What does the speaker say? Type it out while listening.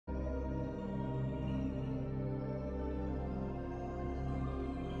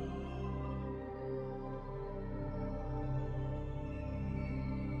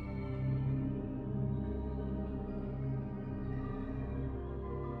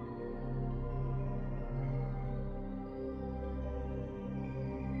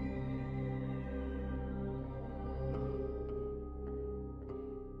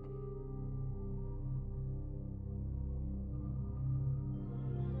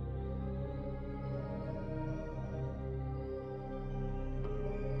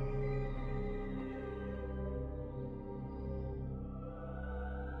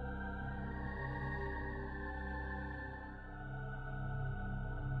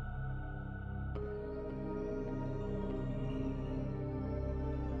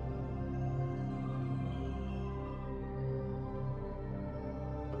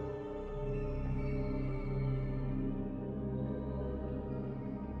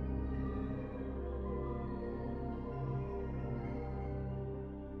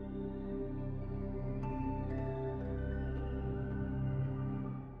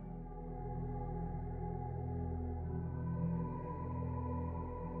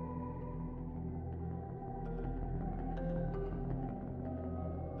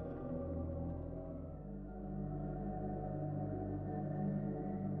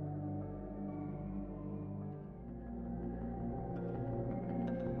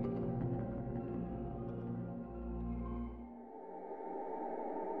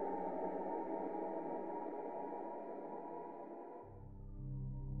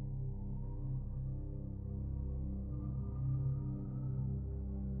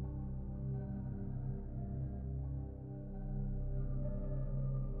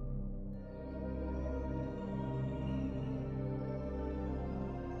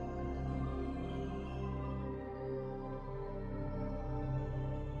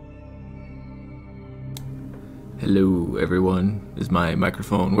Hello everyone, is my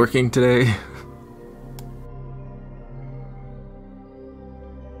microphone working today?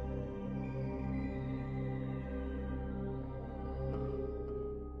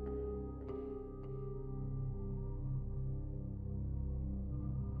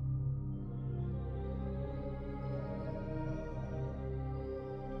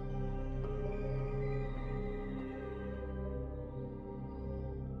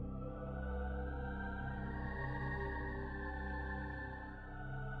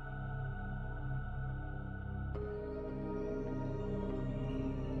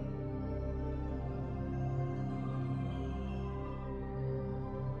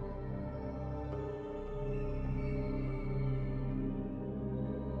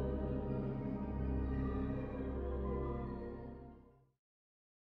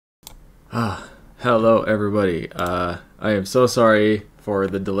 Hello everybody. I am so sorry for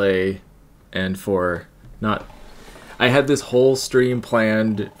the delay and for not... I had this whole stream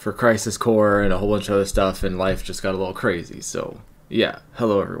planned for Crisis Core and a whole bunch of other stuff, and life just got a little crazy. So yeah,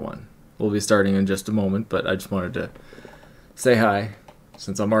 hello everyone. We'll be starting in just a moment, but I just wanted to say hi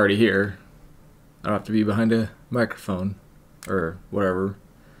since I'm already here. I don't have to be behind a microphone or whatever.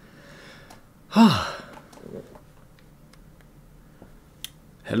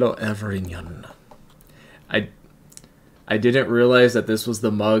 Hello everyone. I didn't realize that this was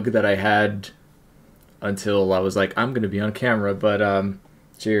the mug that I had until I was like, I'm gonna be on camera, but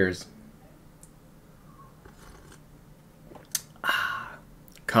cheers.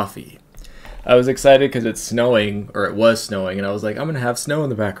 Coffee. I was excited because it's snowing, or it was snowing, and I was like, I'm gonna have snow in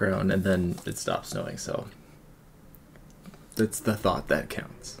the background, and then it stopped snowing, so that's the thought that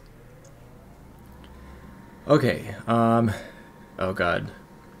counts. Okay, oh god.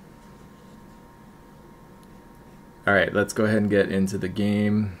 Alright, let's go ahead and get into the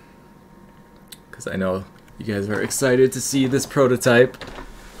game, because I know you guys are excited to see this prototype.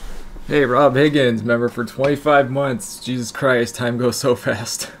 Hey, Rob Higgins, member for 25 months. Jesus Christ, time goes so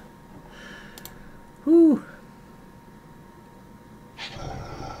fast. Whew.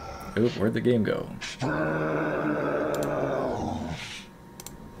 Oop, where'd the game go?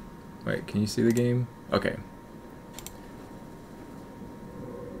 Wait, can you see the game? Okay.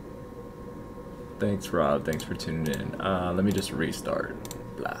 Thanks, Rob. Thanks for tuning in. Let me just restart.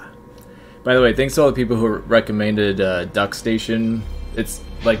 Blah. By the way, thanks to all the people who recommended Duck Station. It's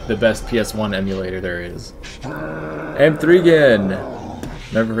like the best PS1 emulator there is. M3gan,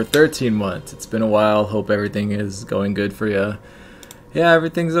 member for 13 months. It's been a while. Hope everything is going good for you. Yeah,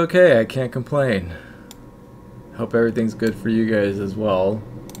 everything's okay. I can't complain. Hope everything's good for you guys as well.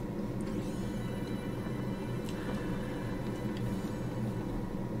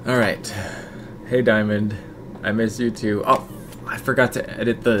 Alright. Hey Diamond, I miss you too. Oh, I forgot to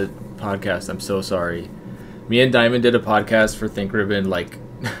edit the podcast. I'm so sorry. Me and Diamond did a podcast for Think Ribbon like,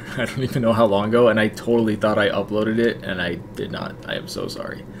 I don't even know how long ago, and I totally thought I uploaded it, and I did not. I am so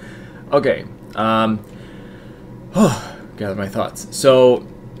sorry. Okay, gather my thoughts. So,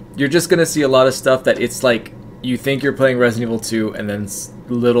 you're just gonna see a lot of stuff that it's like, you think you're playing Resident Evil 2, and then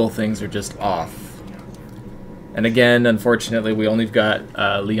little things are just off. And again, unfortunately, we only got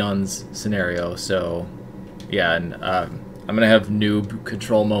Leon's scenario, so yeah, and I'm gonna have noob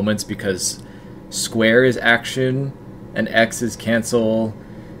control moments because square is action, and X is cancel,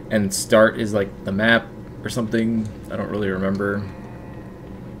 and start is like the map or something. I don't really remember.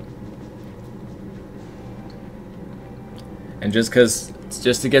 And just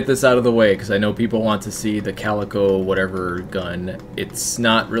to get this out of the way, because I know people want to see the Calico whatever gun, it's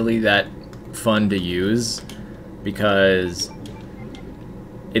not really that fun to use, because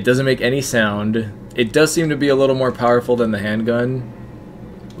it doesn't make any sound. It does seem to be a little more powerful than the handgun.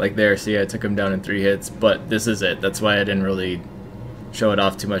 Like there, see, I took him down in 3 hits, but this is it. That's why I didn't really show it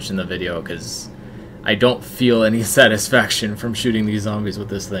off too much in the video, because I don't feel any satisfaction from shooting these zombies with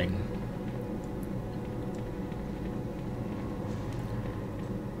this thing.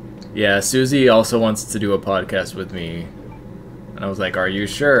 Yeah, Susie also wants to do a podcast with me, and I was like, are you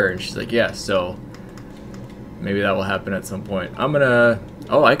sure? And she's like, yes, so maybe that will happen at some point. I'm gonna...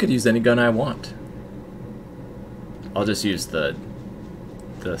 Oh, I could use any gun I want. I'll just use the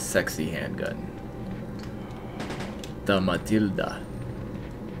sexy handgun. The Matilda.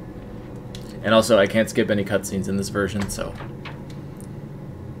 And also, I can't skip any cutscenes in this version, so...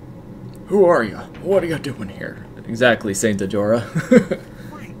 Who are you? What are you doing here? Exactly, Saint Ajora.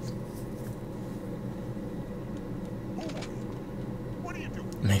 What are you doing?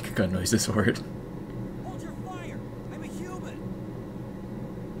 Make gun noises for it.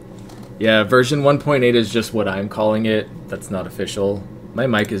 Yeah, version 1.8 is just what I'm calling it. That's not official. My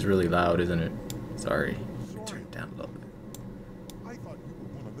mic is really loud, isn't it? Sorry. Turn it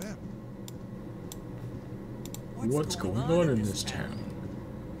What's going on in this town?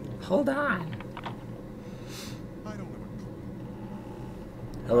 Hold on. I don't have a clue.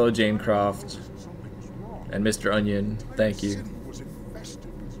 Hello, Jane Croft Something's wrong. and Mr. Onion. Thank you. The city was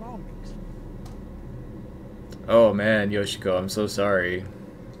infested with zombies. Oh man, Yoshiko, I'm so sorry.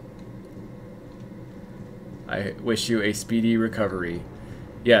 I wish you a speedy recovery.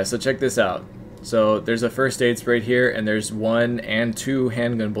 Yeah, so check this out. So there's a first aid spray here, and there's 1 and 2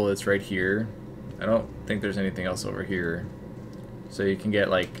 handgun bullets right here. I don't think there's anything else over here. So you can get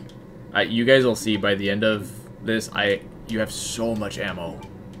like, you guys will see by the end of this, you have so much ammo.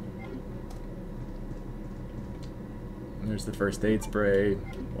 And there's the first aid spray.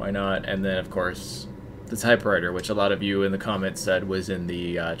 Why not? And then of course the typewriter, which a lot of you in the comments said was in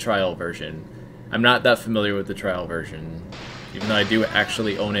the trial version. I'm not that familiar with the trial version, even though I do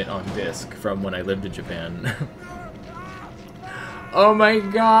actually own it on disc from when I lived in Japan. Oh my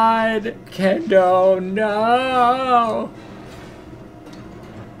god! Kendo, no!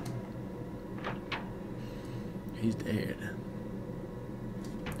 He's dead.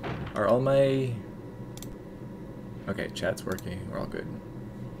 Are all my... Okay, chat's working. We're all good.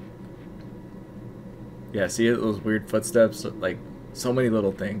 Yeah, see those weird footsteps? Like, so many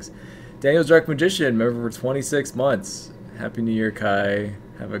little things. Daniel's Dark Magician, member for 26 months. Happy New Year, Kai.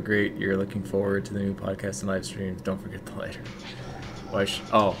 Have a great year. Looking forward to the new podcast and live streams. Don't forget the lighter.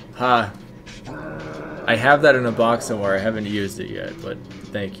 Oh, ha. I have that in a box somewhere. I haven't used it yet, but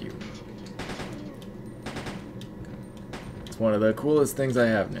thank you. It's one of the coolest things I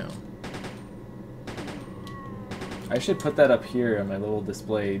have now. I should put that up here on my little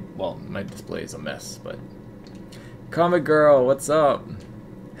display. Well, my display is a mess, but... Comic Girl, what's up?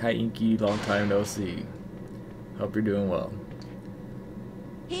 Hi, Inky. Long time no see. Hope you're doing well.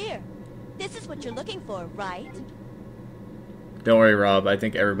 Here, this is what you're looking for, right? Don't worry, Rob. I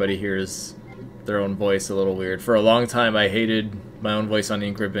think everybody hears their own voice a little weird. For a long time, I hated my own voice on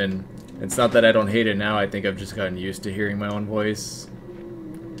Ink Ribbon. It's not that I don't hate it now. I think I've just gotten used to hearing my own voice.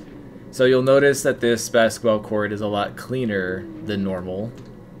 So you'll notice that this basketball court is a lot cleaner than normal.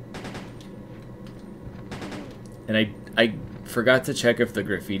 And I forgot to check if the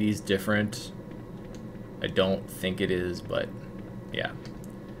graffiti's different. I don't think it is, but yeah.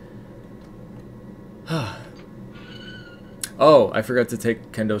 Oh, I forgot to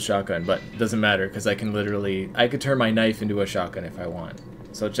take Kendo's shotgun, but it doesn't matter because I could turn my knife into a shotgun if I want.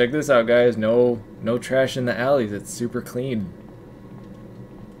 So check this out, guys. No trash in the alleys. It's super clean.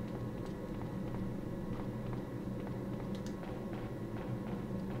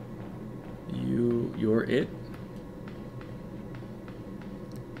 You're it?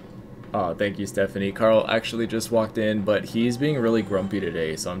 Oh, thank you, Stephanie. Carl actually just walked in, but he's being really grumpy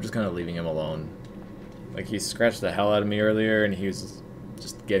today, so I'm just kind of leaving him alone. Like, he scratched the hell out of me earlier, and he was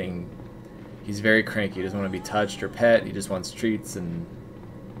just getting... He's very cranky. He doesn't want to be touched or pet. He just wants treats, and...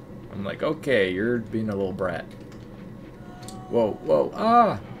 I'm like, okay, you're being a little brat. Whoa, whoa,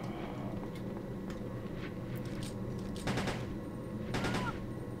 ah!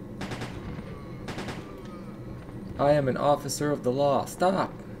 I am an officer of the law.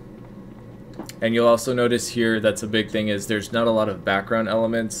 Stop! And you'll also notice here, that's a big thing, is there's not a lot of background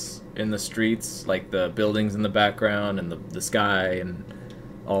elements in the streets, like the buildings in the background and the sky and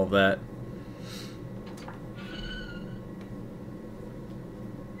all of that.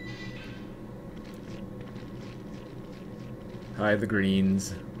 Hi, the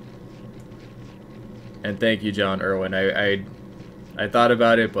greens. And thank you, John Irwin. I thought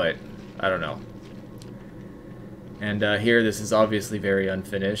about it, but I don't know. And here, this is obviously very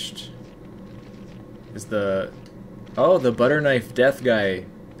unfinished. Is the... Oh, the butter knife death guy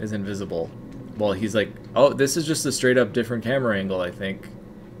is invisible. Well, he's like... Oh, this is just a straight up different camera angle, I think.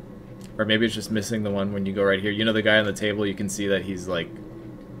 Or maybe it's just missing the one when you go right here. You know the guy on the table, you can see that he's like...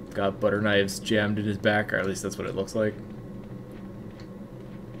 got butter knives jammed in his back, or at least that's what it looks like.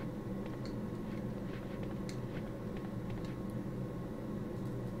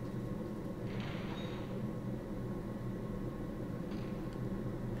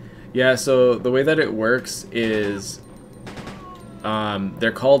 Yeah, so the way that it works is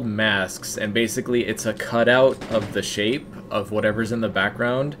they're called masks, and basically it's a cutout of the shape of whatever's in the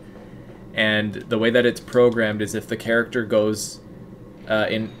background, and the way that it's programmed is if the character goes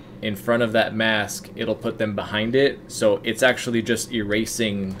in front of that mask, it'll put them behind it, so it's actually just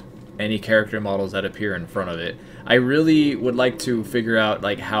erasing any character models that appear in front of it. I really would like to figure out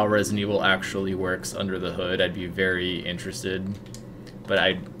like how Resident Evil actually works under the hood. I'd be very interested, but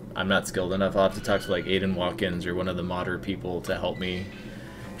I'm not skilled enough. I'll have to talk to like Aiden Watkins or one of the modder people to help me.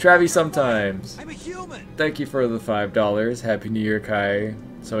 Travi sometimes. I'm a human. Thank you for the $5. Happy New Year, Kai.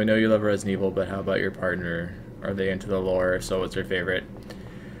 So I know you love Resident Evil, but how about your partner? Are they into the lore? So what's your favorite?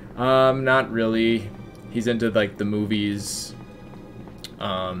 Not really. He's into like the movies.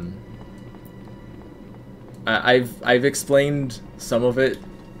 I've explained some of it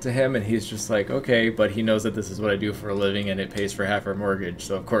to him, and he's just like, okay, but he knows that this is what I do for a living, and it pays for half our mortgage.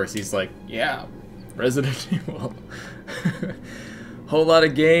 So of course he's like, yeah, Resident Evil. Whole lot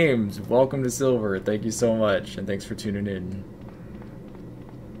of games. Welcome to Silver. Thank you so much, and thanks for tuning in.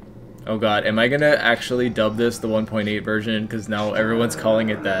 Oh god, am I gonna actually dub this the 1.8 version? Because now everyone's calling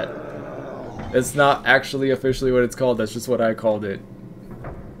it that. It's not actually officially what it's called, that's just what I called it.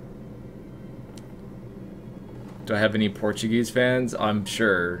 Do I have any Portuguese fans? I'm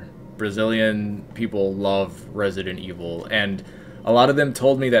sure. Brazilian people love Resident Evil, and a lot of them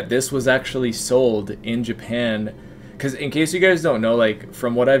told me that this was actually sold in Japan. Because in case you guys don't know, like,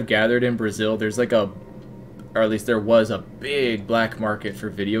 from what I've gathered in Brazil, there's like a, or at least there was a big black market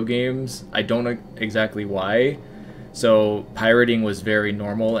for video games. I don't know exactly why. So pirating was very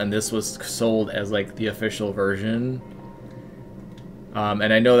normal, and this was sold as like the official version.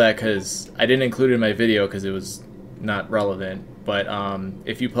 And I know that because I didn't include it in my video because it was not relevant. But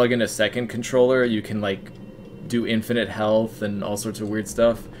if you plug in a second controller, you can like do infinite health and all sorts of weird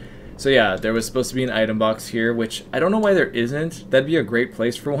stuff. So yeah, there was supposed to be an item box here, which I don't know why there isn't. That'd be a great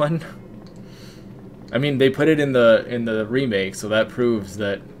place for one. I mean, they put it in the remake, so that proves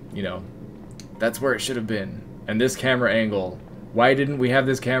that, you know, that's where it should have been. And this camera angle. Why didn't we have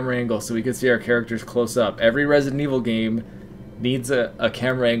this camera angle so we could see our characters close up? Every Resident Evil game needs a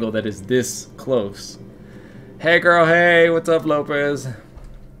camera angle that is this close. Hey girl, hey, what's up, Lopez?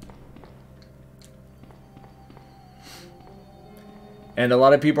 And a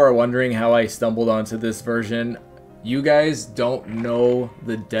lot of people are wondering how I stumbled onto this version. You guys don't know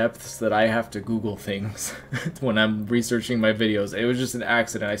the depths that I have to Google things when I'm researching my videos. It was just an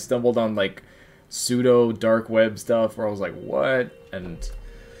accident. I stumbled on like pseudo dark web stuff where I was like, what? And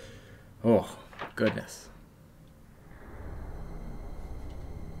oh, goodness.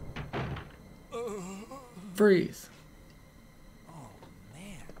 Freeze. Oh,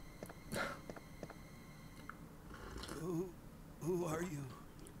 man. Who are you?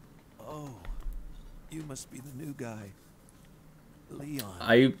 Oh, you must be the new guy, Leon.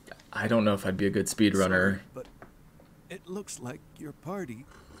 I don't know if I'd be a good speedrunner. Sorry, but it looks like your party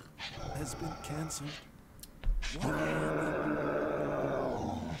has been canceled.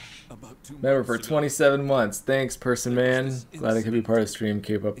 About 2 Member for months ago, 27 months. Thanks, person man. this Glad I could be incident part of the stream.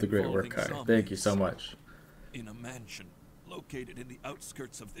 Keep up the great work, involving Kai. Thank you so zombies. much. in a mansion located in the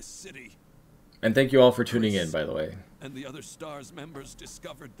outskirts of this city. And thank you all for tuning in, by the way. And the other STARS members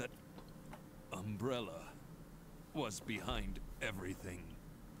discovered that Umbrella was behind everything.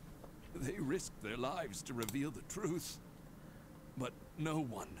 They risked their lives to reveal the truth, but no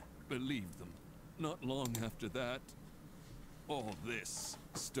one believed them. Not long after that, all this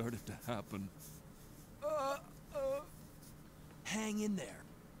started to happen. Hang in there.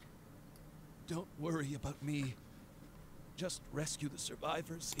 Don't worry about me. Just rescue the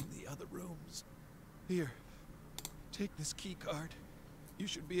survivors in the other rooms. Here, take this key card. You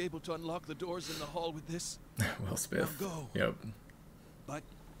should be able to unlock the doors in the hall with this. Will Smith. Now go. Yep. But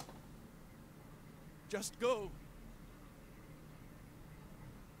just go.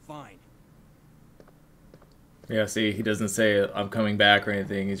 Fine. Yeah, see, he doesn't say I'm coming back or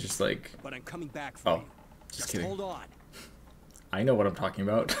anything. He's just like, But I'm coming back for oh, you. just kidding. Hold on. I know what I'm talking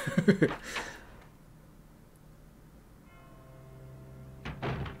about.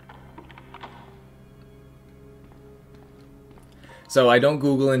 So I don't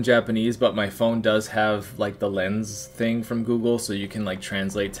Google in Japanese, but my phone does have like the lens thing from Google, so you can like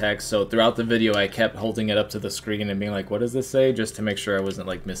translate text. So throughout the video, I kept holding it up to the screen and being like, what does this say? Just to make sure I wasn't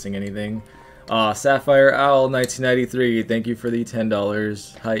like missing anything. Sapphire Owl 1993, thank you for the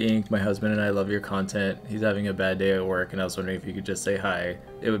 $10. Hi Ink, my husband and I love your content. He's having a bad day at work and I was wondering if you could just say hi.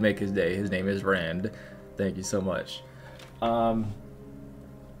 It would make his day. His name is Rand. Thank you so much.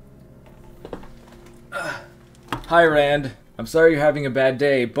 Hi Rand. I'm sorry you're having a bad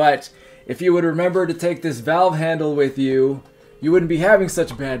day, but if you would remember to take this valve handle with you, you wouldn't be having such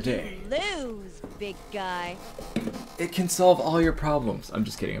a bad day. Lose, big guy. It can solve all your problems. I'm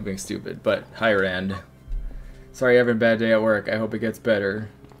just kidding, I'm being stupid, but hi Rand. Sorry you're having a bad day at work. I hope it gets better.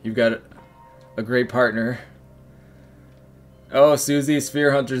 You've got a great partner. Oh, Susie,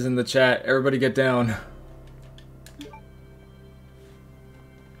 Sphere Hunter's in the chat. Everybody get down.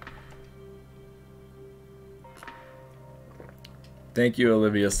 Thank you,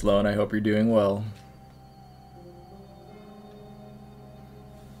 Olivia Sloan. I hope you're doing well.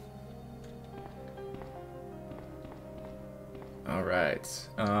 All right.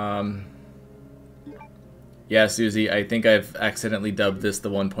 Yeah, Susie, I think I've accidentally dubbed this the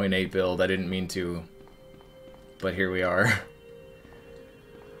 1.8 build. I didn't mean to. But here we are.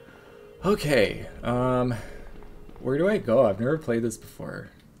 Okay, where do I go? I've never played this before.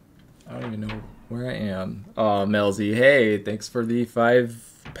 I don't even know where I am. Oh, Melzy, hey, thanks for the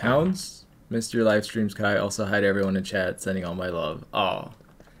 £5. Missed your live streams, Kai. Also, hi to everyone in chat, sending all my love. Oh.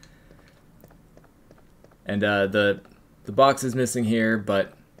 And the box is missing here,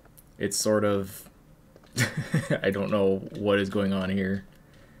 but it's sort of... I don't know what is going on here.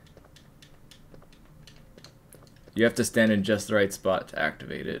 You have to stand in just the right spot to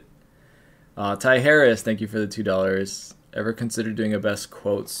activate it. Ty Harris, thank you for the $2. Ever consider doing a best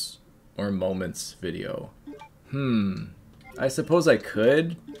quotes or moments video? I suppose I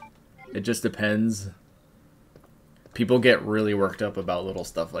could. It just depends. People get really worked up about little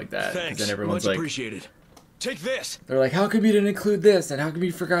stuff like that. Thanks. Then everyone's Much like, appreciated. Take this. they're like, how come you didn't include this? And how come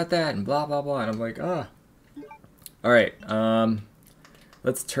you forgot that? And blah, blah, blah. And I'm like, ah. All right.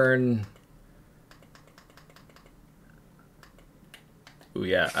 Let's turn... Ooh,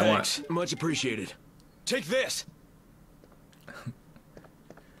 yeah, Thanks. I want... Much appreciated. Take this.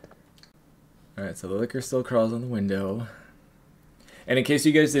 Alright, so the liquor still crawls on the window. And in case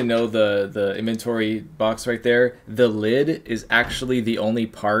you guys didn't know, the inventory box right there, the lid is actually the only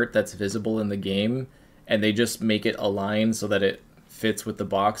part that's visible in the game. And they just make it align so that it fits with the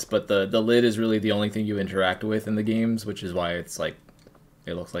box. But the lid is really the only thing you interact with in the games, which is why it's like,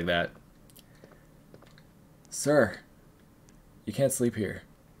 it looks like that. Sir. You can't sleep here.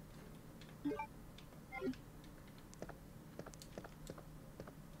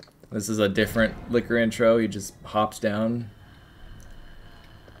 This is a different liquor intro. He just hops down.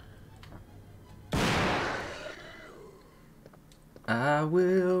 I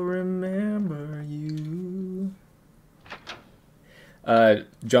will remember you.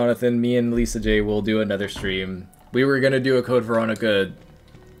 Jonathan, me and Lisa J will do another stream. We were gonna do a Code Veronica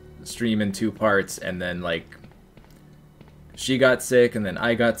stream in 2 parts, and then like she got sick, and then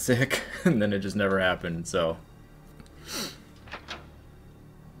I got sick, and then it just never happened, so.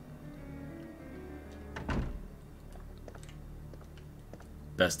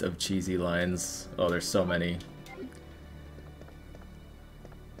 Best of cheesy lines. Oh, there's so many.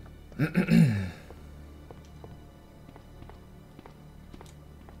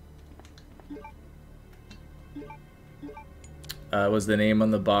 Was the name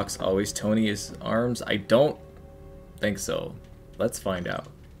on the box always Tony's Arms? I don't think so. Let's find out.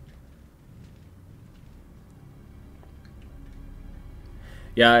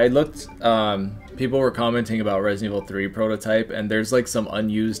 Yeah, I looked, people were commenting about Resident Evil 3 prototype, and there's like some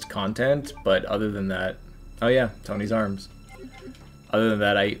unused content, but other than that, oh yeah, Tony's Arms. Other than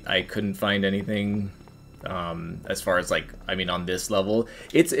that, I couldn't find anything, as far as like, I mean, on this level.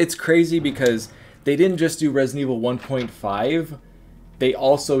 It's crazy because they didn't just do Resident Evil 1.5, they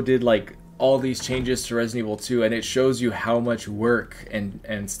also did like all these changes to Resident Evil 2, and it shows you how much work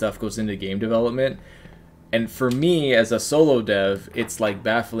and stuff goes into game development. And for me, as a solo dev, it's like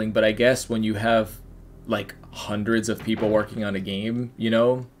baffling, but I guess when you have like hundreds of people working on a game, you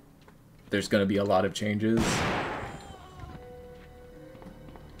know, there's going to be a lot of changes.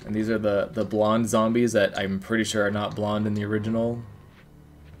 And these are the blonde zombies that I'm pretty sure are not blonde in the original.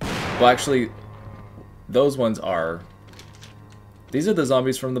 Well, actually, those ones are. These are the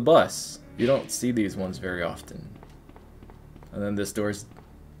zombies from the bus. You don't see these ones very often. And then this door's...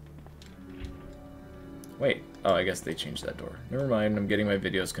 Wait. Oh, I guess they changed that door. Never mind, I'm getting my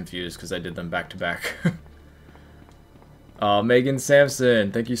videos confused because I did them back to back. Megan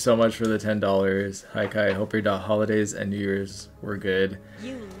Sampson, thank you so much for the $10. Hi Kai, hope your holidays and New Year's were good.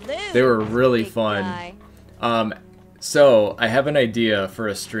 You live, they were really big fun. guy. So I have an idea for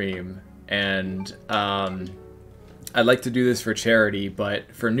a stream, and I'd like to do this for charity,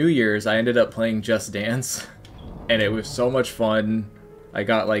 but for New Year's I ended up playing Just Dance, and it was so much fun. I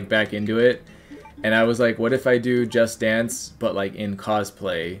got like back into it, and I was like, what if I do Just Dance but like in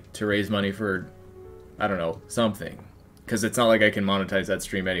cosplay to raise money for, I don't know, something. Because it's not like I can monetize that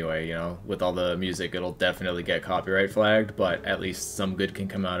stream anyway, you know? With all the music, it'll definitely get copyright flagged, but at least some good can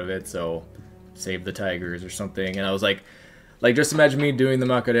come out of it, so save the tigers or something. And I was like just imagine me doing the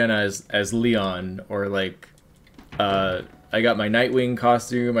Macarena as Leon, or like, I got my Nightwing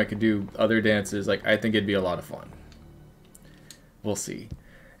costume, I could do other dances. Like, I think it'd be a lot of fun. We'll see.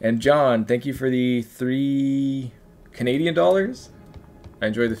 And John, thank you for the $3 Canadian dollars. I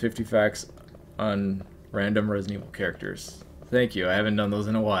enjoy the 50 facts on random Resident Evil characters. Thank you. I haven't done those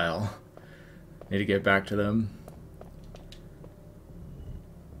in a while. Need to get back to them.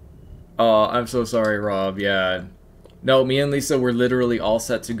 Oh, I'm so sorry, Rob. Yeah. No, me and Lisa were literally all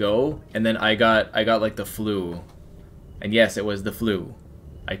set to go, and then I got like the flu. And yes, it was the flu.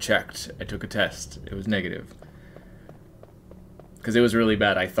 I checked. I took a test. It was negative. Because it was really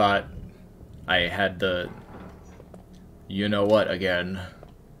bad. I thought I had the you know what again.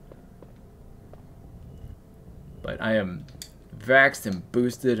 But I am vaxxed and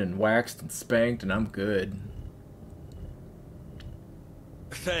boosted and waxed and spanked, and I'm good.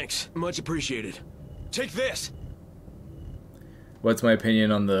 Thanks. Much appreciated. Take this! What's my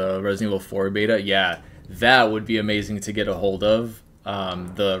opinion on the Resident Evil 4 beta? Yeah, that would be amazing to get a hold of.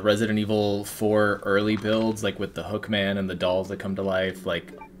 The Resident Evil 4 early builds, like with the Hookman and the dolls that come to life,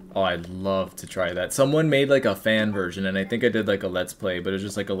 like, oh, I'd love to try that. Someone made like a fan version, and I think I did like a Let's Play, but it was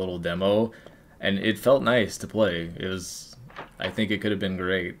just like a little demo, and it felt nice to play. It was, I think it could have been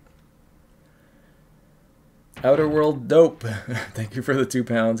great. Outer World dope. Thank you for the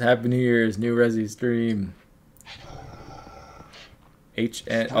 £2. Happy New Year's, new Resi stream.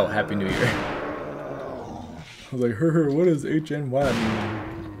 HN, oh, Happy New Year. I was like, what does HNY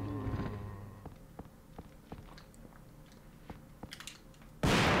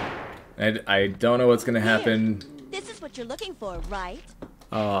mean? I don't know what's gonna happen. This is what you're looking for, right?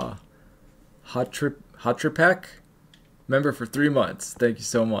 Hot Trip member for 3 months. Thank you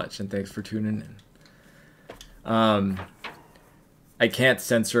so much, and thanks for tuning in. I can't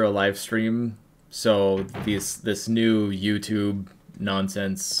censor a live stream, so this new YouTube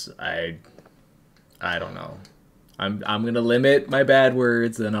nonsense, I don't know. I'm gonna limit my bad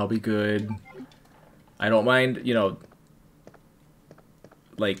words, and I'll be good. I don't mind, you know,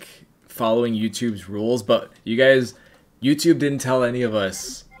 like following YouTube's rules, but you guys, YouTube didn't tell any of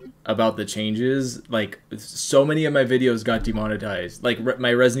us about the changes. Like, so many of my videos got demonetized. Like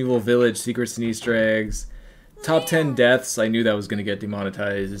my Resident Evil Village Secrets and Easter Eggs, top 10 deaths, I knew that was gonna get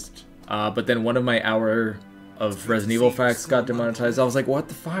demonetized. But then one of my hour of Resident Evil facts got demonetized. I was like, what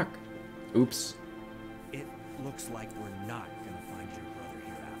the fuck? Oops. It looks like we're not gonna find your brother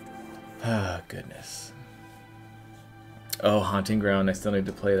here after all. Ah, goodness. Oh, Haunting Ground, I still need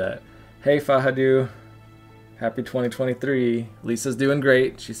to play that. Hey, Fahadu. Happy 2023. Lisa's doing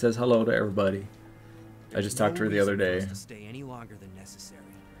great. She says hello to everybody. I just talked to her the other day. To stay any longer than necessary.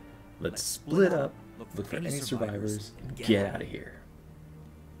 Let's split up, look for any survivors, and get out of here.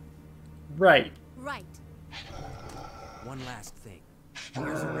 Right. Right. One last thing.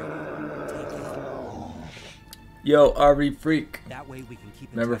 Here's a radio. Take it. Yo, RV Freak. That way we can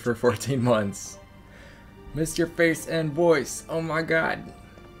keep in Member touch for with 14 months. Missed your face and voice. Oh my god.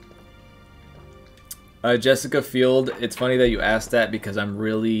 Jessica Field, it's funny that you asked that because I'm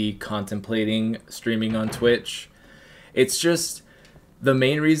really contemplating streaming on Twitch. It's just, the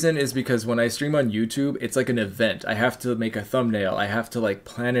main reason is because when I stream on YouTube, it's like an event. I have to make a thumbnail. I have to like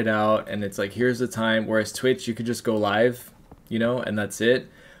plan it out, and it's like, here's the time. Whereas Twitch, you could just go live, you know, and that's it.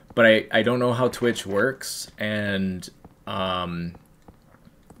 But I don't know how Twitch works, and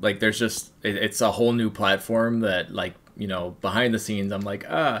like there's just, it's a whole new platform that, like, you know, behind the scenes, I'm like,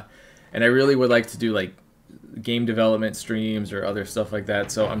 and I really would like to do like game development streams or other stuff like that.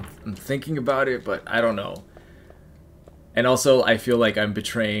 So I'm thinking about it, but I don't know. And also, I feel like I'm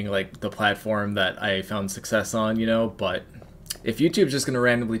betraying like the platform that I found success on, you know. But if YouTube's just gonna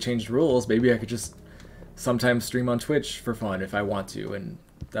randomly change the rules, maybe I could just sometimes stream on Twitch for fun if I want to, and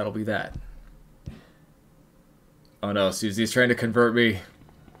that'll be that. Oh no, Susie's trying to convert me.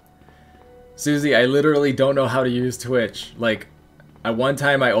 Susie, I literally don't know how to use Twitch. Like, at one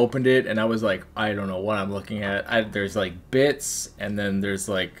time I opened it and I was like, I don't know what I'm looking at. There's like bits, and then there's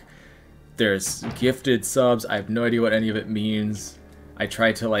gifted subs. I have no idea what any of it means. I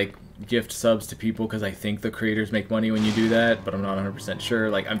try to like gift subs to people because I think the creators make money when you do that, but I'm not 100%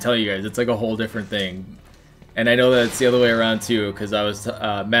 sure. Like, I'm telling you guys, it's like a whole different thing. And I know that it's the other way around too, because I was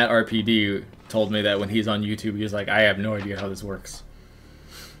Matt RPD told me that when he's on YouTube, he was like, I have no idea how this works.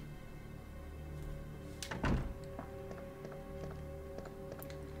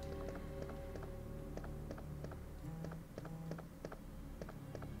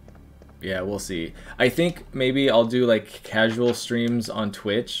 Yeah, we'll see. I think maybe I'll do like casual streams on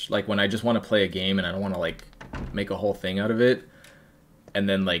Twitch, like when I just want to play a game and I don't want to like make a whole thing out of it. And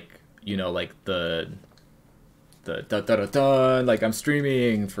then like, you know, like the like I'm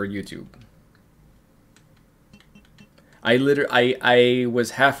streaming for YouTube. I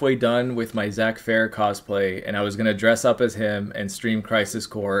was halfway done with my Zack Fair cosplay, and I was gonna dress up as him and stream Crisis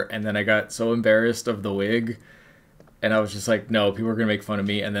Core, and then I got so embarrassed of the wig. And I was just like, no, people are going to make fun of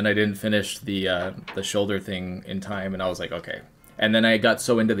me. And then I didn't finish the shoulder thing in time. And I was like, okay. And then I got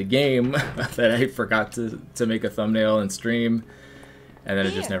so into the game that I forgot to make a thumbnail and stream. And then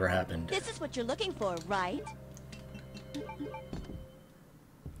it just never happened. This is what you're looking for, right?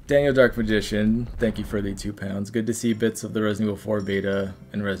 Daniel Dark Magician, thank you for the £2. Good to see bits of the Resident Evil 4 beta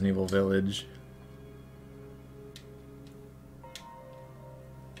and Resident Evil Village.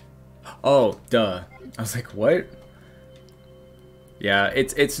 Oh, duh. I was like, what? Yeah,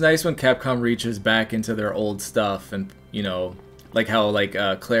 it's nice when Capcom reaches back into their old stuff and, you know, like how like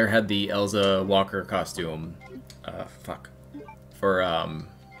Claire had the Elsa Walker costume. For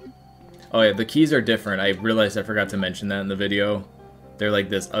oh yeah, the keys are different. I realized I forgot to mention that in the video. They're like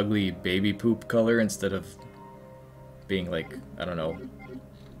this ugly baby poop color instead of being like, I don't know,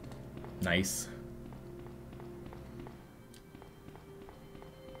 nice.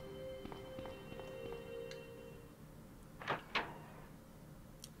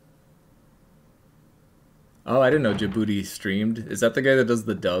 Oh, I didn't know Djibouti streamed. Is that the guy that does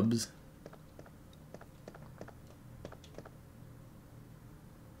the dubs?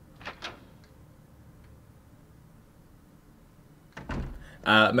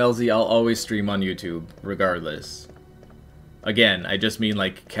 Melzy, I'll always stream on YouTube, regardless. Again, I just mean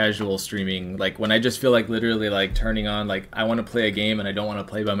like casual streaming, like when I just feel like literally like turning on, like I want to play a game and I don't want to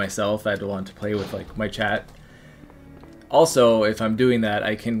play by myself, I don't want to play with like my chat. Also, if I'm doing that,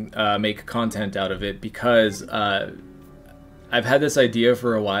 I can make content out of it because I've had this idea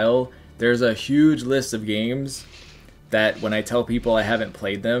for a while. There's a huge list of games that when I tell people I haven't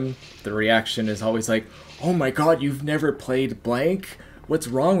played them, the reaction is always like, oh my god, you've never played blank? What's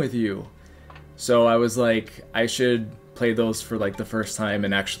wrong with you? So I was like, I should play those for like the first time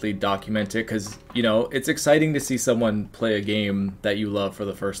and actually document it, because, you know, it's exciting to see someone play a game that you love for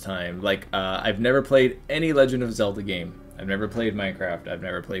the first time. Like, I've never played any Legend of Zelda game. I've never played Minecraft. I've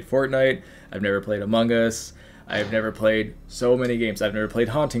never played Fortnite. I've never played Among Us. I've never played so many games. I've never played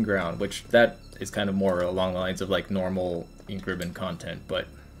Haunting Ground, which that is kind of more along the lines of like normal Ink Ribbon content, but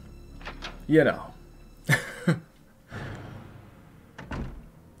you know.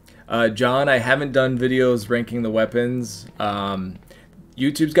 John, I haven't done videos ranking the weapons.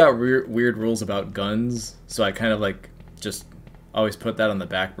 YouTube's got weird rules about guns, so I kind of like just always put that on the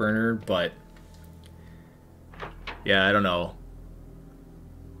back burner, but yeah, I don't know.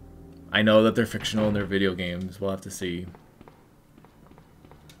 I know that they're fictional in their video games. We'll have to see.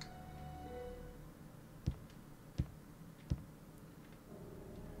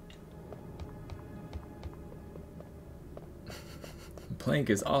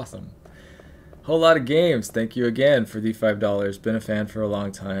 Plank is awesome. Whole lot of games. Thank you again for the $5. Been a fan for a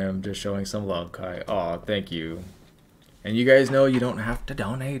long time. Just showing some love, Kai. Aw, thank you. And you guys know you don't have to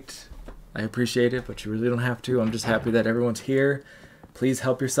donate. I appreciate it, but you really don't have to. I'm just happy that everyone's here. Please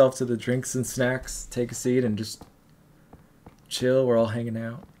help yourself to the drinks and snacks. Take a seat and just chill. We're all hanging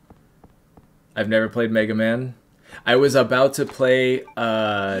out. I've never played Mega Man. I was about to play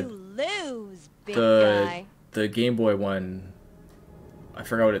You lose, big guy. the Game Boy one. I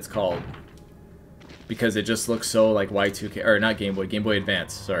forgot what it's called. Because it just looks so like Y2K, or not Game Boy, Game Boy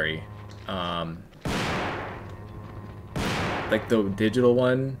Advance, sorry. Like the digital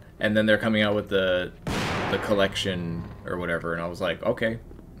one, and then they're coming out with the collection or whatever, and I was like, okay,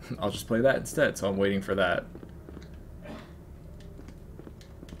 I'll just play that instead, so I'm waiting for that.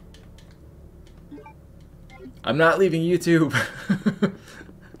 I'm not leaving YouTube.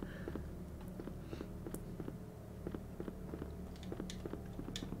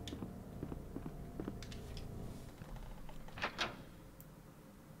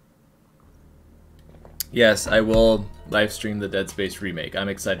 Yes, I will live stream the Dead Space remake. I'm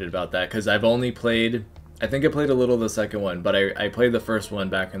excited about that because I've only played, I think I played a little of the second one, but I played the first one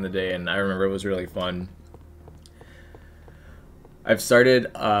back in the day and I remember it was really fun. I've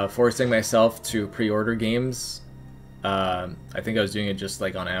started forcing myself to pre-order games. I think I was doing it just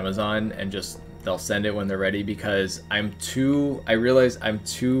like on Amazon and just they'll send it when they're ready because I realize I'm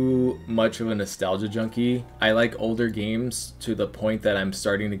too much of a nostalgia junkie. I like older games to the point that I'm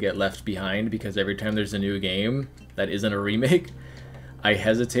starting to get left behind because every time there's a new game that isn't a remake, I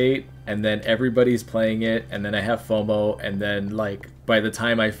hesitate and then everybody's playing it and then I have FOMO and then like by the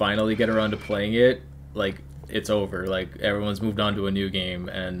time I finally get around to playing it, like it's over. Like everyone's moved on to a new game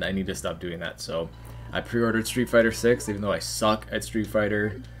and I need to stop doing that. So I pre-ordered Street Fighter 6 even though I suck at Street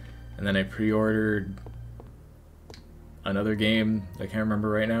Fighter. And then I pre-ordered another game I can't remember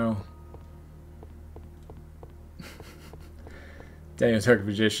right now. Daniel Dark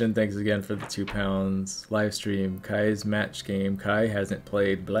Magician, thanks again for the £2. Live stream, Kai's match game. Kai hasn't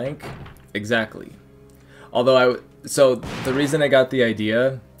played blank. Exactly. Although so the reason I got the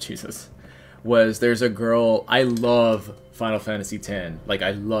idea, Jesus, was there's a girl, I love Final Fantasy X. Like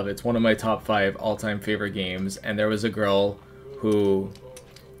I love it. It's one of my top 5 all-time favorite games. And there was a girl who,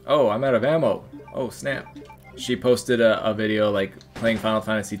 oh, I'm out of ammo. Oh, snap. she posted a video like playing Final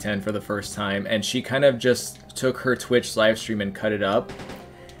Fantasy X for the first time, and she kind of just took her Twitch live stream and cut it up,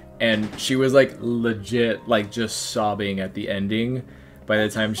 and she was like legit like just sobbing at the ending by the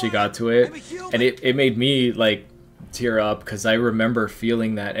time she got to it, and it made me like tear up because I remember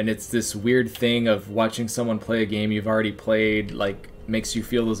feeling that, and it's this weird thing of watching someone play a game you've already played like makes you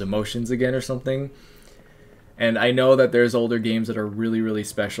feel those emotions again or something. And I know that there's older games that are really, really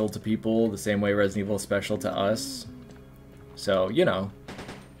special to people, the same way Resident Evil is special to us. So, you know,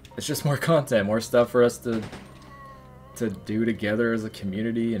 it's just more content, more stuff for us to do together as a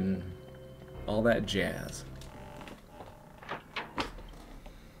community and all that jazz.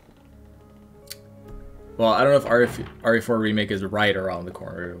 Well, I don't know if RE4 Remake is right around the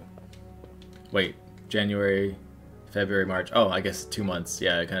corner. Wait, January, February, March. Oh, I guess 2 months.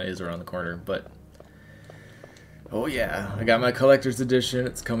 Yeah, it kind of is around the corner, but... Oh yeah, I got my collector's edition.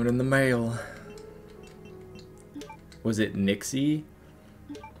 It's coming in the mail. Was it Nixie?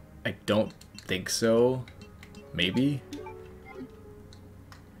 I don't think so. Maybe?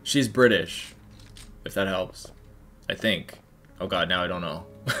 She's British, if that helps. I think. Oh god, now I don't know.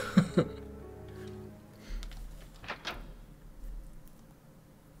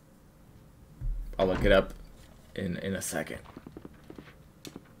 I'll look it up in a second.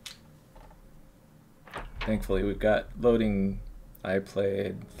 Thankfully, we've got loading. I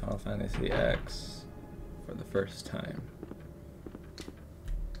played Final Fantasy X for the first time.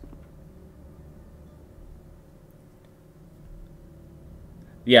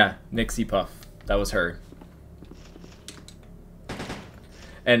 Yeah, Nixie Puff. That was her.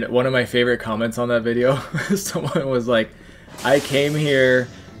 And one of my favorite comments on that video, someone was like, I came here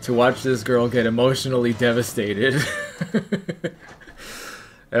to watch this girl get emotionally devastated.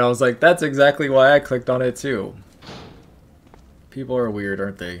 And I was like, that's exactly why I clicked on it too. People are weird,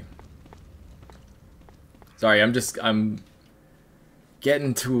 aren't they? Sorry, I'm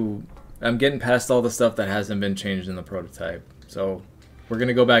getting past all the stuff that hasn't been changed in the prototype. So we're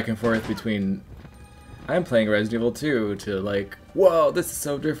gonna go back and forth between I'm playing Resident Evil 2 to like, whoa, this is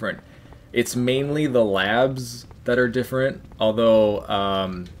so different. It's mainly the labs that are different,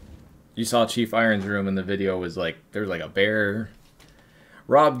 although you saw Chief Iron's room in the video was like, there's like a bear.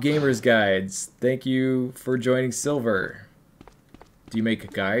 Rob Gamers Guides, thank you for joining Silver. Do you make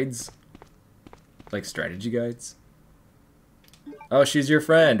guides? Like strategy guides? Oh, she's your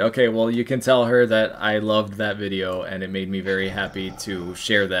friend. Okay, well you can tell her that I loved that video and it made me very happy to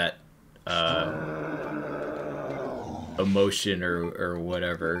share that emotion or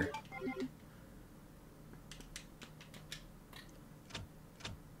whatever.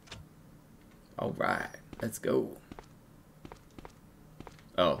 Alright, let's go.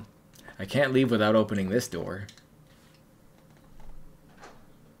 Oh, I can't leave without opening this door.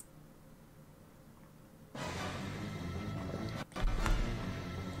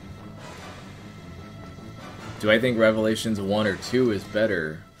 Do I think Revelations 1 or 2 is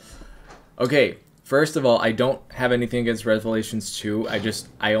better? Okay, first of all, I don't have anything against Revelations 2.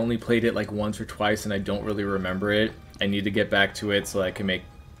 I only played it like once or twice and I don't really remember it. I need to get back to it so I can make,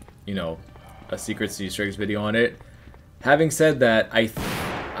 you know, a Secrets to Easter eggs video on it. Having said that,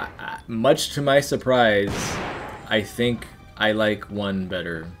 much to my surprise, I think I like 1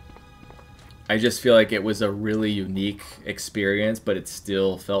 better. I just feel like it was a really unique experience, but it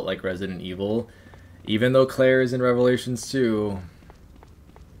still felt like Resident Evil. Even though Claire is in Revelations 2,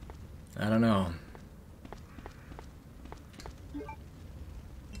 I don't know.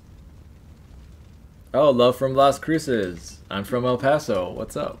 Oh, love from Las Cruces. I'm from El Paso.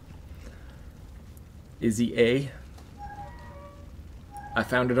 What's up? Izzy A. I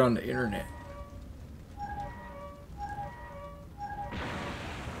found it on the internet.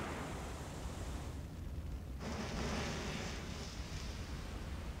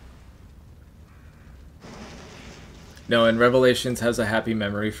 No, and Revelations has a happy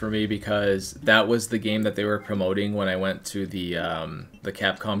memory for me because that was the game that they were promoting when I went to the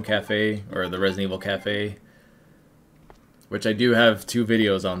Capcom Cafe, or the Resident Evil Cafe, which I do have 2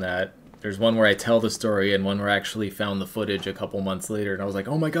 videos on that. There's one where I tell the story and one where I actually found the footage a couple months later and I was like,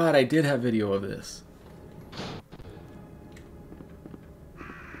 oh my god, I did have video of this.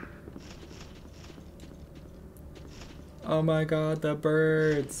 Oh my god, the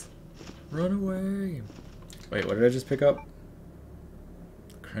birds. Run away. Wait, what did I just pick up?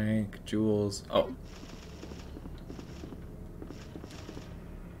 Crank, jewels. Oh.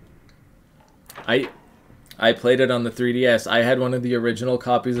 I played it on the 3DS. I had one of the original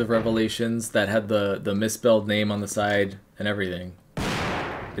copies of Revelations that had the misspelled name on the side and everything.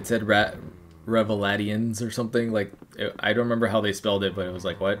 It said Reveladians or something. Like, I don't remember how they spelled it, but it was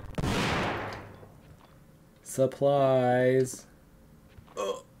like, what? Supplies.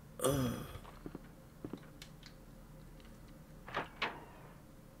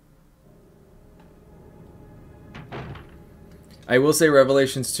 I will say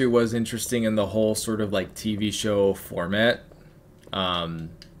Revelations 2 was interesting in the whole sort of like TV show format.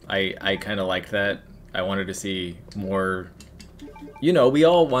 I kind of like that. I wanted to see more. You know, we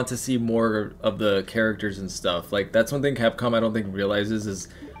all want to see more of the characters and stuff. Like, that's one thing Capcom I don't think realizes is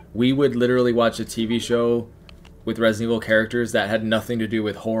we would literally watch a TV show with Resident Evil characters that had nothing to do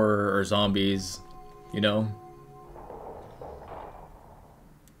with horror or zombies, you know?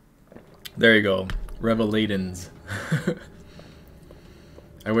 There you go. Revelatins.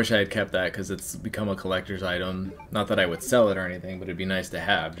 I wish I had kept that because it's become a collector's item. Not that I would sell it or anything, but it'd be nice to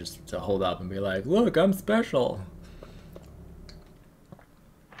have, just to hold up and be like, look, I'm special.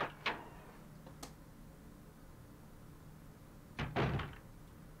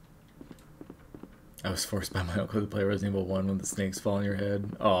 I was forced by my uncle to play Resident Evil 1 when the snakes fall on your head.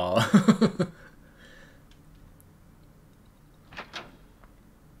 Aww.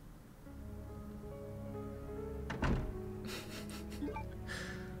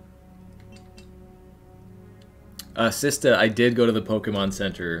 Sista, I did go to the Pokemon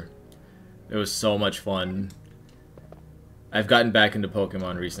Center. It was so much fun. I've gotten back into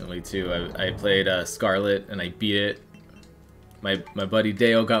Pokemon recently too. I played Scarlet and I beat it. My buddy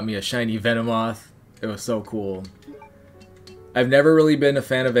Deo got me a shiny Venomoth. It was so cool. I've never really been a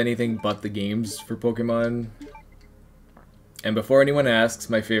fan of anything but the games for Pokemon. And before anyone asks,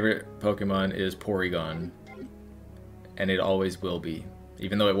 my favorite Pokemon is Porygon. And it always will be.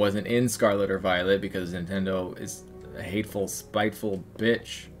 Even though it wasn't in Scarlet or Violet, because Nintendo is a hateful, spiteful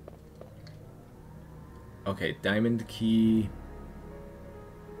bitch. Okay, Diamond Key.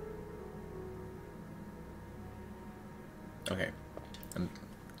 Okay. I'm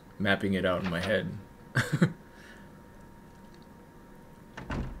mapping it out in my head.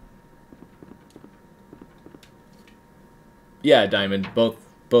 Yeah, Diamond,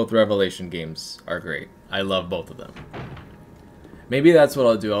 both Revelation games are great. I love both of them. Maybe that's what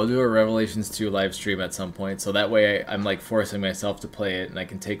I'll do. I'll do a Revelations 2 live stream at some point, so that way I'm like forcing myself to play it and I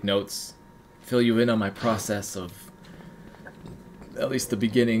can take notes, fill you in on my process of at least the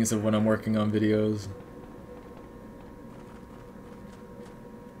beginnings of when I'm working on videos.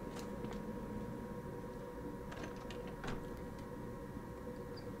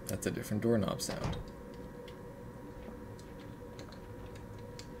 That's a different doorknob sound.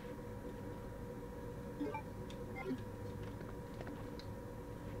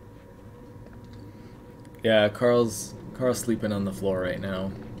 Yeah, Carl's sleeping on the floor right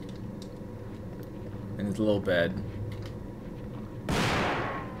now. In his little bed.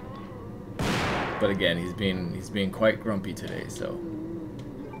 But again, he's being quite grumpy today, so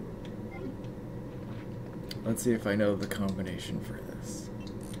let's see if I know the combination for this.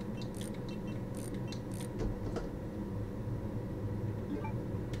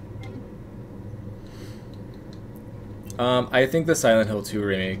 I think the Silent Hill 2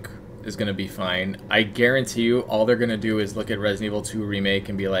 remake is going to be fine. I guarantee you all they're going to do is look at Resident Evil 2 remake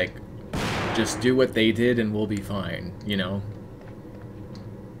and be like, just do what they did and we'll be fine, you know?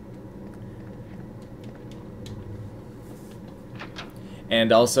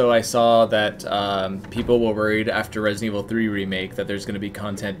 And also I saw that people were worried after Resident Evil 3 remake that there's going to be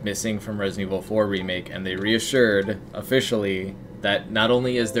content missing from Resident Evil 4 remake, and they reassured officially that not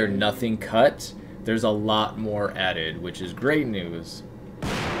only is there nothing cut, there's a lot more added, which is great news.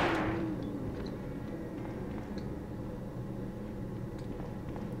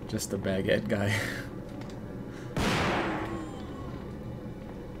 Just a baguette guy.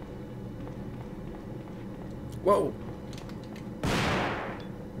 Whoa!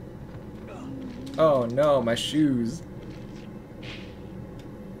 Oh no, my shoes.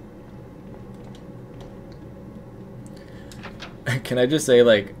 Can I just say,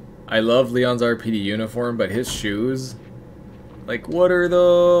 like, I love Leon's RPD uniform, but his shoes, like, what are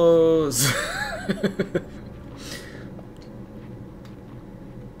those?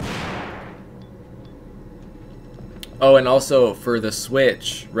 Oh, and also for the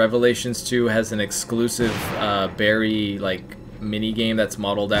Switch, Revelations 2 has an exclusive Barry like mini game that's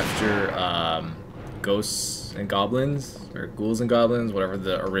modeled after Ghosts and Goblins, or Ghouls and Goblins, whatever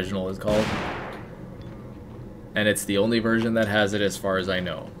the original is called. And it's the only version that has it as far as I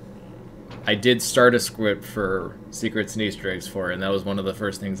know. I did start a script for Secrets and Easter eggs for it, and that was one of the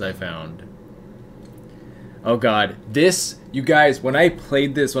first things I found. Oh god, this, you guys, when I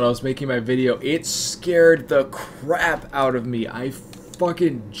played this when I was making my video, it scared the crap out of me. I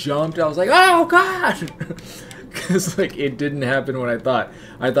fucking jumped. I was like, oh god! Because, like, it didn't happen when I thought.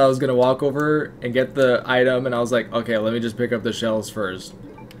 I thought I was going to walk over and get the item, and I was like, okay, let me just pick up the shells first.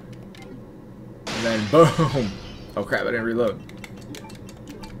 And then, boom! Oh, crap, I didn't reload.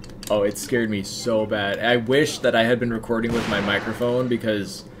 Oh, it scared me so bad. I wish that I had been recording with my microphone,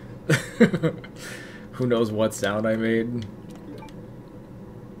 because who knows what sound I made.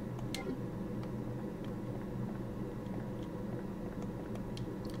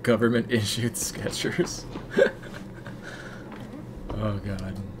 Government issued Skechers. Oh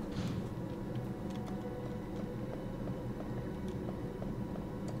god.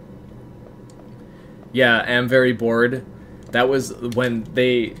 Yeah, I'm very bored. That was when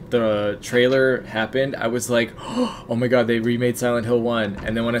the trailer happened. I was like, oh my god, they remade Silent Hill 1.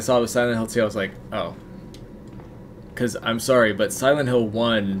 And then when I saw it was Silent Hill 2, I was like, oh. Because I'm sorry, but Silent Hill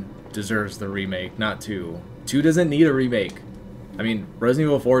 1 deserves the remake, not 2. 2 doesn't need a remake. I mean, Resident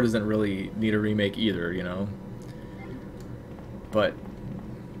Evil 4 doesn't really need a remake either, you know? But,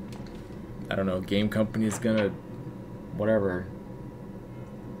 I don't know, game company's gonna... whatever.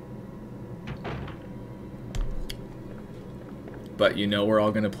 But you know we're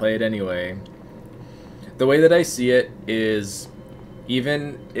all gonna play it anyway. The way that I see it is,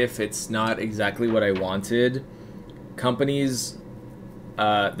 even if it's not exactly what I wanted, companies...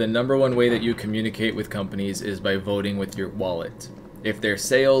 the number one way that you communicate with companies is by voting with your wallet. If their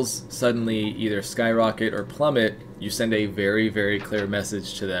sales suddenly either skyrocket or plummet, you send a very, very clear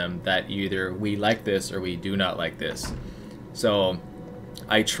message to them that either we like this or we do not like this. So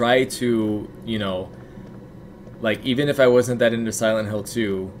I try to, you know, like, even if I wasn't that into Silent Hill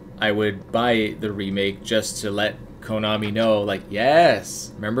 2, I would buy the remake just to let Konami know, like,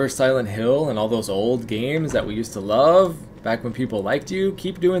 yes, remember Silent Hill and all those old games that we used to love? Back when people liked you?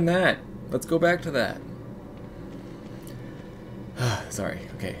 Keep doing that. Let's go back to that. Sorry,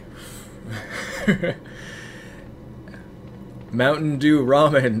 okay. Mountain Dew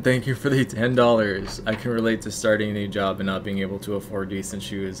Ramen, thank you for the $10. I can relate to starting a new job and not being able to afford decent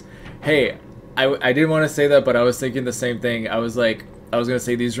shoes. Hey, I didn't want to say that, but I was thinking the same thing. I was like, I was going to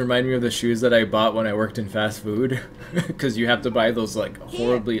say, these remind me of the shoes that I bought when I worked in fast food. Because you have to buy those, like,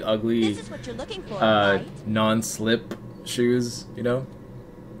 horribly ugly, This is what you're looking for, right? non-slip shoes, you know?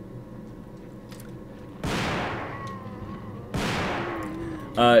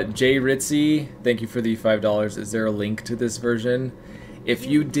 Jay Ritzy, thank you for the $5. Is there a link to this version? If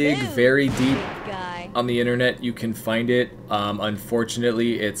you dig very deep on the internet, you can find it.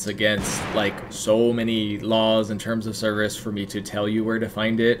 Unfortunately, it's against, like, so many laws and terms of service for me to tell you where to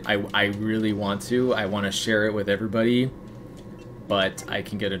find it. I really want to. I want to share it with everybody, but I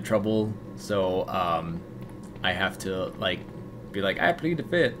can get in trouble, so I have to, like, be like, I plead the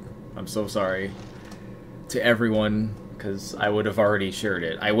fifth. I'm so sorry to everyone, because I would have already shared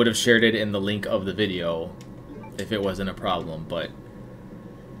it. I would have shared it in the link of the video if it wasn't a problem, but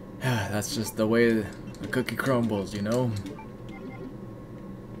that's just the way the cookie crumbles, you know?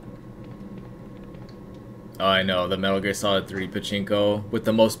 Oh, I know, the Metal Gear Solid 3 Pachinko with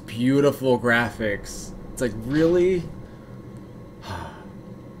the most beautiful graphics. It's like, really?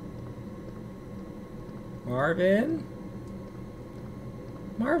 Marvin?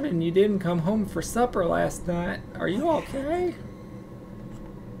 Marvin, you didn't come home for supper last night. Are you okay?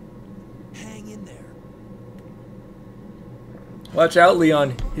 Hang in there. Watch out,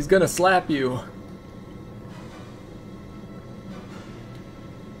 Leon. He's gonna slap you.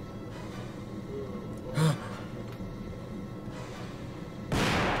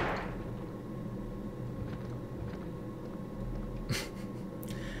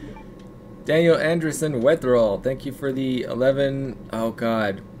 Daniel Anderson Wetherall, thank you for the 11... Oh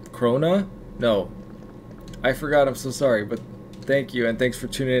god. Krona? No. I forgot, I'm so sorry, but thank you, and thanks for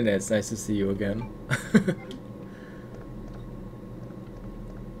tuning in. It's nice to see you again.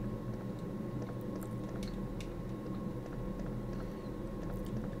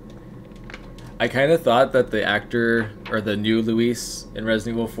 I kind of thought that the actor, or the new Luis in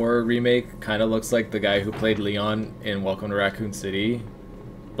Resident Evil 4 remake, kind of looks like the guy who played Leon in Welcome to Raccoon City.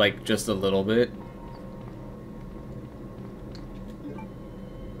 Like, just a little bit.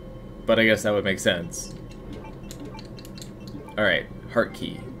 But I guess that would make sense. Alright, heart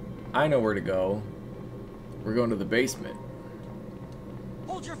key. I know where to go. We're going to the basement.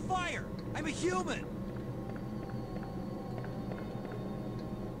 Hold your fire! I'm a human!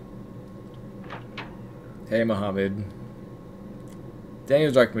 Hey, Mohammed.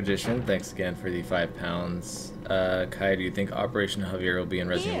 Daniel Dark Magician, thanks again for the £5. Kai, do you think Operation Javier will be in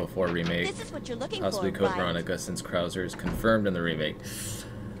Resident Evil 4 remake? This is what you're looking Possibly for, Code right? Veronica, since Krauser is confirmed in the remake.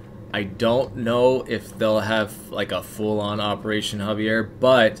 I don't know if they'll have like a full-on Operation Javier,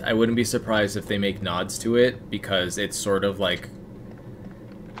 but I wouldn't be surprised if they make nods to it, because it's sort of like,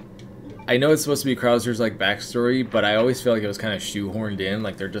 I know it's supposed to be Krauser's like backstory, but I always feel like it was kind of shoehorned in.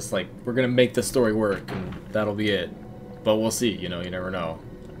 Like they're just like, we're gonna make the story work and that'll be it. But we'll see, you know, you never know.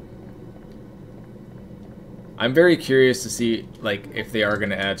 I'm very curious to see like if they are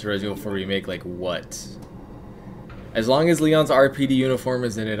gonna add to Resident Evil 4 Remake, like what. As long as Leon's RPD uniform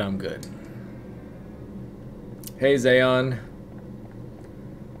is in it, I'm good. Hey Zayon.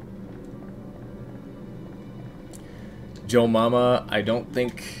 Joe Mama, I don't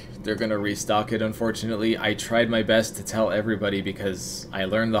think they're gonna restock it, unfortunately. I tried my best to tell everybody because I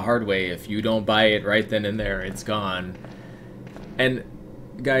learned the hard way. If you don't buy it right then and there, it's gone. And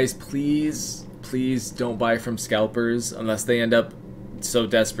guys, please, please don't buy from scalpers unless they end up so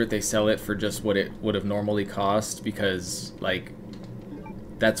desperate they sell it for just what it would have normally cost, because like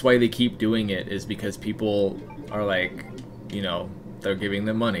that's why they keep doing it, is because people are like, you know, they're giving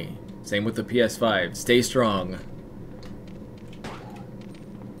them money. Same with the PS5. Stay strong.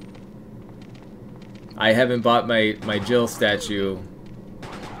 I haven't bought my Jill statue,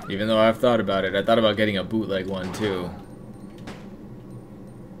 even though I've thought about it. I thought about getting a bootleg one too.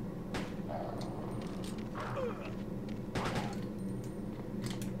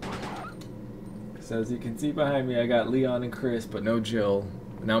 So as you can see behind me, I got Leon and Chris, but no Jill.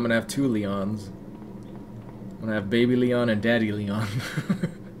 Now I'm gonna have two Leons. I'm gonna have baby Leon and daddy Leon.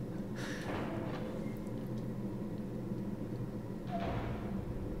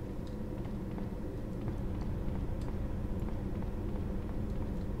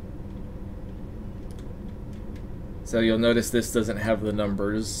 So you'll notice this doesn't have the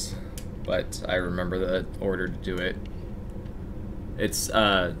numbers, but I remember the order to do it. It's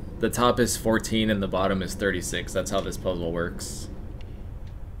the top is 14 and the bottom is 36. That's how this puzzle works.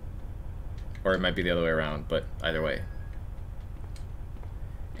 Or it might be the other way around, but either way.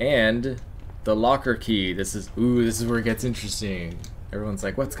 And the locker key. This is where it gets interesting. Everyone's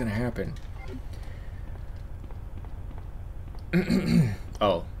like, what's gonna happen?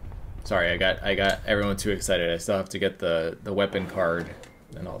 Oh, sorry, I got everyone too excited. I still have to get the weapon card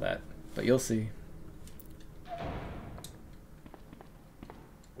and all that, but you'll see.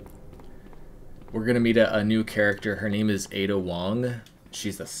 We're gonna meet a new character. Her name is Ada Wong.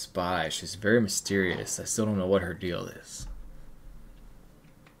 She's a spy. She's very mysterious. I still don't know what her deal is.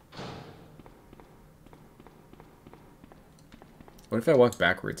 What if I walk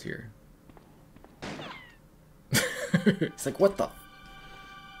backwards here? It's like, what the?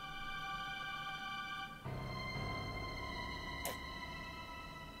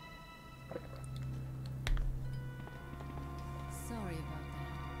 Sorry about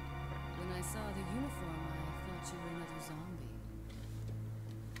that. When I saw the uniform, I thought you were another zombie.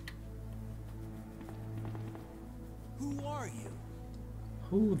 Who are you?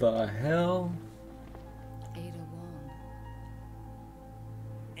 Who the hell? Ada Wong.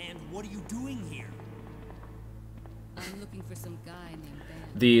 And what are you doing here? I'm looking for some guy named Van.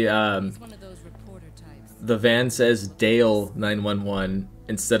 The He's one of those reporter types. the van says Dale 911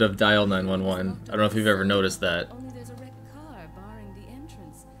 instead of dial 911. I don't know if you've ever noticed that. Only there's a wrecked car barring the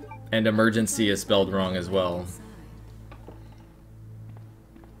entrance. And emergency is spelled wrong as well. Inside.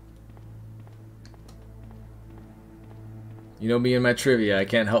 You know me and my trivia, I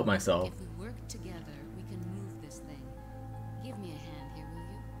can't help myself. If we work together, we can move this thing. Give me a hand here, will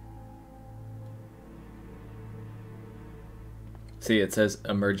you? See, it says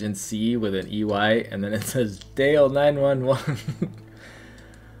emergency with an EY, and then it says Dale 911.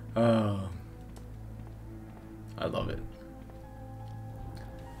 Oh. I love it.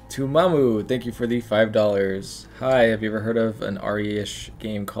 To Mamu, thank you for the $5. Hi, have you ever heard of an RE-ish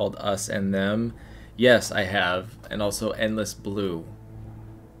game called Us and Them? Yes, I have. And also Endless Blue.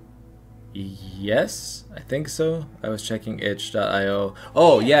 Yes, I think so. I was checking itch.io.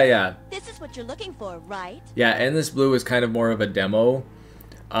 Oh, yeah. This is what you're looking for, right? Yeah, Endless Blue is kind of more of a demo.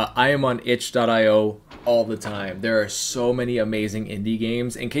 I am on itch.io all the time. There are so many amazing indie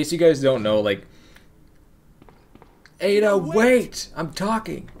games. In case you guys don't know, like... Ada, wait! I'm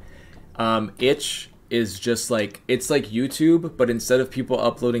talking! Itch is just like... It's like YouTube, but instead of people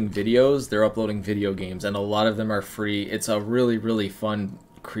uploading videos, they're uploading video games. And a lot of them are free. It's a really, really fun,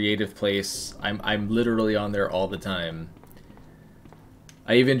 creative place. I'm literally on there all the time.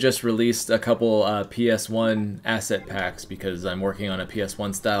 I even just released a couple PS1 asset packs because I'm working on a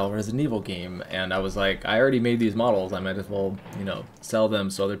PS1 style Resident Evil game, and I was like, I already made these models, I might as well, you know, sell them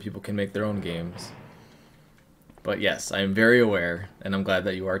so other people can make their own games. But yes, I am very aware, and I'm glad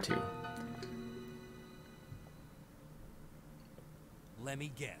that you are too. Let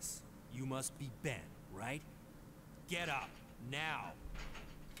me guess. You must be Ben, right? Get up, now.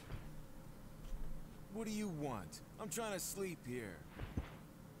 What do you want? I'm trying to sleep here.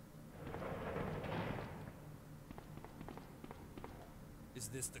 Is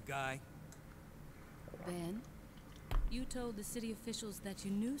this the guy? Ben, you told the city officials that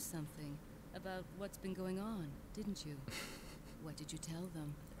you knew something about what's been going on, didn't you? What did you tell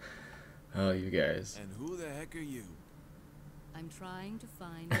them? Oh, you guys. And who the heck are you? I'm trying to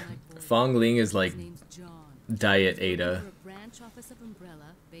find my boy. Fong Ling is like His name's John. Diet He's working Ada. for a branch office of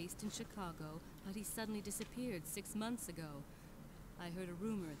Umbrella, based in Chicago, but he suddenly disappeared 6 months ago. I heard a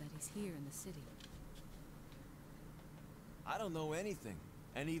rumor that he's here in the city. I don't know anything.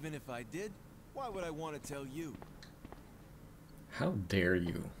 And even if I did, why would I want to tell you? How dare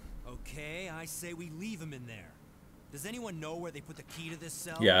you? Okay, I say we leave him in there. Does anyone know where they put the key to this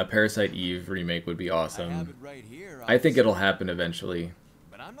cell? Yeah, a Parasite Eve remake would be I have awesome. it right here. I think it'll happen eventually.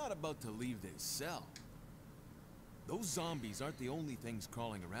 But I'm not about to leave this cell. Those zombies aren't the only things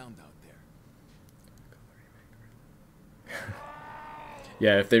crawling around out there.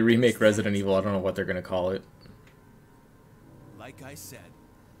 Yeah, if they remake Resident Evil, I don't know what they're gonna call it. Like I said,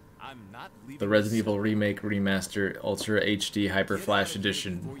 I'm not leaving The Resident this Evil cell. Remake Remaster Ultra HD Hyper Get Flash out of here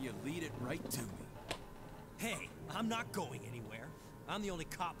Edition. before you lead it right to me. Hey, I'm not going anywhere. I'm the only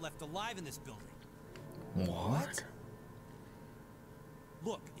cop left alive in this building. What?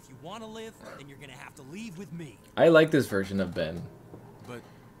 Look, if you want to live, then you're gonna have to leave with me. I like this version of Ben. But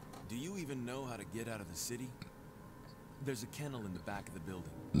do you even know how to get out of the city? There's a kennel in the back of the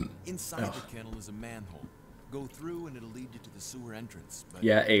building. Inside Ugh. the kennel is a manhole. Go through and it'll lead you to the sewer entrance. But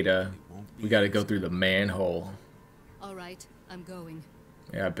Yeah, Ada. it won't be We gotta go easy. through the manhole. All right, I'm going.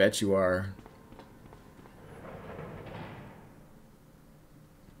 Yeah, I bet you are.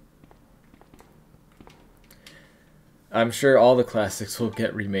 I'm sure all the classics will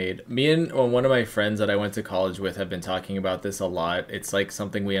get remade. Me and one of my friends that I went to college with have been talking about this a lot. It's like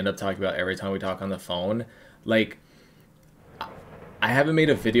something we end up talking about every time we talk on the phone. Like, I haven't made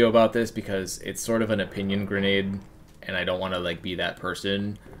a video about this because it's sort of an opinion grenade and I don't want to like be that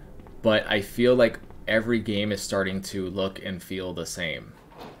person. But I feel like every game is starting to look and feel the same.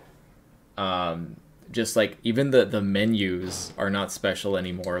 Just like even the menus are not special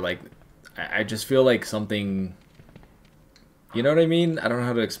anymore. Like, I just feel like something... You know what I mean? I don't know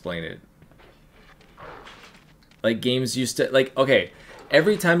how to explain it. Like, games used to... Like, okay,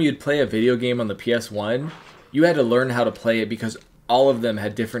 every time you'd play a video game on the PS1, you had to learn how to play it because all of them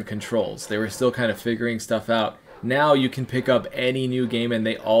had different controls. They were still kind of figuring stuff out. Now you can pick up any new game and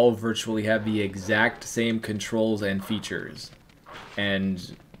they all virtually have the exact same controls and features.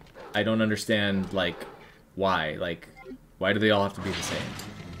 And I don't understand, like, why. Like, why do they all have to be the same?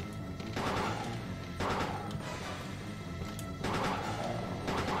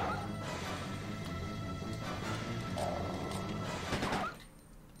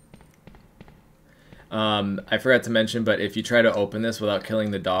 I forgot to mention, but if you try to open this without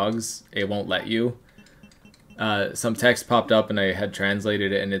killing the dogs, it won't let you. Some text popped up and I had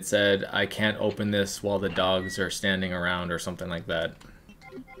translated it and it said, I can't open this while the dogs are standing around or something like that.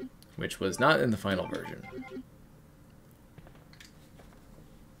 Which was not in the final version.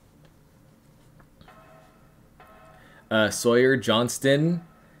 Sawyer Johnston.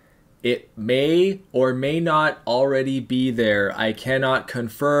 It may or may not already be there. I cannot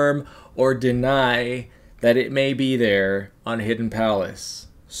confirm or deny that it may be there on Hidden Palace.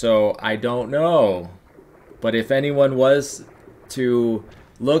 So I don't know. But if anyone was to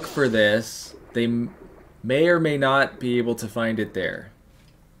look for this, they may or may not be able to find it there.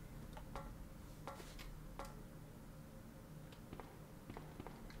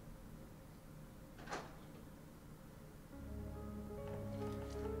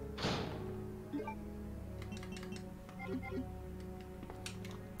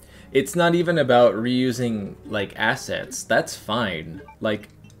 It's not even about reusing, like, assets. That's fine. Like,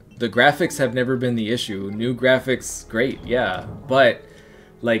 the graphics have never been the issue. New graphics, great, yeah. But,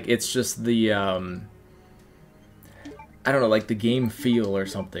 like, it's just the, I don't know, like, the game feel or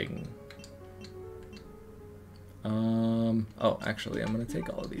something. Oh, actually, I'm gonna take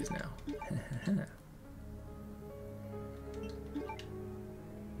all of these now.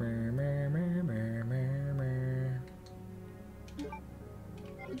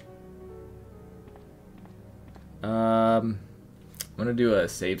 I'm gonna do a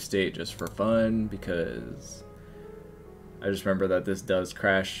save state just for fun because I just remember that this does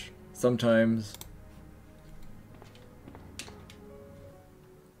crash sometimes.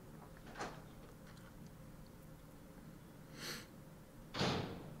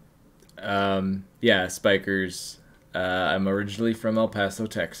 Yeah, Spikers. I'm originally from El Paso,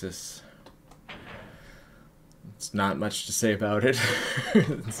 Texas. It's not much to say about it.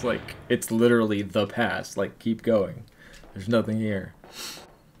 It's like, it's literally the past. Like, keep going. There's nothing here.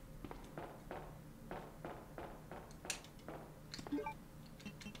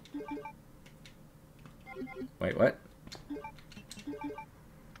 Wait, what?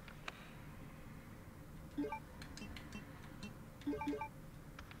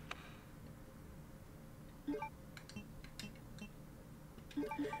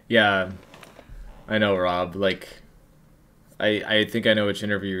 Yeah, I know, Rob. Like, I think I know which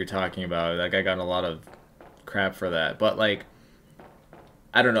interview you're talking about. Like, I got a lot of crap for that. But, like,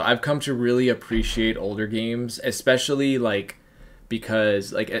 I don't know. I've come to really appreciate older games, especially, like,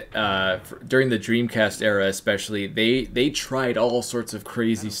 because, like, during the Dreamcast era especially, they tried all sorts of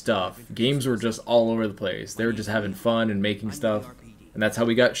crazy stuff. Games were just all over the place. They were just having fun and making stuff. And that's how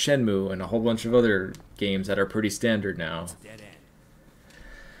we got Shenmue and a whole bunch of other games that are pretty standard now.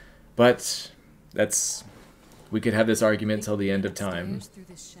 But that's... we could have this argument till the end of time. Through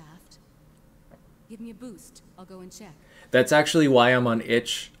this shaft. Give me a boost. I'll go and check. That's actually why I'm on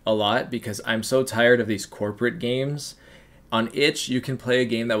itch a lot, because I'm so tired of these corporate games. On itch, you can play a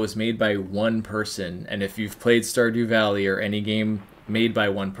game that was made by one person, and if you've played Stardew Valley or any game made by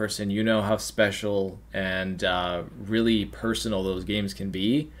one person, you know how special and really personal those games can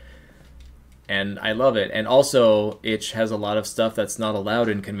be. And I love it. And also, itch has a lot of stuff that's not allowed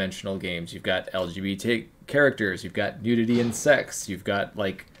in conventional games. You've got LGBT characters, you've got nudity and sex, you've got,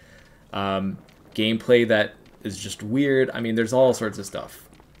 like, gameplay that is just weird. I mean, there's all sorts of stuff.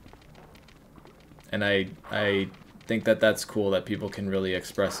 And I think that that's cool that people can really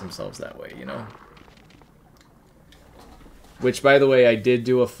express themselves that way, you know? Which, by the way, I did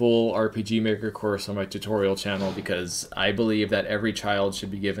do a full RPG Maker course on my tutorial channel because I believe that every child should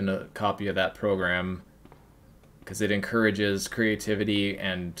be given a copy of that program because it encourages creativity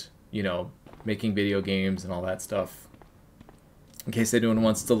and, you know, making video games and all that stuff. In case anyone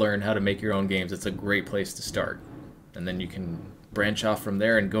wants to learn how to make your own games, it's a great place to start. And then you can branch off from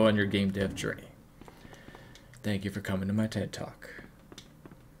there and go on your game dev journey. Thank you for coming to my TED Talk.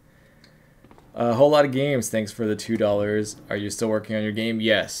 A whole lot of games. Thanks for the $2. Are you still working on your game?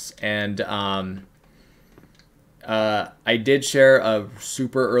 Yes. And I did share a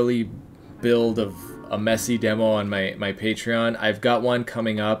super early build of a messy demo on my Patreon. I've got one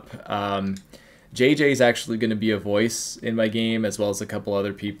coming up. JJ's actually going to be a voice in my game, as well as a couple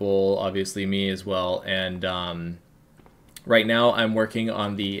other people, obviously me as well. And right now I'm working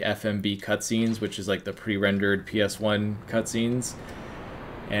on the FMB cutscenes, which is like the pre-rendered PS1 cutscenes.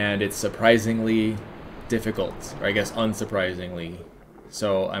 And it's surprisingly difficult, or I guess unsurprisingly.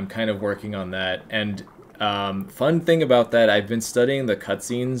 So I'm kind of working on that. And fun thing about that, I've been studying the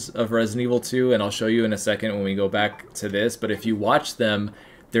cutscenes of Resident Evil 2, and I'll show you in a second when we go back to this. But if you watch them,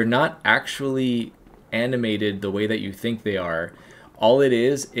 they're not actually animated the way that you think they are. All it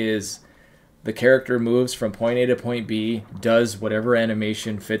is the character moves from point A to point B, does whatever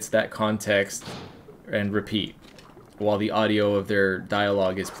animation fits that context, and repeat, while the audio of their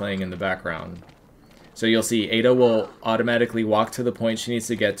dialogue is playing in the background. So you'll see Ada will automatically walk to the point she needs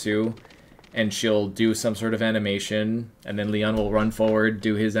to get to, and she'll do some sort of animation, and then Leon will run forward,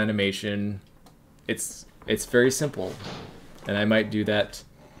 do his animation. It's very simple, and I might do that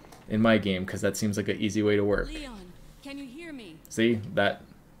in my game, because that seems like an easy way to work. Leon, can you hear me? See? That...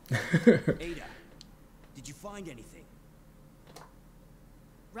 Ada, did you find anything?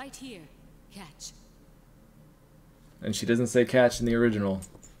 Right here. Catch. And she doesn't say catch in the original.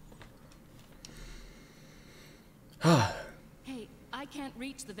 Hey, I can't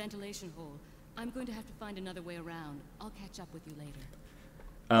reach the ventilation hole. I'm going to have to find another way around. I'll catch up with you later.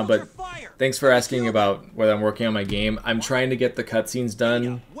 But thanks for asking about whether I'm working on my game. I'm trying to get the cutscenes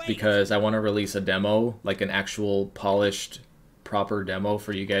done because I want to release a demo, like an actual polished, proper demo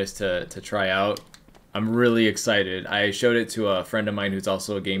for you guys to try out. I'm really excited. I showed it to a friend of mine who's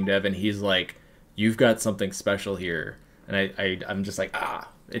also a game dev, and he's like, "You've got something special here." And I'm just like,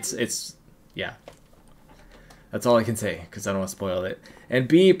 it's yeah. That's all I can say because I don't want to spoil it. And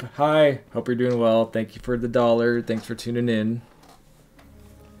Beep, hi. Hope you're doing well. Thank you for the $1. Thanks for tuning in.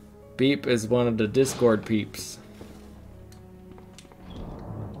 Beep is one of the Discord peeps.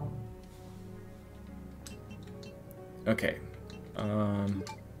 Okay.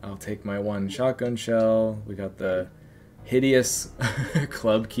 I'll take my one shotgun shell. We got the hideous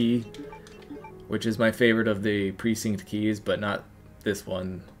club key, which is my favorite of the precinct keys, but not this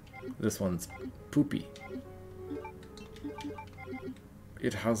one. This one's poopy.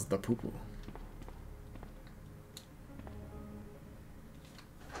 It has the poo-poo.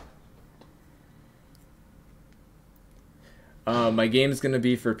 My game's going to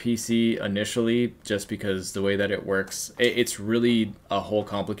be for PC initially, just because the way that it works, it's really a whole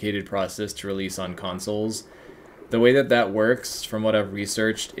complicated process to release on consoles. The way that that works, from what I've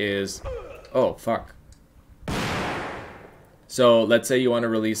researched, is... Oh, fuck. So, let's say you want to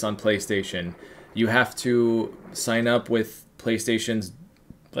release on PlayStation. You have to sign up with PlayStation's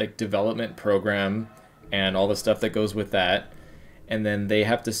like development program and all the stuff that goes with that. And then they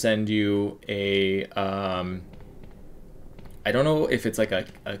have to send you a... I don't know if it's like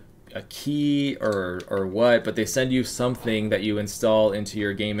a key or what, but they send you something that you install into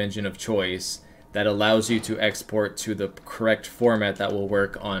your game engine of choice that allows you to export to the correct format that will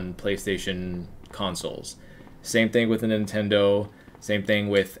work on PlayStation consoles. Same thing with a Nintendo, same thing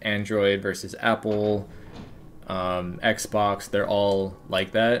with Android versus Apple, Xbox, they're all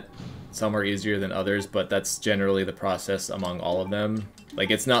like that. Some are easier than others, but that's generally the process among all of them. Like,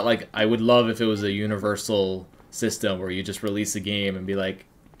 it's not like, I would love if it was a universal system where you just release a game and be like,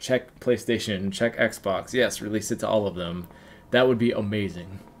 check PlayStation, check Xbox, yes, release it to all of them. That would be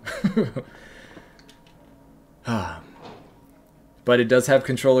amazing. But it does have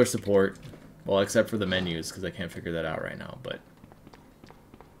controller support, well, except for the menus, because I can't figure that out right now, but...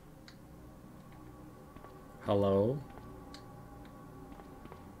 Hello?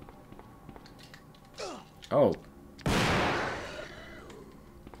 Oh.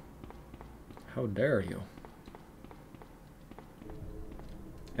 How dare you?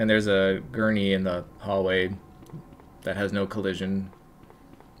 And there's a gurney in the hallway that has no collision,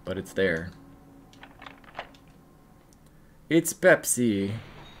 but it's there. It's Pepsi.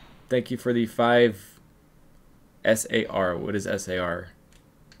 Thank you for the 5 SAR. What is SAR?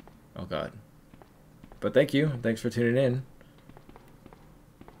 Oh god. But thank you. Thanks for tuning in.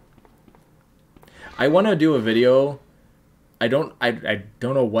 I want to do a video. I don't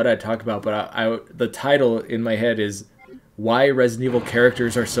know what I talk about, but the title in my head is why Resident Evil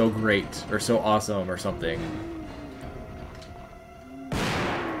characters are so great or so awesome or something.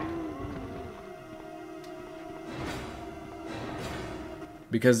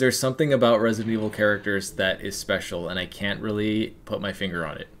 Because there's something about Resident Evil characters that is special, and I can't really put my finger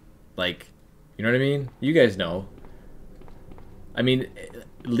on it. Like, you know what I mean? You guys know. I mean,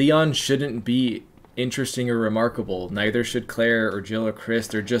 Leon shouldn't be interesting or remarkable. Neither should Claire or Jill or Chris.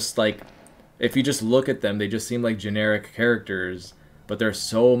 They're just like, if you just look at them, they just seem like generic characters, but there's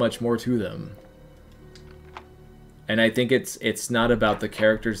so much more to them. And I think it's not about the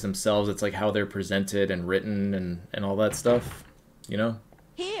characters themselves, it's like how they're presented and written and all that stuff, you know?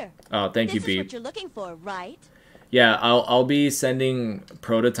 Here. Oh, thank you, This is Beep. what you're looking for, right? Yeah, I'll be sending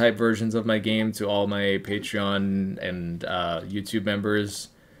prototype versions of my game to all my Patreon and YouTube members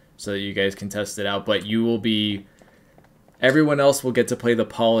so that you guys can test it out. But you will be... Everyone else will get to play the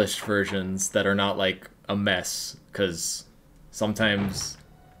polished versions that are not, like, a mess. Because sometimes,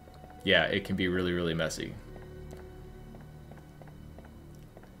 yeah, it can be really, really messy.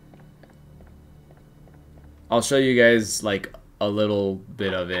 I'll show you guys, like, a little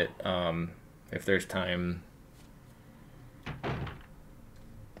bit of it, if there's time.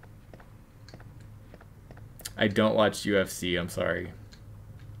 I don't watch UFC, I'm sorry.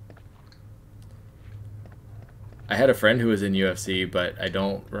 I had a friend who was in UFC, but I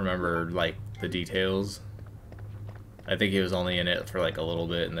don't remember, like, the details. I think he was only in it for, like, a little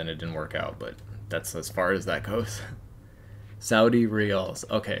bit, and then it didn't work out, but that's as far as that goes. Saudi Riyals.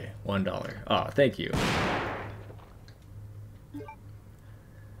 Okay, $1. Oh, thank you.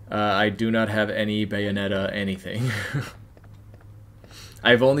 I do not have any Bayonetta anything.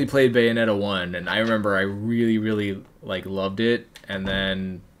 I've only played Bayonetta 1, and I remember I really, really, like, loved it, and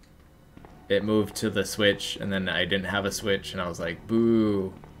then it moved to the Switch, and then I didn't have a Switch, and I was like,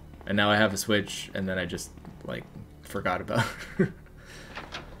 boo. And now I have a Switch, and then I just, like, forgot about it.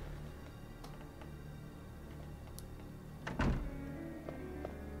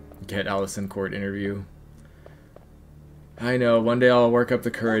 Get Allison Court interview. I know, one day I'll work up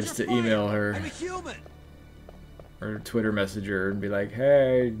the courage to email her. I'm a human. Or Twitter message her and be like,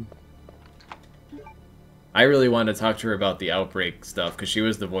 hey. I really wanted to talk to her about the Outbreak stuff, because she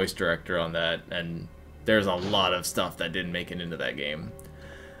was the voice director on that, and there's a lot of stuff that didn't make it into that game.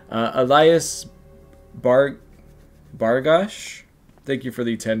 Elias Bargash, thank you for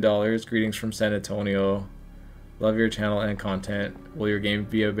the $10. Greetings from San Antonio. Love your channel and content. Will your game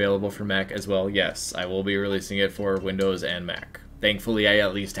be available for Mac as well? Yes, I will be releasing it for Windows and Mac. Thankfully, I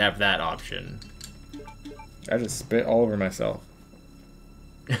at least have that option. I just spit all over myself.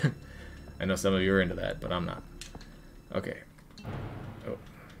 I know some of you are into that, but I'm not. Okay. Oh.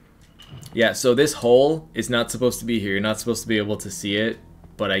 Yeah, so this hole is not supposed to be here. You're not supposed to be able to see it,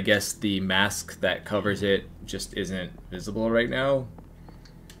 but I guess the mask that covers it just isn't visible right now.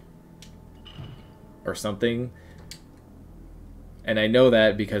 Or something. And I know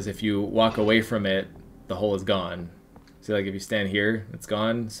that because if you walk away from it, the hole is gone. See, like if you stand here, it's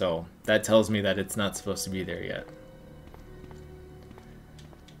gone. So that tells me that it's not supposed to be there yet.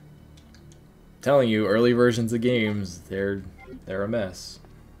 I'm telling you, early versions of games, they're a mess.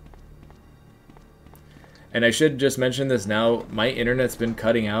 And I should just mention this now, my internet's been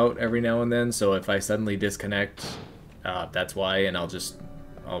cutting out every now and then, so if I suddenly disconnect, that's why, and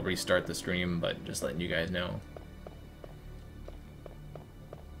I'll restart the stream, but just letting you guys know.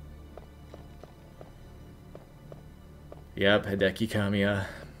 Yep, Hideki Kamiya.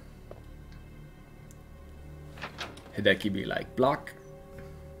 Hideki be like, block.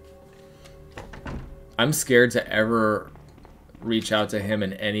 I'm scared to ever reach out to him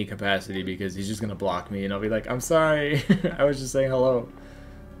in any capacity because he's just gonna block me and I'll be like, I'm sorry. I was just saying hello.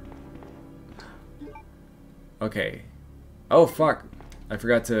 Okay. Oh, fuck. I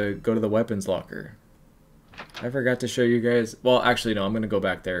forgot to go to the weapons locker. I forgot to show you guys. Well, actually, no, I'm gonna go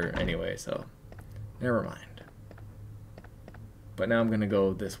back there anyway, so never mind. But now I'm gonna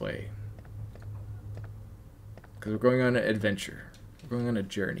go this way. Because we're going on an adventure. We're going on a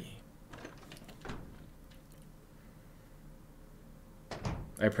journey.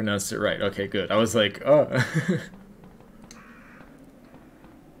 I pronounced it right. Okay, good. I was like, oh.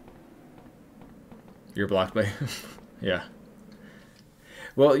 You're blocked by... Yeah.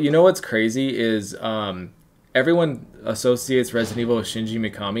 Well, you know what's crazy is everyone associates Resident Evil with Shinji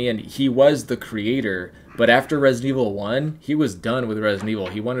Mikami, and he was the creator, but after Resident Evil 1, he was done with Resident Evil.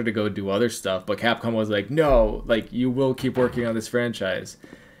 He wanted to go do other stuff, but Capcom was like, no, like, you will keep working on this franchise.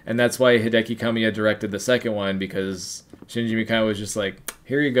 And that's why Hideki Kamiya directed the second one, because Shinji Mikami was just like,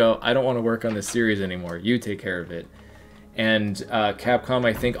 here you go, I don't want to work on this series anymore, you take care of it. And Capcom,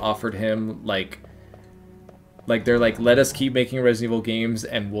 I think, offered him, like they're like, let us keep making Resident Evil games,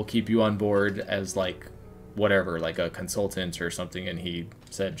 and we'll keep you on board as, like, whatever, like a consultant or something, and he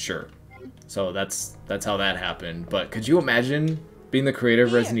said, sure. So that's how that happened. But could you imagine being the creator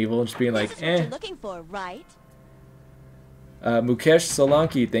of Resident Evil and just being like, This is what you're looking for, right? Mukesh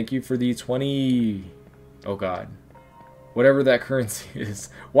Solanki, thank you for the 20... Oh god. Whatever that currency is.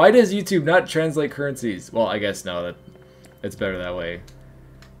 Why does YouTube not translate currencies? Well, I guess no, it's better that way.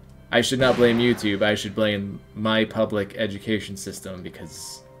 I should not blame YouTube, I should blame my public education system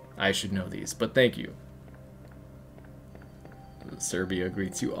because I should know these. But thank you. Serbia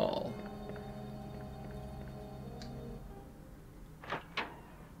greets you all.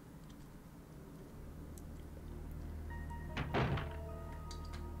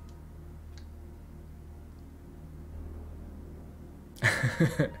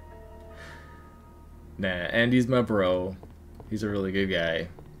 Nah, Andy's my bro. He's a really good guy.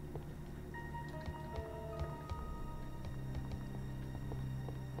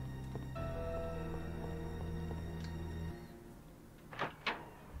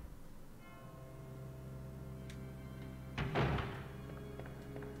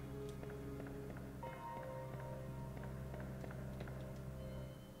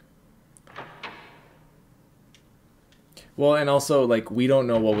 Well, and also, like, we don't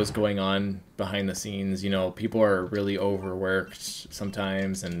know what was going on behind the scenes. You know, people are really overworked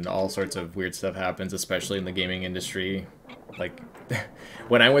sometimes, and all sorts of weird stuff happens, especially in the gaming industry. Like,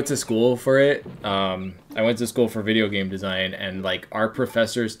 when I went to school for it, I went to school for video game design, and, like, our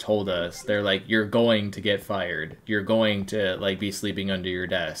professors told us, they're like, you're going to get fired. You're going to, like, be sleeping under your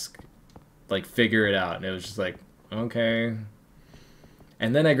desk. Like, figure it out. And it was just like, okay.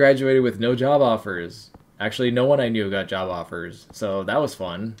 And then I graduated with no job offers. Actually, no one I knew got job offers, so that was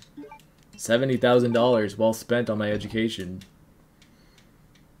fun. $70,000 well spent on my education.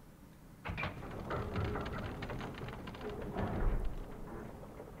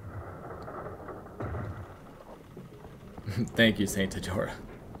 Thank you, Saint Tadora.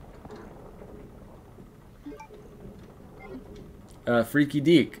 Freaky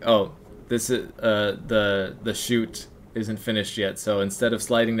Deek. Oh, this is the chute isn't finished yet, so instead of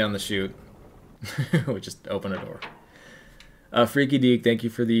sliding down the chute, we just open a door. Freaky Deek, thank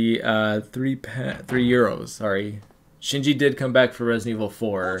you for the 3 euros. Sorry, Shinji did come back for Resident Evil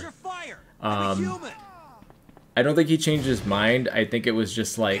 4. I don't think he changed his mind. I think it was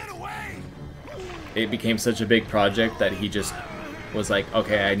just like it became such a big project that he just was like,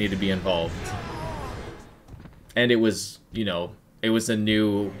 okay, I need to be involved. And it was, you know, it was a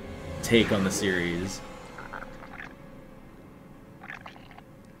new take on the series.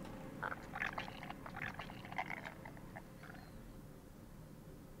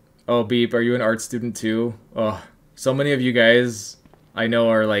 Oh, Beep, are you an art student too? Oh, so many of you guys I know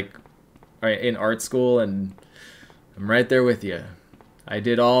are like are in art school, and I'm right there with you. I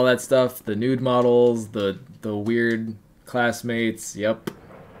did all that stuff, the nude models, the weird classmates. Yep.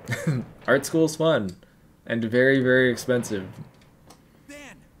 Art school's fun and very, very expensive. Ben!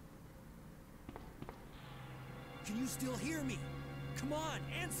 Can you still hear me? Come on,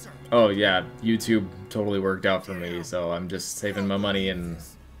 answer! Oh yeah, YouTube totally worked out for me, so I'm just saving my money and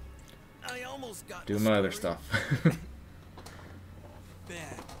I almost got doing my other stuff.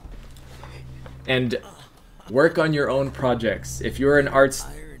 Ben. And work on your own projects. If you're an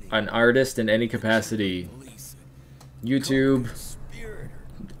artist in any capacity, YouTube,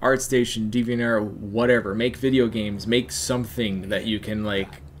 ArtStation, DeviantArt, whatever, make video games, make something that you can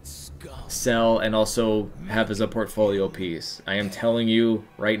like sell and also have as a portfolio piece. I am telling you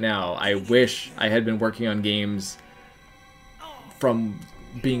right now, I wish I had been working on games from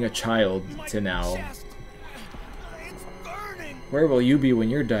being a child to now. Where will you be when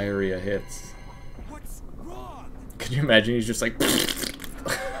your diarrhea hits? What's wrong? Could you imagine he's just like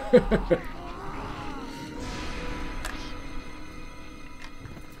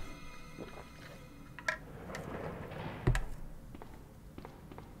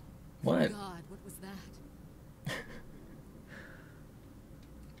What? God, what was that?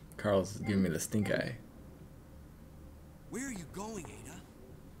 Carl's giving me the stink eye. Where are you going, Ada?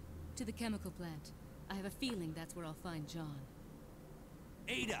 To the chemical plant. I have a feeling that's where I'll find John.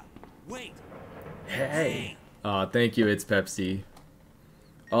 Ada, wait! Hey! Aw, thank you, it's Pepsi.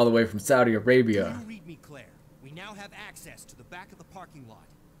 All the way from Saudi Arabia. You read me, Claire. We now have access to the back of the parking lot.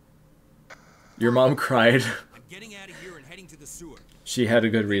 Your mom cried. I'm getting out of here and heading to the sewer. She had a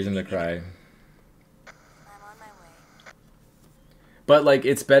good reason to cry. I'm on my way. But, like,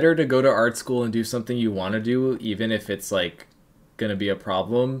 it's better to go to art school and do something you want to do, even if it's, like, gonna be a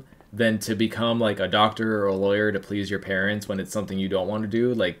problem, than to become, like, a doctor or a lawyer to please your parents when it's something you don't want to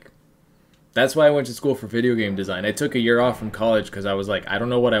do. Like, that's why I went to school for video game design. I took a year off from college because I was like, I don't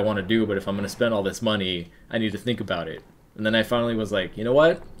know what I want to do, but if I'm going to spend all this money, I need to think about it. And then I finally was like, you know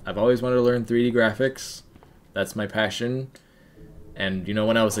what? I've always wanted to learn 3D graphics. That's my passion. And, you know,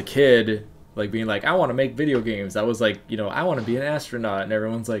 when I was a kid, like, being like, I want to make video games, that was like, you know, I want to be an astronaut. And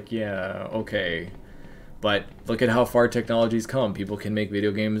everyone's like, yeah, okay. But look at how far technology's come. People can make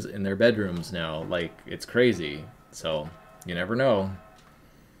video games in their bedrooms now. Like, it's crazy. So, you never know.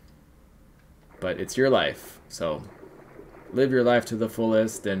 But it's your life. So, live your life to the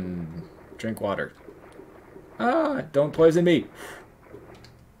fullest and drink water. Ah, don't poison me.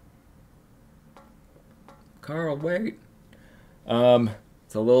 Carl, wait.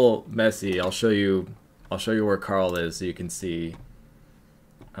 It's a little messy. I'll show you where Carl is so you can see.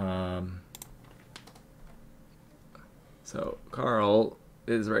 So Carl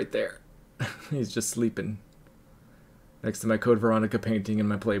is right there. He's just sleeping next to my Code Veronica painting and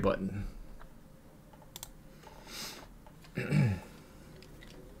my play button.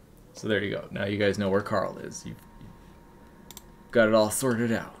 So there you go. Now you guys know where Carl is. You've got it all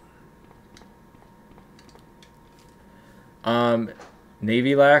sorted out.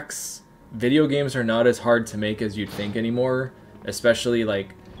 Navy Lax, video games are not as hard to make as you'd think anymore. Especially,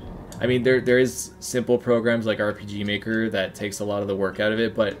 like, I mean, there is simple programs like RPG Maker that takes a lot of the work out of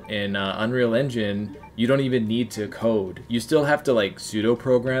it, but in Unreal Engine, you don't even need to code. You still have to, like, pseudo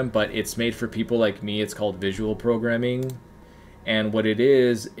program, but it's made for people like me. It's called visual programming. And what it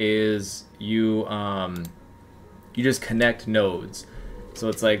is you just connect nodes. So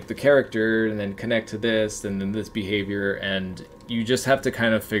it's like the character, and then connect to this, and then this behavior, and you just have to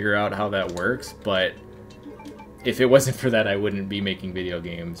kind of figure out how that works. But if it wasn't for that, I wouldn't be making video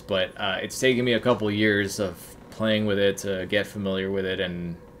games. But it's taken me a couple years of playing with it to get familiar with it,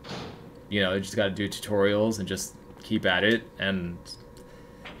 and, you know, you just got to do tutorials and just keep at it, and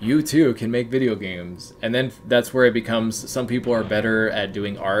you too can make video games. And then that's where it becomes, some people are better at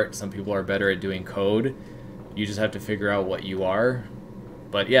doing art, some people are better at doing code. You just have to figure out what you are.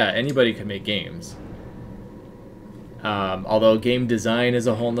 But yeah, anybody can make games. Although game design is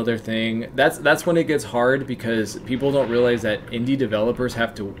a whole nother thing. That's when it gets hard, because people don't realize that indie developers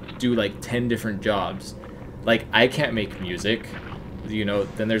have to do like 10 different jobs. Like, I can't make music, you know,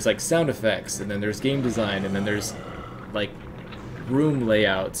 then there's like sound effects, and then there's game design, and then there's like room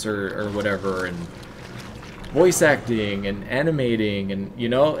layouts or whatever, and voice acting and animating, and, you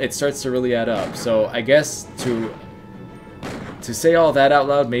know, it starts to really add up. So I guess to say all that out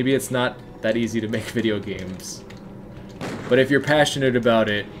loud, maybe it's not that easy to make video games. But if you're passionate about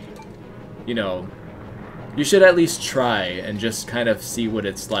it, you know, you should at least try and just kind of see what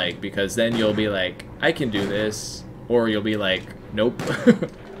it's like, because then you'll be like, I can do this, or you'll be like, nope.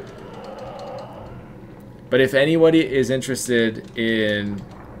 But if anybody is interested in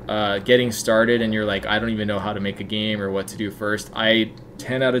getting started and you're like, I don't even know how to make a game or what to do first, I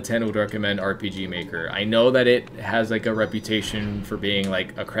 10 out of 10 would recommend RPG Maker. I know that it has like a reputation for being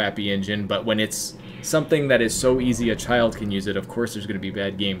like a crappy engine, but when it's something that is so easy a child can use it, of course there's going to be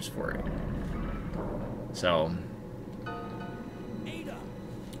bad games for it. So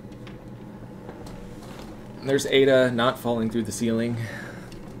there's Ada not falling through the ceiling.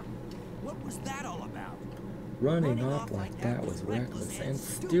 What was that all about? Running off like that was reckless and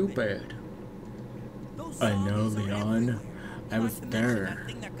stupid. I know, Leon. I was there.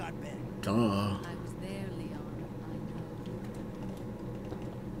 Duh. I was there, Leon. I know.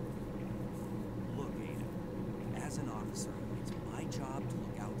 Look, Ada, as an officer, it's my job to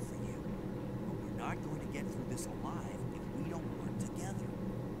look out for you. But we're not going to get through this alive if we don't work together,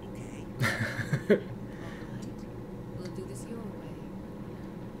 okay? All right. We'll do this your way.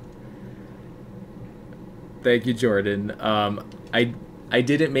 Thank you, Jordan. I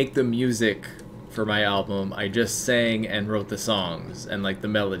didn't make the music for my album. I just sang and wrote the songs and like the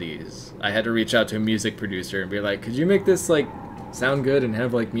melodies. I had to reach out to a music producer and be like, could you make this like sound good and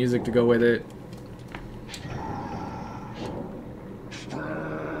have like music to go with it?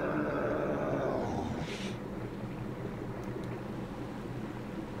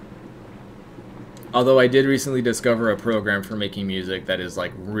 Although I did recently discover a program for making music that is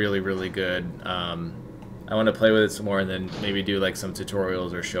like really, really good. I want to play with it some more and then maybe do like some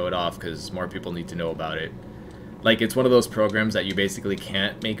tutorials or show it off because more people need to know about it. Like, it's one of those programs that you basically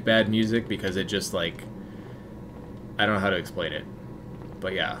can't make bad music because it just like, I don't know how to explain it.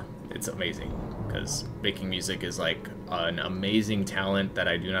 But yeah, it's amazing because making music is like an amazing talent that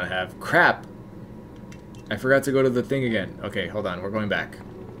I do not have. Crap! I forgot to go to the thing again. Okay, hold on, we're going back.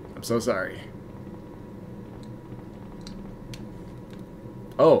 I'm so sorry.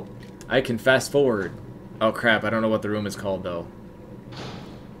 Oh, I can fast forward. Oh crap, I don't know what the room is called though.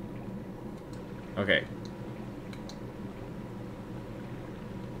 Okay.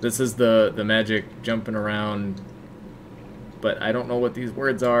 This is the magic jumping around, but I don't know what these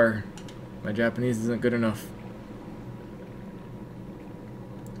words are. My Japanese isn't good enough.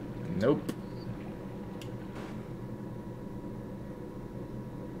 Nope.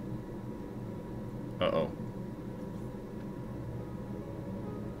 Uh-oh.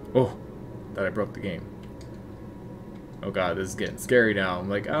 Oh, thought I broke the game. Oh god, this is getting scary now. I'm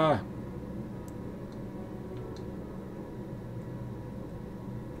like, ah.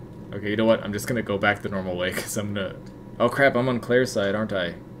 Okay, you know what? I'm just gonna go back the normal way, because I'm gonna... Oh crap, I'm on Claire's side, aren't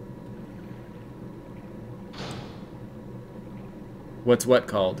I? What's what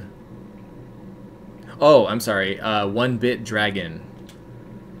called? Oh, I'm sorry. One-Bit Dragon.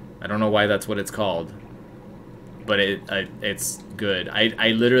 I don't know why that's what it's called. But it's good.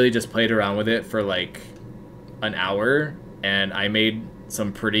 I literally just played around with it for like an hour, and I made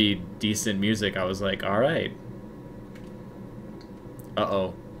some pretty decent music. I was like, alright.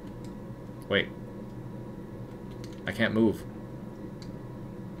 Uh-oh. Wait. I can't move.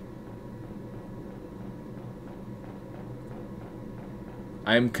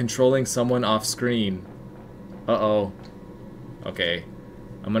 I'm controlling someone off screen. Uh-oh. Okay.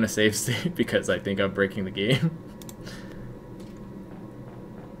 I'm gonna save state because I think I'm breaking the game.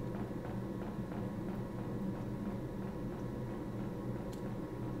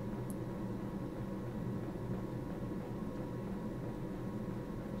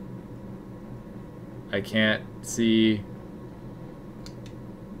 I can't see.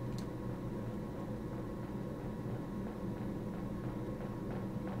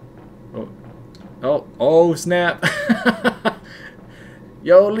 Oh, snap.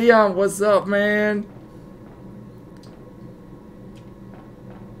 Yo, Leon, what's up, man?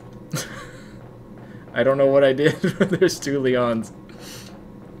 I don't know what I did, but there's two Leons.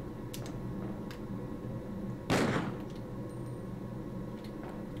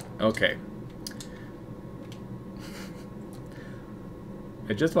 Okay.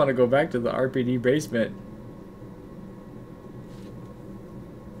 I just want to go back to the RPD basement.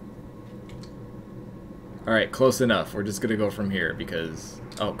 Alright, close enough. We're just gonna go from here because...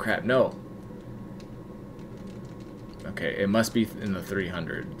 Oh crap, no. Okay, it must be in the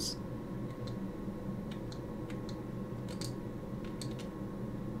 300s.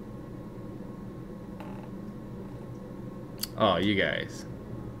 Oh, you guys.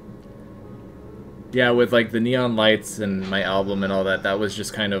 Yeah, with like the neon lights and my album and all that, that was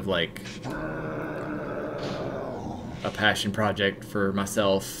just kind of like a passion project for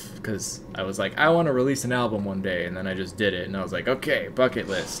myself, because I was like, I want to release an album one day, and then I just did it, and I was like, okay, bucket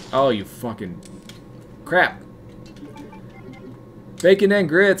list. Oh, you fucking crap. Bacon and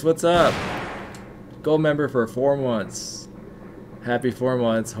grits, what's up? Gold member for 4 months. Happy 4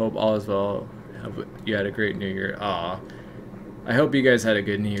 months. Hope all is well. Hope you had a great New Year. Aw. I hope you guys had a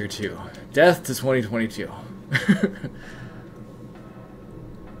good New Year too. Death to 2022.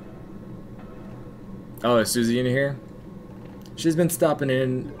 Oh, is Susie in here? She's been stopping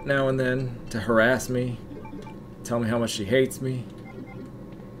in now and then to harass me. Tell me how much she hates me.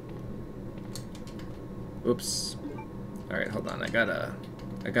 Oops. Alright, hold on. I gotta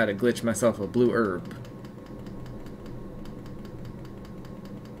glitch myself a blue herb.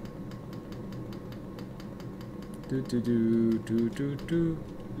 Do.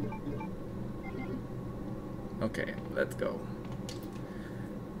 Okay, let's go.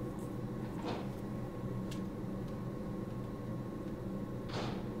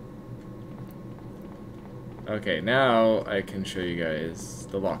 Okay, now I can show you guys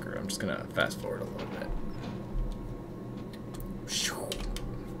the locker. I'm just gonna fast forward a little bit.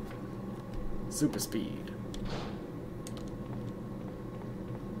 Super speed.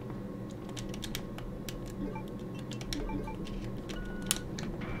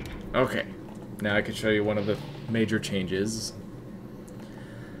 Okay, now I can show you one of the major changes.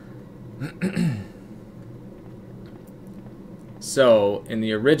 So, in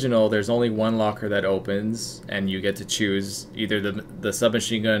the original, there's only one locker that opens, and you get to choose either the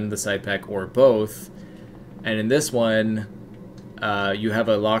submachine gun, the side pack, or both. And in this one, you have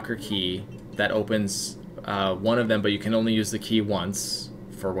a locker key that opens one of them, but you can only use the key once,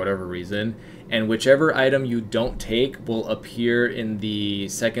 for whatever reason. And whichever item you don't take will appear in the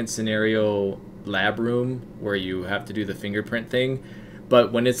second scenario lab room, where you have to do the fingerprint thing.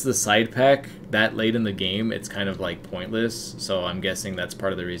 But when it's the side pack, that late in the game, it's kind of like pointless. So I'm guessing that's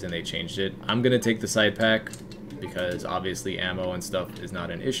part of the reason they changed it. I'm going to take the side pack because obviously ammo and stuff is not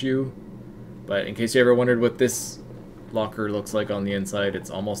an issue. But in case you ever wondered what this locker looks like on the inside, it's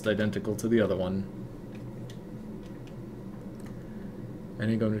almost identical to the other one. I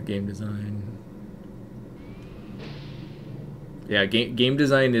didn't go to game design. Yeah, game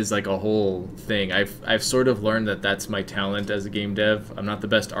design is like a whole thing. I've sort of learned that that's my talent as a game dev. I'm not the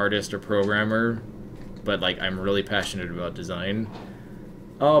best artist or programmer, but like I'm really passionate about design.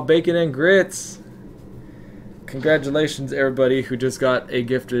 Oh, bacon and grits! Congratulations, everybody who just got a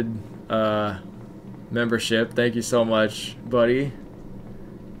gifted membership. Thank you so much, buddy.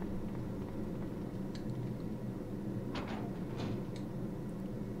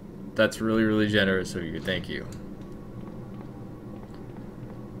 That's really, really generous of you. Thank you.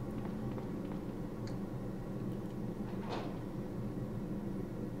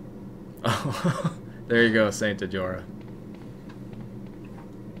 Oh, there you go, Saint Ajora.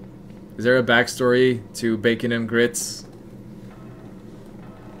 Is there a backstory to bacon and grits?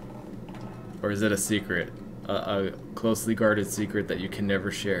 Or is it a secret? A closely guarded secret that you can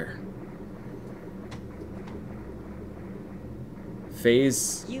never share?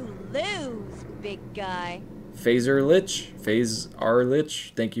 Phase... You lose, big guy. Phaser Lich? Phase R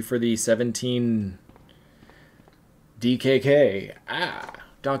Lich? Thank you for the 17 DKK. Ah!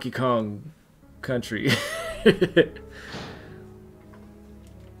 Donkey Kong Country.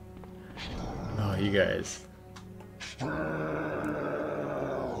 Oh, you guys.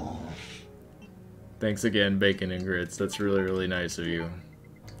 Thanks again, Bacon and Grits. That's really, really nice of you.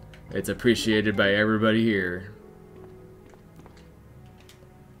 It's appreciated by everybody here.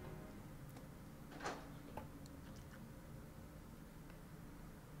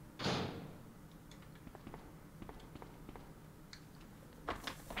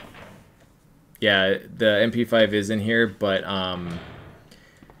 Yeah, the MP5 is in here, but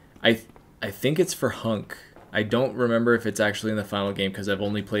I think it's for Hunk. I don't remember if it's actually in the final game because I've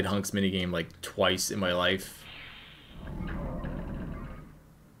only played Hunk's minigame like twice in my life.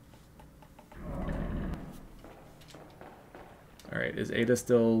 Alright, is Ada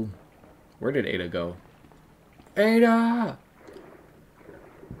still... Where did Ada go? Ada!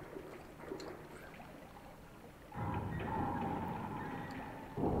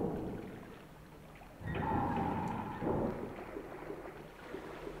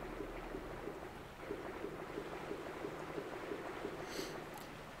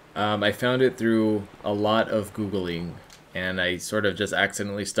 I found it through a lot of Googling, and I sort of just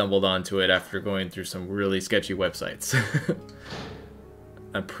accidentally stumbled onto it after going through some really sketchy websites.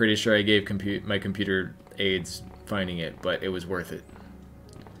 I'm pretty sure I gave my computer aids finding it, but it was worth it.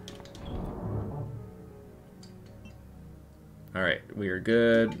 Alright, we are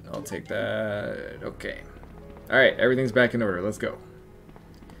good. I'll take that. Okay. Alright, everything's back in order. Let's go.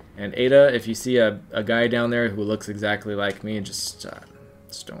 And Ada, if you see a guy down there who looks exactly like me, just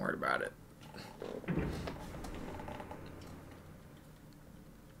don't worry about it.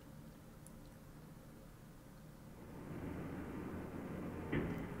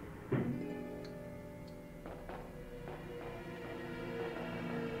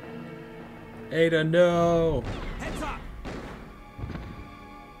 Ada, no! Heads up!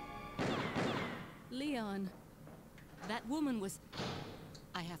 Leon, that woman was...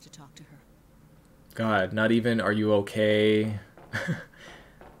 I have to talk to her. God, not even, are you okay?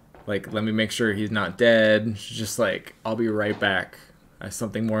 Like, let me make sure he's not dead. She's just like, I'll be right back.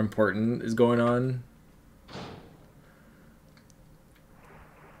 Something more important is going on.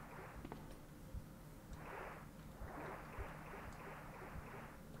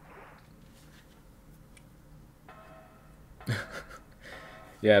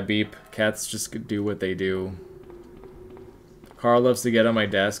 Yeah, beep. Cats just do what they do. Carl loves to get on my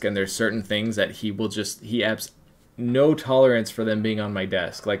desk, and there's certain things that he will just... He has no tolerance for them being on my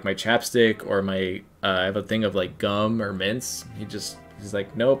desk. Like my chapstick or my... I have a thing of like gum or mints. He's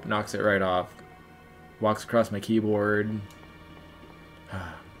like, nope, knocks it right off. Walks across my keyboard.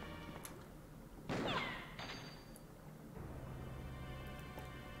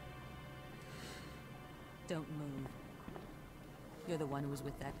 Don't move. You're the one who was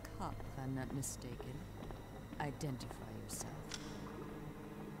with that cop, if I'm not mistaken. Identify yourself.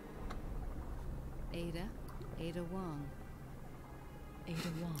 Ada Wong. Ada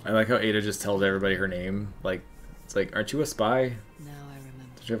Wong. I like how Ada just tells everybody her name. Like, it's like, aren't you a spy? Now I remember.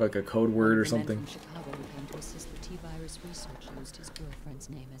 Did you have like a code word or The man something? from Chicago who came to assist with T-virus research used his girlfriend's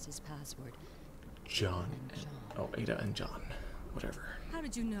name as his password. John. And John. Oh, Ada and John. Whatever. How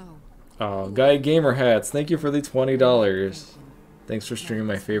did you know? Oh, Guy Gamer Hats, thank you for the $20. Thanks for streaming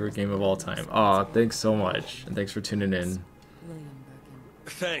my favorite game of all time. Aw, thanks so much. And thanks for tuning in. William Birkin.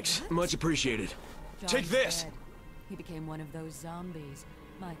 Thanks. Much appreciated. John's Take this! dead. He became one of those zombies.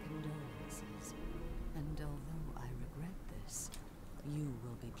 My condolences. And although I regret this, you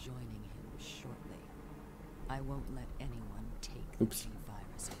will be joining him shortly. I won't let anyone take Oops. the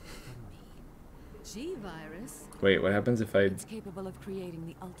G-virus from me. G-virus? Wait, what happens if I... It's capable of creating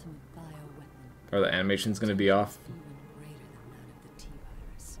the ultimate bioweapon. Are the animations gonna be off? Even greater than that of the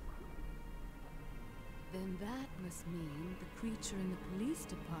T-virus. Then that must mean the creature in the police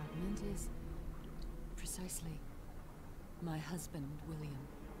department is... Precisely. My husband, William.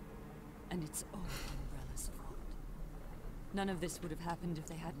 And it's all Umbrella's fault. None of this would have happened if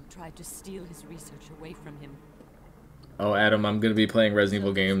they hadn't tried to steal his research away from him. Oh, Adam, I'm gonna be playing Resident Evil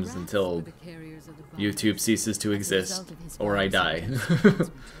So these games rats until were the carriers of the virus. YouTube ceases to As a exist. result of his Or I virus die.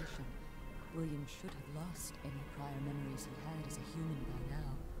 transmutation, William should have lost any prior memories he had as a human by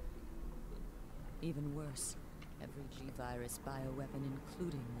now. Even worse, every G-virus bioweapon,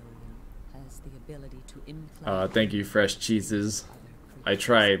 including William, has the ability to implant... Thank you, Fresh Cheeses. I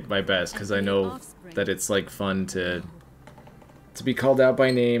tried my best, because I know that it's, like, fun to be called out by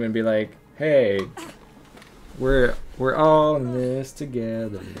name and be like, hey, we're all in this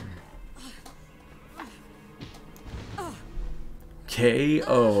together.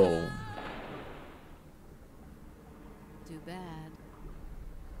 K.O. Too bad.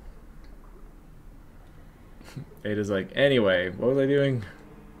 Ada's like, anyway, what was I doing?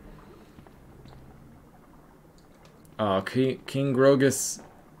 King Grogus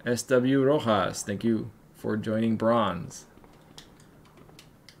SW Rojas, thank you for joining Bronze.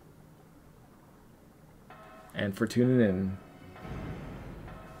 And for tuning in.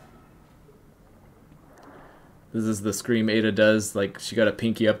 This is the scream Ada does, like she got a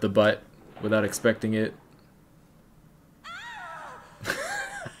pinky up the butt without expecting it.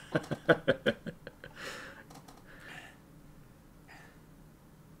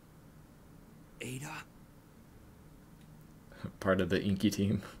 Ada? Part of the Inky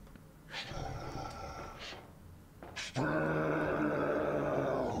team.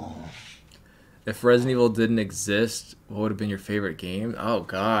 If Resident Evil didn't exist, what would have been your favorite game? Oh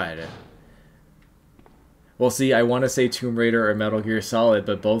god. Well, see, I want to say Tomb Raider or Metal Gear Solid,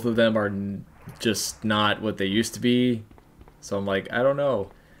 but both of them are just not what they used to be. So I'm like, I don't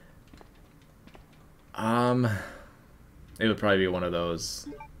know. It would probably be one of those.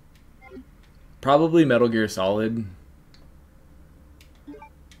 Probably Metal Gear Solid.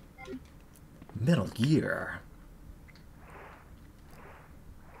 Metal Gear.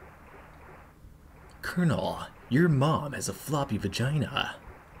 Colonel, your mom has a floppy vagina.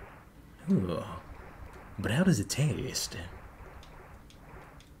 Ooh. But how does it taste?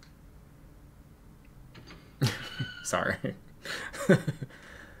 Sorry.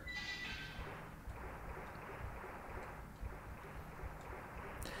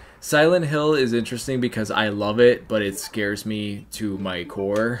 Silent Hill is interesting because I love it, but it scares me to my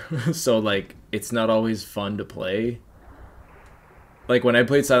core. So, like, it's not always fun to play. Like, when I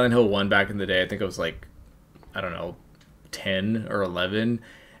played Silent Hill 1 back in the day, I think I was, like, I don't know, 10 or 11.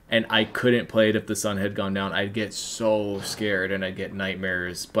 and I couldn't play it if the sun had gone down. I'd get so scared and I'd get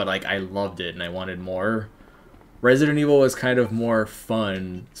nightmares, but like I loved it and I wanted more. Resident Evil was kind of more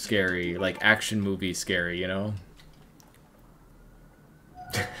fun, scary, like action movie scary, you know?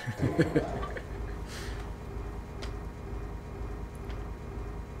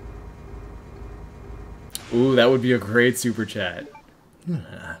 Ooh, that would be a great super chat.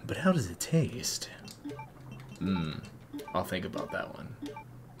 But how does it taste? I'll think about that one.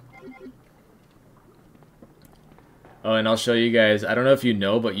 Oh, and I'll show you guys. I don't know if you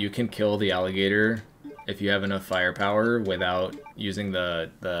know, but you can kill the alligator if you have enough firepower without using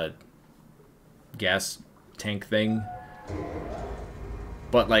the gas tank thing.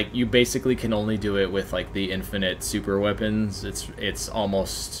 But like you basically can only do it with like the infinite super weapons. It's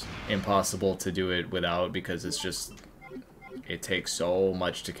almost impossible to do it without, because it takes so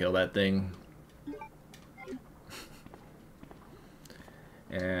much to kill that thing.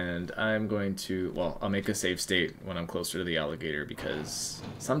 And I'm going to, well, I'll make a save state when I'm closer to the alligator, because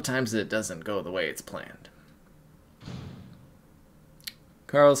sometimes it doesn't go the way it's planned.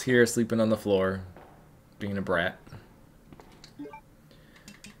 Carl's here sleeping on the floor, being a brat.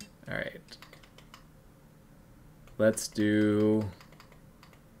 Alright. Let's do...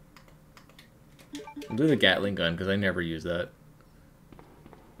 I'll do the Gatling gun, because I never use that.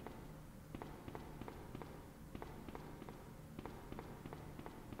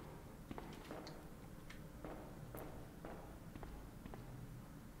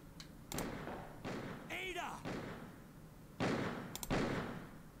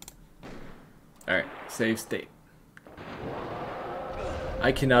 Alright, save state.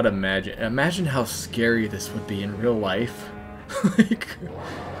 I cannot imagine how scary this would be in real life. Like,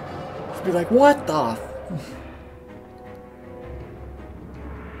 just be like, what the f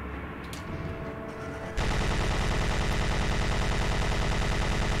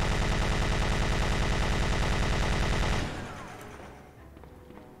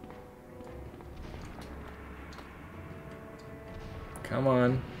Come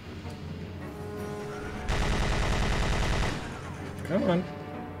on. Come on.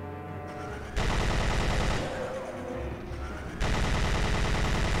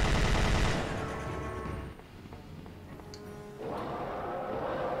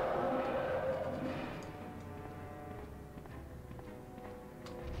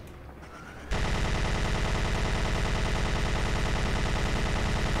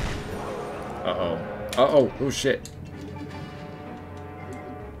 Uh-oh. Uh-oh. Oh, shit.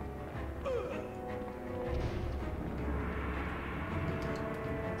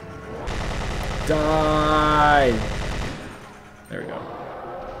 Die! There we go.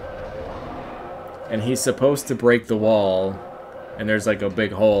 And he's supposed to break the wall, and there's like a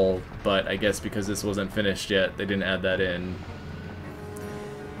big hole, but I guess because this wasn't finished yet, they didn't add that in.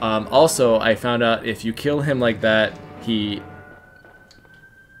 Also, I found out if you kill him like that, he...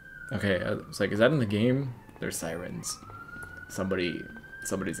 Okay, I was like, is that in the game? There's sirens. Somebody's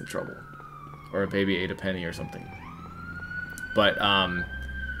in trouble. Or a baby ate a penny or something. But,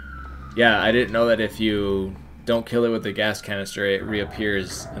 yeah, I didn't know that if you don't kill it with the gas canister, it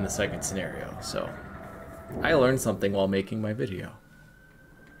reappears in the second scenario. So, I learned something while making my video.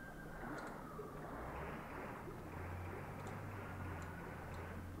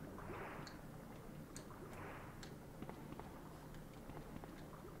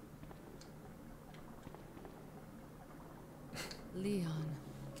 Leon.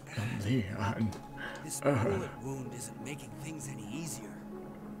 Leon. This bullet wound isn't making things any easier.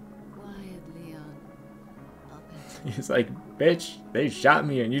 Quiet, Leon. I'll bet you. He's like, bitch, they shot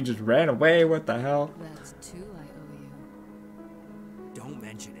me and you just ran away, what the hell? That's two I owe you. Don't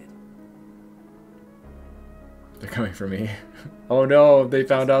mention it. They're coming for me. Oh no, they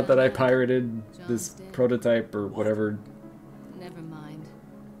found out that I pirated this prototype or whatever. Never mind.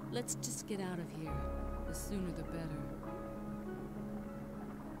 Let's just get out of here. The sooner the better.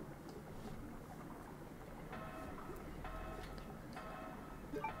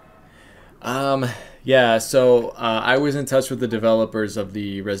 Yeah, so I was in touch with the developers of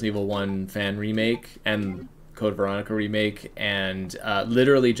the Resident Evil 1 fan remake and Code Veronica remake, and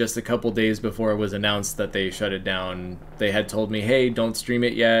literally just a couple days before it was announced that they shut it down, they had told me, hey, don't stream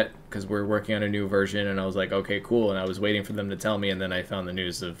it yet, because we're working on a new version, and I was like, okay, cool, and I was waiting for them to tell me, and then I found the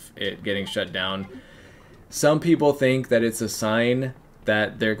news of it getting shut down. Some people think that it's a sign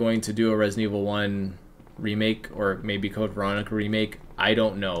that they're going to do a Resident Evil 1 remake, or maybe Code Veronica remake. I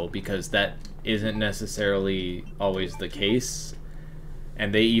don't know, because that isn't necessarily always the case.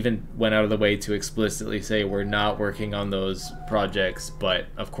 And they even went out of the way to explicitly say we're not working on those projects, but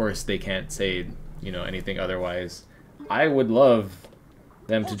of course they can't say, you know, anything otherwise. I would love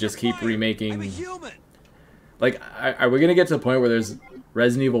them to just keep I'm a remaking. human. Like, are we gonna get to the point where there's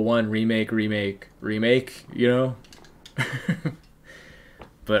Resident Evil 1 remake, you know?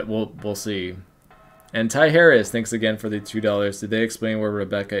 But we'll see. And Ty Harris, thanks again for the $2. Did they explain where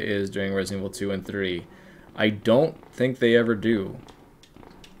Rebecca is during Resident Evil 2 and 3? I don't think they ever do.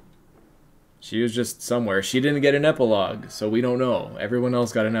 She was just somewhere. She didn't get an epilogue, so we don't know. Everyone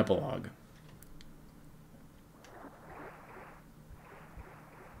else got an epilogue.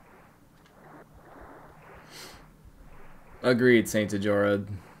 Agreed, Saint Ajora.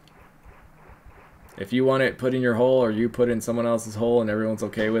 If you want it put in your hole, or you put in someone else's hole and everyone's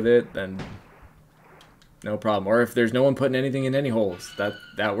okay with it, then no problem. Or if there's no one putting anything in any holes,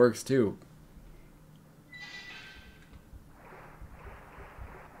 that works too.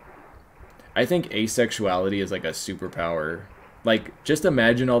 I think asexuality is like a superpower. Like, just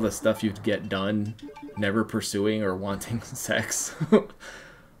imagine all the stuff you'd get done never pursuing or wanting sex.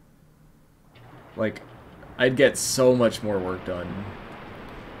 Like, I'd get so much more work done.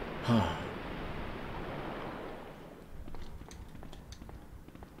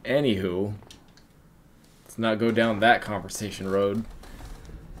 Anywho, let's not go down that conversation road.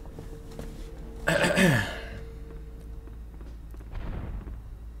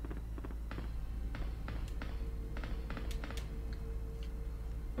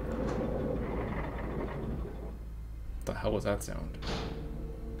 The hell was that sound?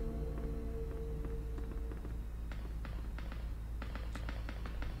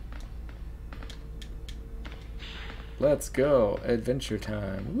 Let's go. Adventure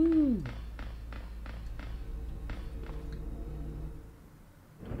time. Woo!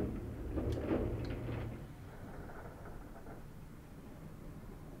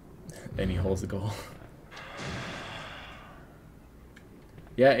 Any hole's a goal.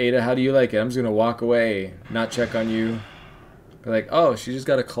 Yeah, Ada, how do you like it? I'm just gonna walk away, not check on you. Be like, oh, she just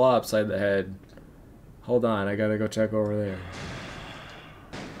got a claw upside the head. Hold on, I gotta go check over there.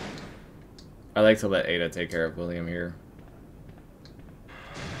 I like to let Ada take care of William here.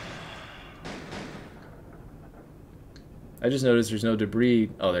 I just noticed there's no debris.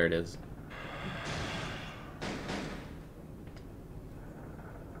 Oh, there it is.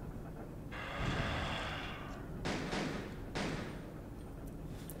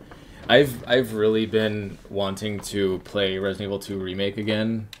 I've really been wanting to play Resident Evil 2 Remake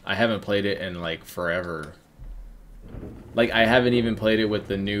again. I haven't played it in like forever. Like, I haven't even played it with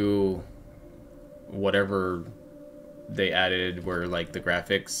the new whatever they added, where like the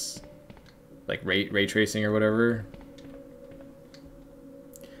graphics, like ray tracing or whatever.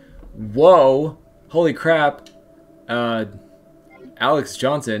 Whoa, holy crap. Alex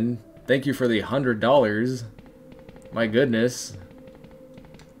Johnson, thank you for the $100. My goodness.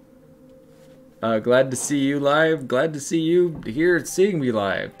 Glad to see you live. Glad to see you here seeing me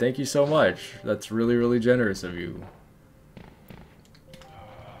live. Thank you so much. That's really, really generous of you.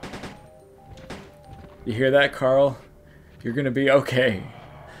 You hear that, Carl? You're gonna be okay.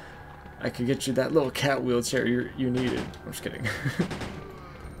 I could get you that little cat wheelchair you needed. I'm just kidding.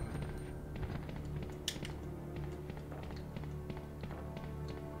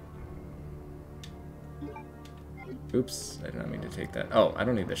 Oops, I did not mean to take that. Oh, I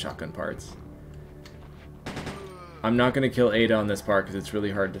don't need the shotgun parts. I'm not going to kill Ada on this part because it's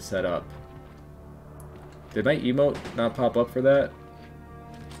really hard to set up. Did my emote not pop up for that?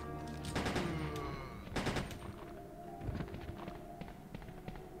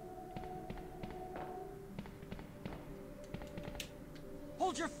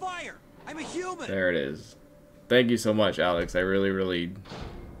 Hold your fire! I'm a human! There it is. Thank you so much, Alex. I really, really...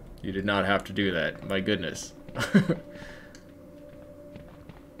 You did not have to do that. My goodness.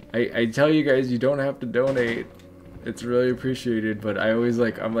 I tell you guys, you don't have to donate. It's really appreciated, but I always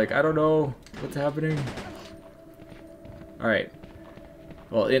I'm like, I don't know what's happening. Alright.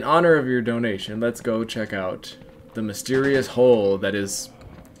 Well, in honor of your donation, let's go check out the mysterious hole that is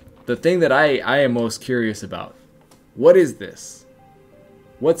the thing that I am most curious about. What is this?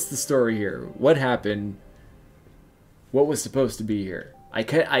 What's the story here? What happened? What was supposed to be here?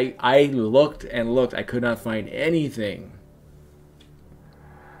 I looked and looked. I could not find anything.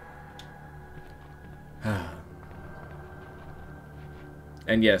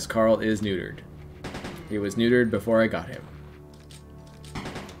 And yes, Carl is neutered. He was neutered before I got him.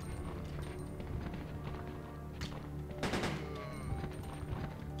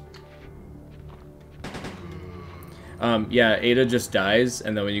 Yeah, Ada just dies,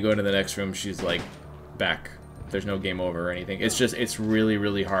 and then when you go into the next room, she's like back. There's no game over or anything. It's really,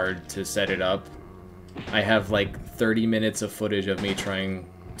 really hard to set it up. I have like 30 minutes of footage of me trying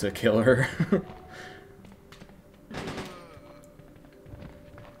to kill her.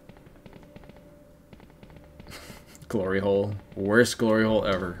 Glory hole. Worst glory hole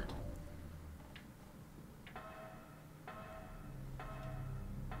ever.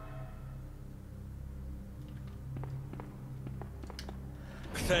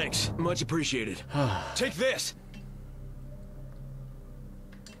 Thanks. Much appreciated. Take this.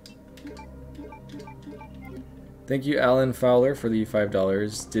 Thank you, Alan Fowler, for the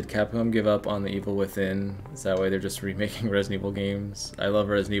 $5. Did Capcom give up on The Evil Within? Is that why they're just remaking Resident Evil games? I love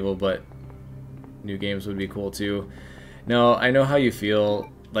Resident Evil, but new games would be cool too. No, I know how you feel.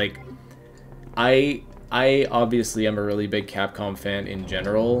 Like, I obviously am a really big Capcom fan in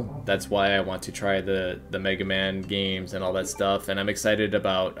general. That's why I want to try the Mega Man games and all that stuff. And I'm excited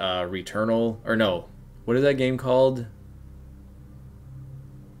about Returnal. Or no, what is that game called?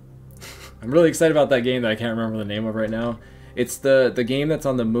 I'm really excited about that game that I can't remember the name of right now. It's the game that's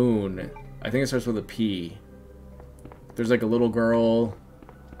on the moon. I think it starts with a P. There's like a little girl.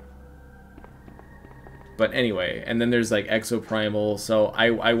 But anyway, and then there's like Exoprimal. So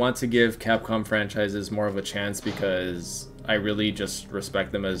I want to give Capcom franchises more of a chance because I really just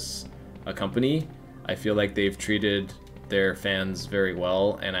respect them as a company. I feel like they've treated their fans very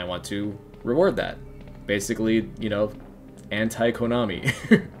well, and I want to reward that. Basically, you know,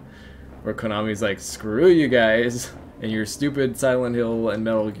 anti-Konami. Where Konami's like, screw you guys and your stupid Silent Hill and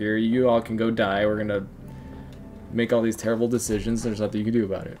Metal Gear. You all can go die. We're gonna make all these terrible decisions. There's nothing you can do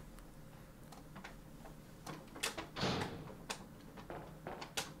about it.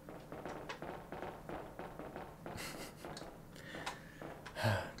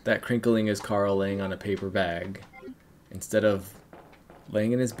 That crinkling is Carl laying on a paper bag instead of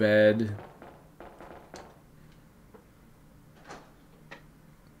laying in his bed.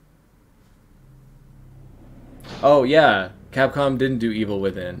 Oh yeah, Capcom didn't do Evil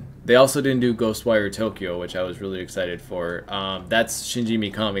Within. They also didn't do Ghostwire Tokyo, which I was really excited for. That's Shinji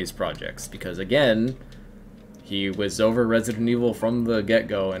Mikami's projects, because again, he was over Resident Evil from the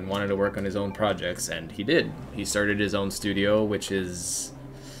get-go and wanted to work on his own projects, and he did. He started his own studio, which is...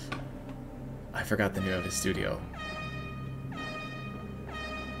 I forgot the name of his studio.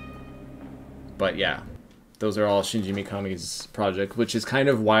 But yeah, those are all Shinji Mikami's projects, which is kind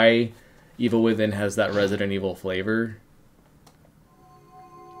of why Evil Within has that Resident Evil flavor.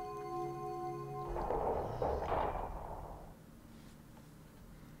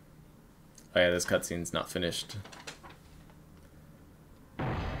 Oh yeah, this cutscene's not finished.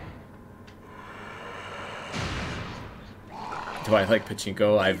 Do I like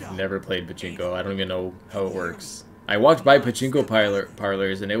pachinko? I've never played pachinko. I don't even know how it works. I walked by pachinko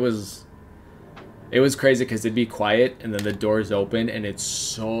parlors and it was crazy because it'd be quiet and then the doors open and it's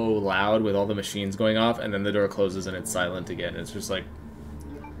so loud with all the machines going off, and then the door closes and it's silent again. It's just like...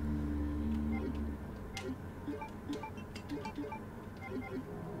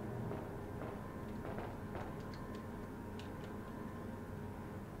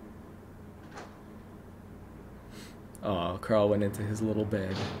 Oh, Carl went into his little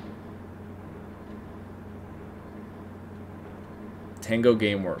bed. Tango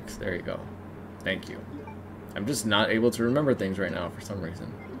Gameworks. There you go. Thank you. I'm just not able to remember things right now for some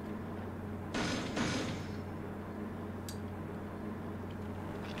reason.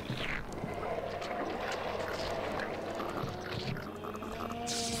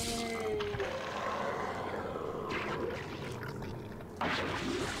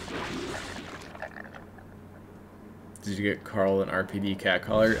 Did you get Carl an RPD cat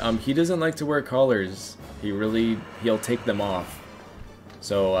collar? He doesn't like to wear collars. He'll take them off.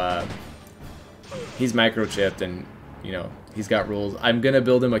 So, he's microchipped and, you know, he's got rules. I'm gonna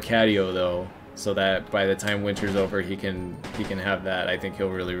build him a catio though, so that by the time winter's over he can have that. I think he'll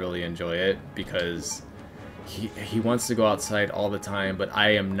really enjoy it because he wants to go outside all the time, but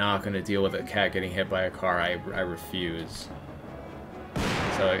I am not gonna deal with a cat getting hit by a car. I refuse.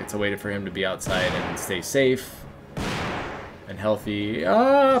 So it's a way for him to be outside and stay safe and healthy.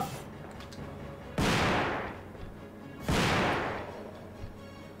 Ah!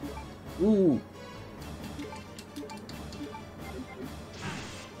 Ooh.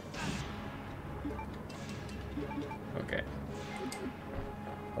 Okay.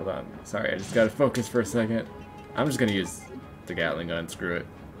 Hold on. Sorry, I just gotta focus for a second. I'm just gonna use the Gatling gun. Screw it.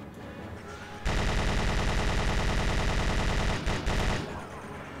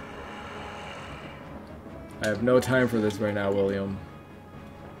 I have no time for this right now, William.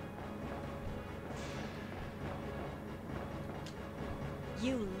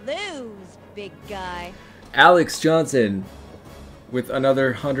 You lose, big guy. Alex Johnson with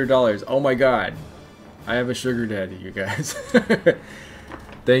another $100. Oh my god. I have a sugar daddy, you guys.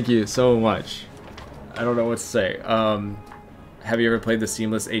 Thank you so much. I don't know what to say. Have you ever played the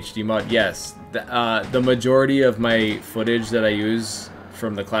Seamless HD mod? Yes. The majority of my footage that I use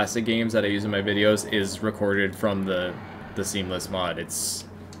from the classic games that I use in my videos is recorded from the seamless mod. It's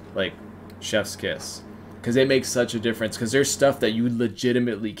like chef's kiss. Because it makes such a difference. Because there's stuff that you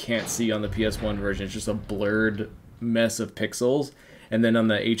legitimately can't see on the PS1 version. It's just a blurred mess of pixels. And then on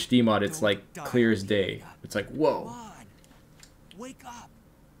the HD mod, it's like clear as day. It's like, whoa. Come on. Wake up.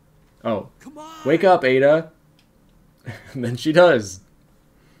 Oh. Come on. Wake up, Ada. And then she does.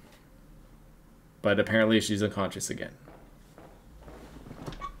 But apparently she's unconscious again.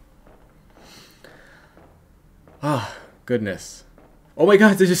 Ah, goodness. Oh my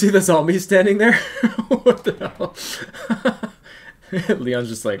god, did you see the zombie standing there? What the hell? Leon's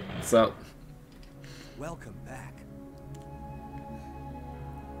just like, what's up? Welcome back.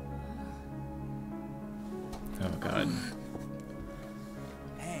 Oh god.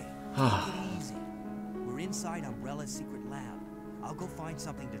 Hey, take it easy. We're inside Umbrella's secret lab. I'll go find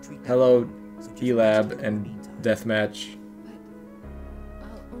something to treat that. Hello, wound, so just E-Lab rest in the and meantime. Deathmatch. But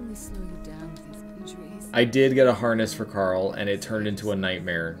I'll only slow you down with these injuries. I did get a harness for Carl, and it turned into a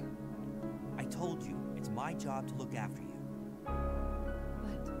nightmare. I told you, it's my job to look after you.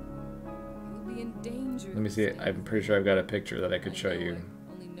 But you'll be in danger. Let me see. I'm pretty sure I've got a picture that I could show you. I've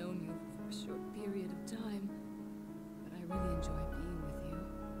only known you for a short period of time, but I really enjoy being with you.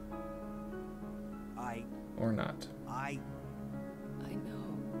 Or not. I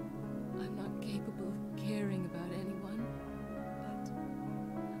know I'm not capable of caring about anyone,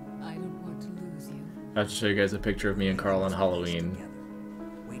 but I don't want to lose you. I have to show you guys a picture of me and Carl on Halloween.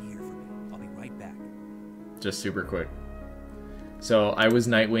 Wait here for me. I'll be right back. Just super quick. So I was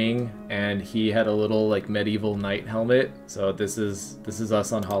Nightwing, and he had a little like medieval knight helmet. So this is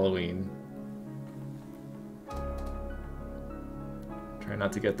us on Halloween. Try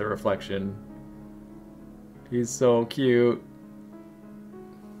not to get the reflection. He's so cute.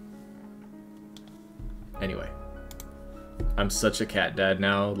 Anyway, I'm such a cat dad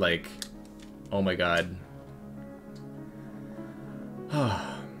now. Like, oh my god.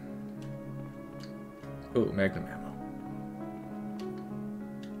 Ooh, Magnum ammo.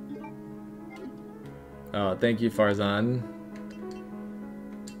 Oh, thank you, Farzan.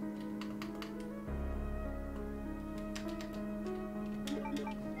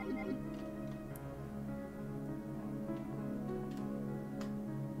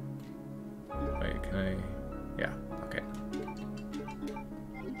 Wait, can I? Yeah, okay.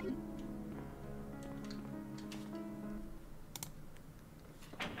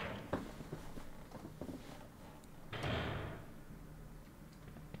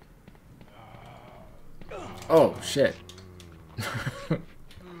 Oh, shit.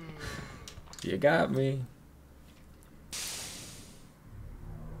 You got me.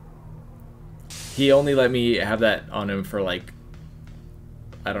 He only let me have that on him for like,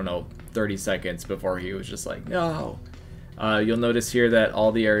 I don't know, 30 seconds before he was just like, no. You'll notice here that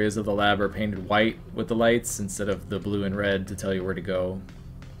all the areas of the lab are painted white with the lights instead of the blue and red to tell you where to go.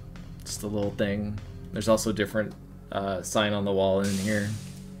 Just a little thing. There's also different sign on the wall in here.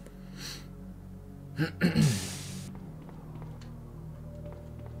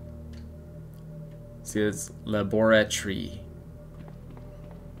 See, it's laboratory.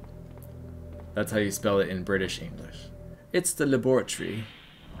 That's how you spell it in British English. It's the laboratory.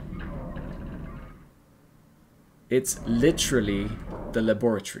 It's literally the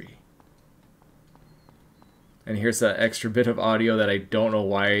laboratory. And here's an extra bit of audio that I don't know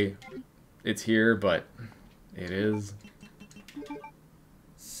why it's here, but it is.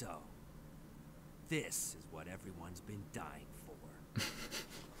 So, this is what everyone's been dying for.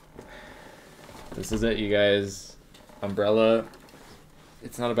 This is it, you guys. Umbrella.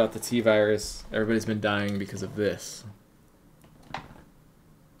 It's not about the T-virus. Everybody's been dying because of this.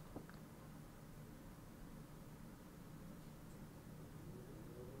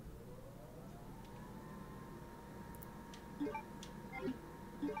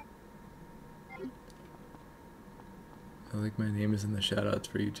 I like my name is in the shoutouts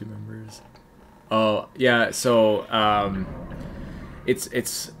for YouTube members. Oh, yeah, so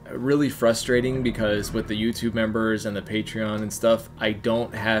it's really frustrating because with the YouTube members and the Patreon and stuff, I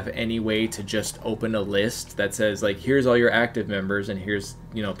don't have any way to just open a list that says like, here's all your active members and here's,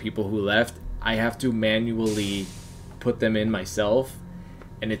 you know, people who left. I have to manually put them in myself,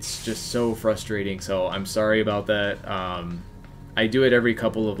 and it's just so frustrating. So I'm sorry about that. I do it every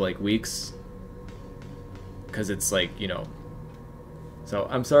couple of like weeks because it's like, you know, so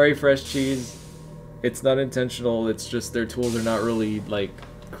I'm sorry, Fresh Cheese. It's not intentional, it's just their tools are not really like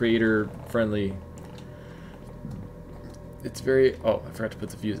creator friendly. It's very, oh, I forgot to put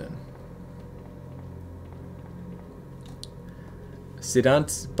the fuse in.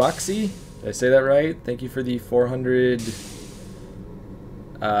 Sidant Baxi, Did I say that right? Thank you for the 400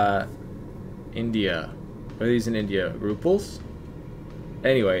 India. What are these in India? Ruples?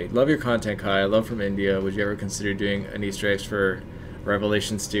 Anyway, love your content, Kai. Love from India. Would you ever consider doing an Easter eggs for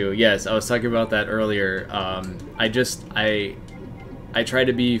Revelations 2? Yes, I was talking about that earlier. I try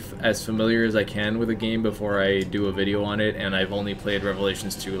to be as familiar as I can with a game before I do a video on it, and I've only played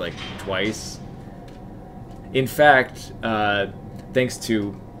Revelations 2 like twice. In fact, thanks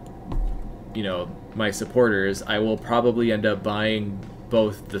to, you know, my supporters, I will probably end up buying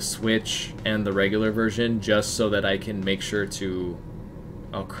both the Switch and the regular version just so that I can make sure to...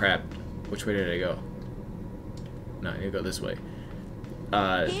 Oh crap, which way did I go? No, I need to go this way.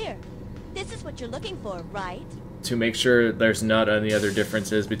 Here. This is what you're looking for, right? To make sure there's not any other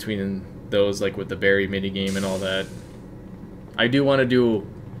differences between those, like with the berry minigame and all that. I do want to do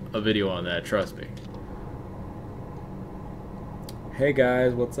a video on that, trust me. Hey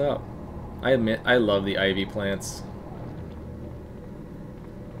guys, what's up? I admit, I love the ivy plants.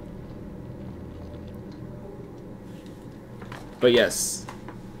 But yes,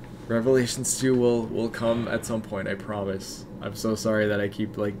 Revelations 2 will come at some point, I promise. I'm so sorry that I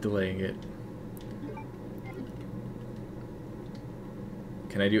keep, like, delaying it.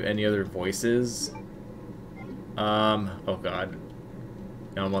 Can I do any other voices? Oh god.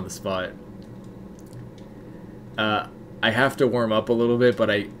 Now I'm on the spot. I have to warm up a little bit, but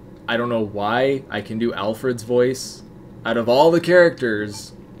I don't know why I can do Alfred's voice. Out of all the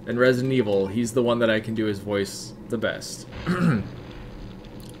characters in Resident Evil, he's the one that I can do his voice the best.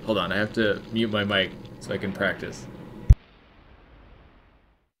 Hold on, I have to mute my mic so I can practice.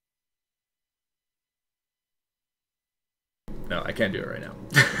 No, I can't do it right now.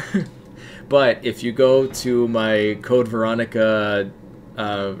 But if you go to my Code Veronica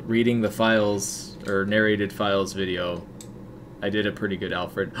reading the files or narrated files video, I did a pretty good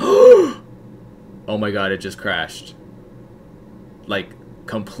Alfred. Oh my god, it just crashed. Like,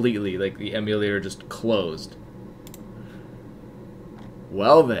 completely. Like, the emulator just closed.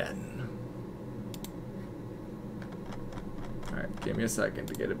 Well then. Alright, give me a second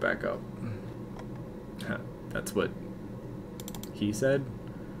to get it back up. That's what he said?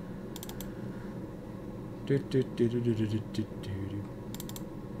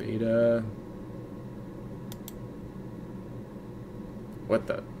 Beta. What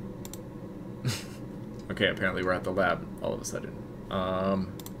the? Okay, apparently we're at the lab all of a sudden.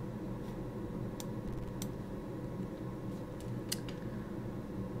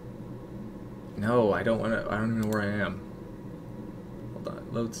 No, I don't want to. I don't even know where I am. Hold on.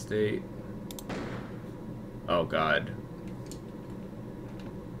 Load state. Oh god.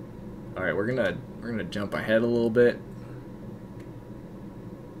 All right, we're gonna jump ahead a little bit.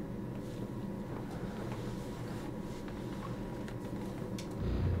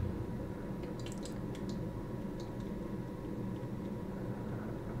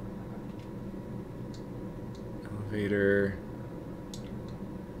 Elevator.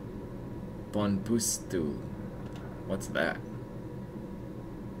 Bon Bustu. What's that?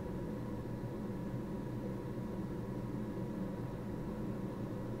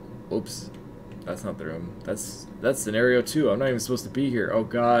 Oops. That's not the room. That's scenario 2. I'm not even supposed to be here. Oh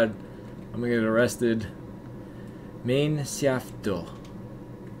god. I'm gonna get arrested. Main Siafto.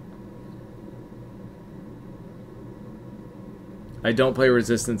 I don't play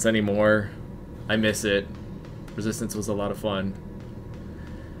Resistance anymore. I miss it. Resistance was a lot of fun.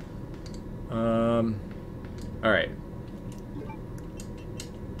 Alright.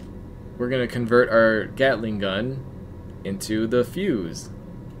 We're gonna convert our Gatling gun into the fuse,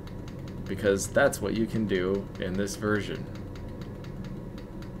 because that's what you can do in this version.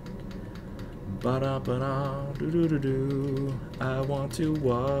 Ba-da-ba-da, do-do-do-do. I want to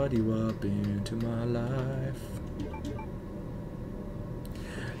wad you up into my life.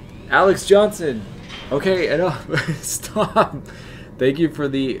 Alex Johnson! Okay, enough. Stop. Thank you for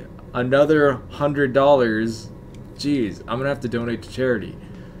the another $100. Jeez, I'm gonna have to donate to charity.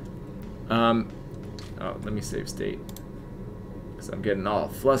 Oh, let me save state. Because I'm getting all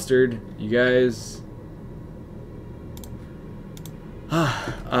flustered. You guys...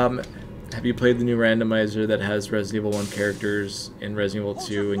 have you played the new randomizer that has Resident Evil 1 characters in Resident Evil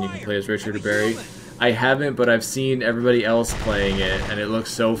 2 and you can play as Richard or Barry? I haven't, but I've seen everybody else playing it and it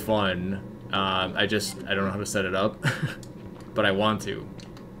looks so fun. I don't know how to set it up, but I want to.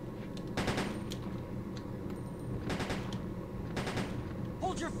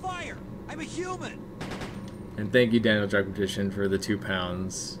 Hold your fire! I'm a human! And thank you, Daniel Dragpetition, for the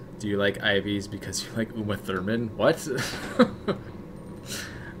 £2. Do you like IVs because you like Uma Thurman? What?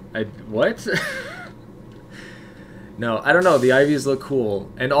 What? No, I don't know. The IVs look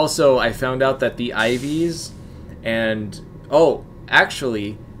cool. And also, I found out that the IVs and... Oh,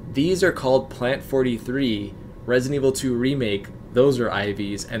 actually, these are called Plant 43, Resident Evil 2 Remake. Those are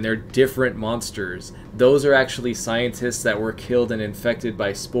IVs, and they're different monsters. Those are actually scientists that were killed and infected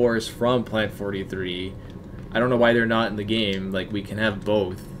by spores from Plant 43. I don't know why they're not in the game. Like, we can have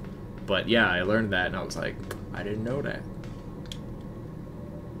both. But yeah, I learned that, and I was like, I didn't know that.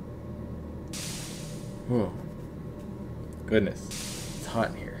 Whoa. Goodness. It's hot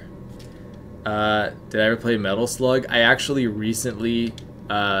in here. Did I ever play Metal Slug? I actually recently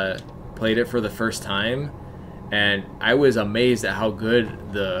played it for the first time, and I was amazed at how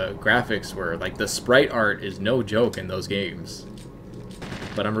good the graphics were. Like, the sprite art is no joke in those games.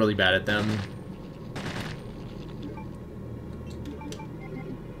 But I'm really bad at them.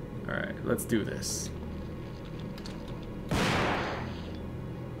 Alright, let's do this.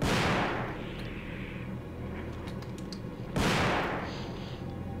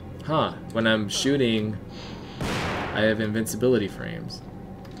 Huh, when I'm shooting, I have invincibility frames.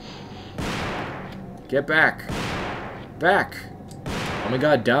 Get back! Back! Oh my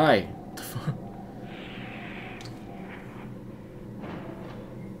god, die!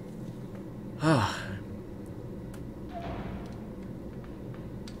 Ah.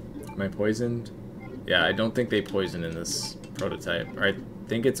 Am I poisoned? Yeah, I don't think they poison in this prototype. Or I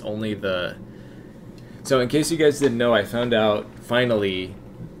think it's only the... So in case you guys didn't know, I found out, finally,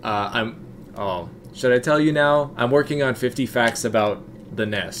 Oh, should I tell you now? I'm working on 50 facts about the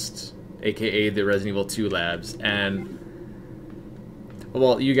Nest, aka the Resident Evil 2 labs, and...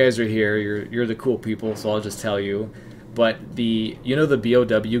 Well, you guys are here, you're the cool people, so I'll just tell you. But the... You know the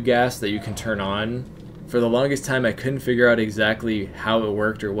BOW gas that you can turn on? For the longest time, I couldn't figure out exactly how it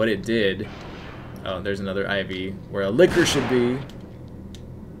worked or what it did. Oh, there's another IV where a liquor should be.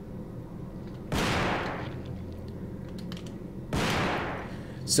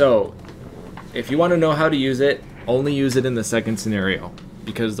 So, if you want to know how to use it, only use it in the second scenario.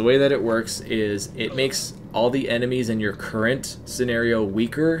 Because the way that it works is it makes all the enemies in your current scenario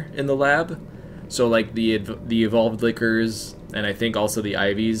weaker in the lab. So like the evolved liquors, and I think also the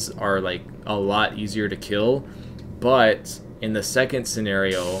IVs are like a lot easier to kill. But in the second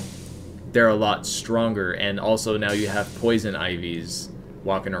scenario, they're a lot stronger, and also now you have poison IVs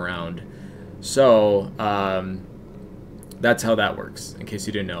walking around. So, that's how that works, in case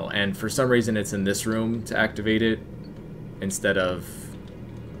you didn't know. And for some reason, it's in this room to activate it, instead of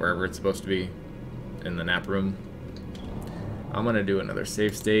wherever it's supposed to be, in the nap room. I'm gonna do another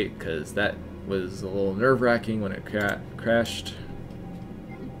save state, because that was a little nerve-wracking when it crashed.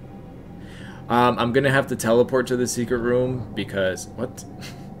 I'm gonna have to teleport to the secret room, because... What?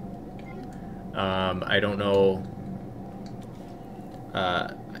 I don't know...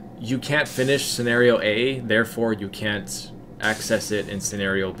 you can't finish scenario A, therefore you can't access it in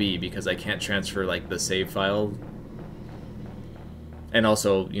scenario B, because I can't transfer like the save file. And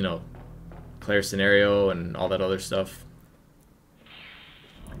also, you know, Claire's scenario and all that other stuff.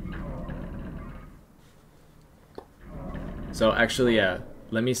 So actually, yeah,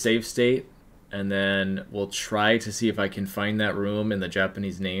 let me save state, and then we'll try to see if I can find that room in the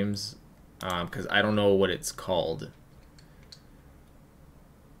Japanese names, because I don't know what it's called.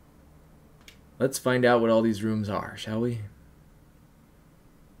 Let's find out what all these rooms are, shall we?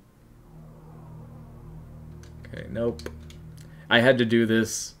 Okay, nope. I had to do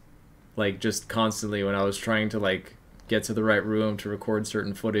this, like, just constantly when I was trying to, like, get to the right room to record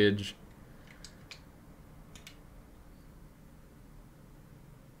certain footage.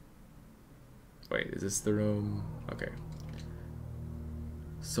 Wait, is this the room? Okay.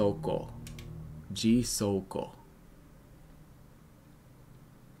 Soko. G Soko.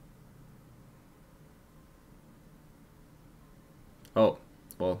 Oh,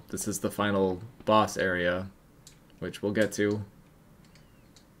 well, this is the final boss area, which we'll get to.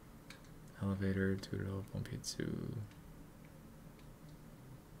 Elevator, Turo, Bonpitsu.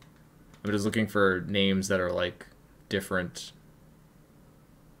 I'm just looking for names that are, like, different.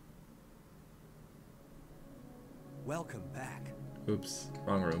 Welcome back. Oops,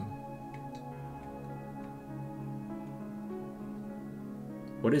 wrong room.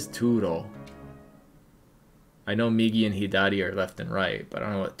 What is Turo? I know Migi and Hidari are left and right, but I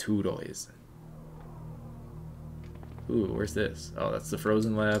don't know what Turo is. Ooh, where's this? Oh, that's the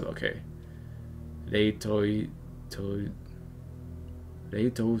Frozen Lab? Okay. Reitositu.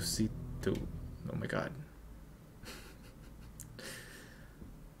 Oh my god.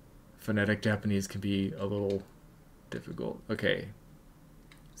 Phonetic Japanese can be a little difficult. Okay.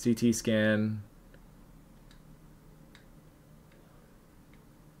 CT scan.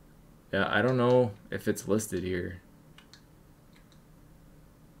 Yeah, I don't know if it's listed here.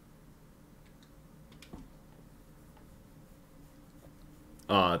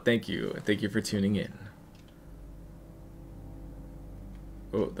 Thank you. Thank you for tuning in.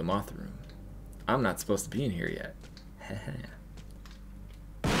 Oh, the moth room. I'm not supposed to be in here yet.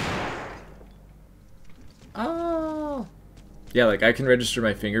 Oh. Yeah, like I can register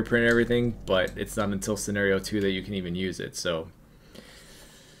my fingerprint and everything, but it's not until scenario 2 that you can even use it, so.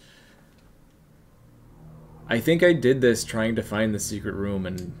 I think I did this trying to find the secret room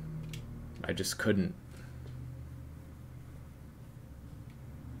and I just couldn't.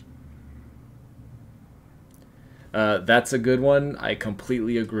 That's a good one. I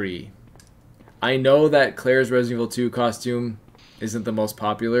completely agree. I know that Claire's Resident Evil 2 costume isn't the most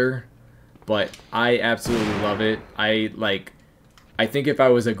popular, but I absolutely love it. I think if I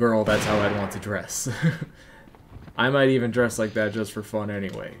was a girl, that's how I'd want to dress. I might even dress like that just for fun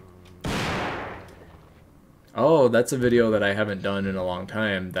anyway. Oh, that's a video that I haven't done in a long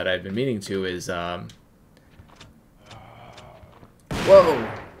time that I've been meaning to is, whoa!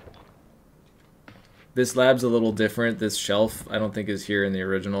 This lab's a little different. This shelf, I don't think is here in the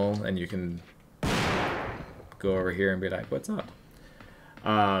original, and you can go over here and be like, what's up?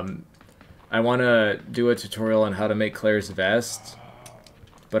 I want to do a tutorial on how to make Claire's vest,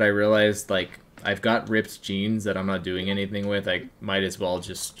 but I realized, like, I've got ripped jeans that I'm not doing anything with. I might as well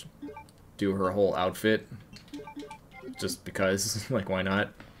just do her whole outfit. Just because, like, why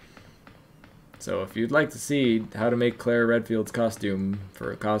not? So if you'd like to see how to make Claire Redfield's costume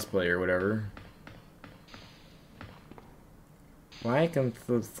for a cosplay or whatever, like and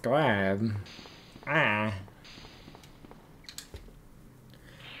subscribe. I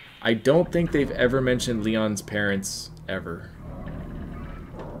don't think they've ever mentioned Leon's parents ever.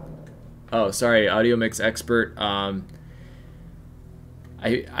 Oh, sorry, audio mix expert. I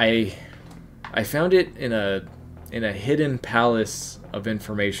found it in a hidden palace of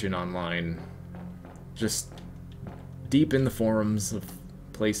information online, just deep in the forums of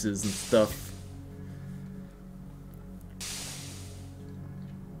places and stuff.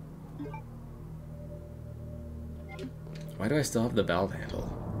 Why do I still have the valve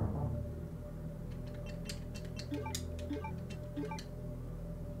handle?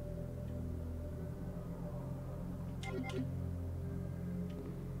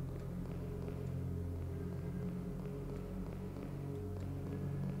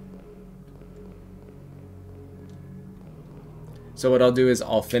 So what I'll do is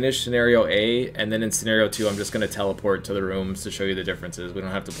I'll finish scenario A, and then in scenario 2 I'm just going to teleport to the rooms to show you the differences. We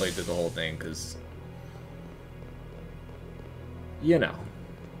don't have to play through the whole thing, because, you know.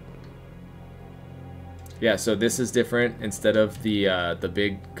 Yeah, so this is different. Instead of the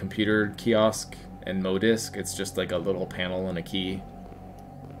big computer kiosk and Modisc, it's just like a little panel and a key.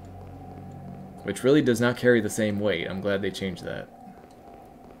 Which really does not carry the same weight. I'm glad they changed that.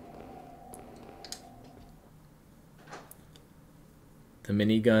 The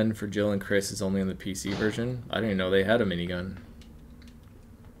minigun for Jill and Chris is only on the PC version. I didn't even know they had a minigun.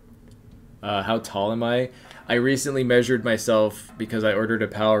 How tall am I? I recently measured myself because I ordered a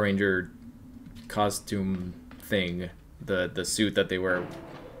Power Ranger costume thing. The suit that they wear.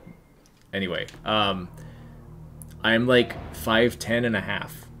 Anyway, I'm like 5'10" and a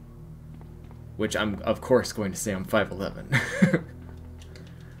half. Which I'm, of course, going to say I'm 5'11".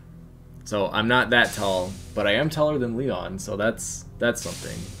 So I'm not that tall, but I am taller than Leon, so that's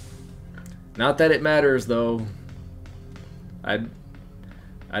something. Not that it matters, though. I'd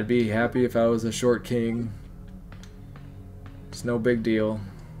be happy if I was a short king. It's no big deal.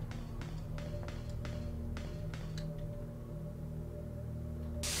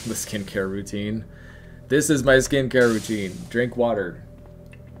 The skincare routine. This is my skincare routine. Drink water.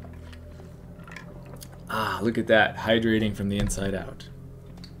 Ah, look at that. Hydrating from the inside out.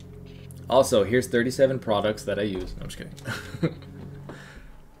 Also, here's 37 products that I use. No, I'm just kidding.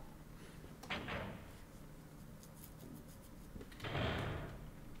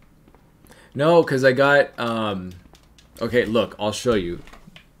 No, because I got... okay, look, I'll show you.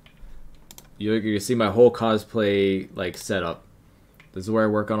 You see my whole cosplay like setup. This is where I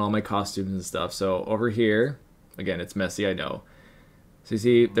work on all my costumes and stuff. So over here, again, it's messy, I know. So you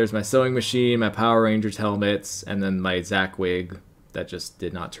see, there's my sewing machine, my Power Rangers helmets, and then my Zack wig. That just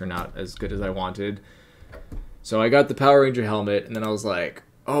did not turn out as good as I wanted. So I got the Power Ranger helmet, and then I was like,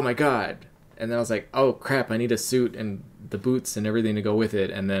 oh my god. And then I was like, oh crap, I need a suit and the boots and everything to go with it.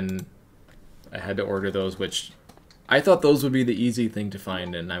 And then I had to order those, which I thought those would be the easy thing to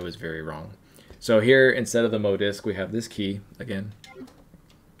find, and I was very wrong. So here, instead of the Modisc, we have this key, again.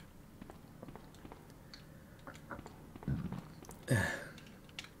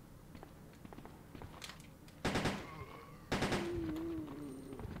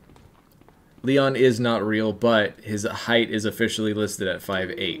 Leon is not real, but his height is officially listed at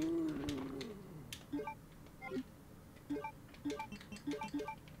 5'8".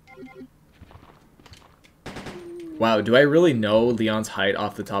 Wow, do I really know Leon's height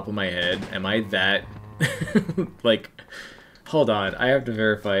off the top of my head? Am I that... like, hold on, I have to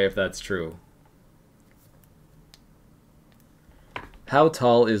verify if that's true. How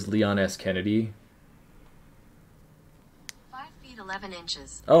tall is Leon S. Kennedy? 5 feet 11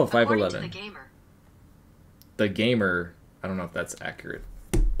 inches. Oh, According 5'11". to the gamer. The gamer, I don't know if that's accurate.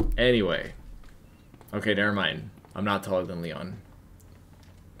 Anyway. Okay, never mind. I'm not taller than Leon.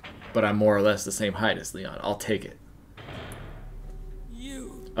 But I'm more or less the same height as Leon. I'll take it.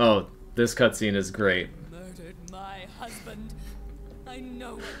 You Oh, this cutscene is great. murdered my husband. I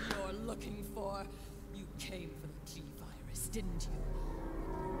know what you're looking for. You came for the G-Virus, didn't you?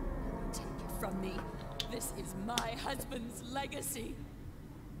 Take it from me. This is my husband's legacy.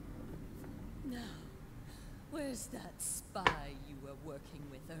 Now, where's that spy you were working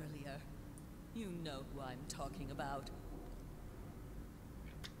with earlier? You know who I'm talking about.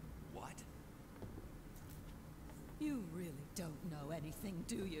 What? You really don't know anything,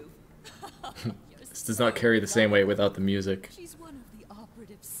 do you? This does not carry the same weight without the music. She's one of the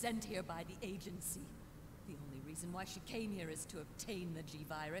operatives sent here by the agency. The only reason why she came here is to obtain the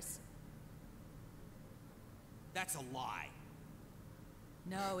G-Virus. That's a lie.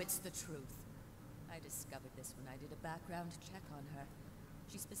 No, it's the truth. I discovered this when I did a background check on her.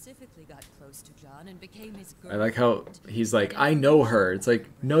 She specifically got close to John and became his girlfriend. I like how he's like, I know her. It's like,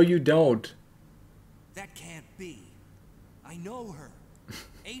 no you don't. That can't be. I know her.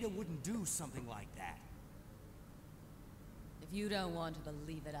 Ada wouldn't do something like that. If you don't want to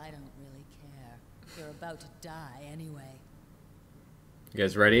believe it, I don't really care. You're about to die anyway. You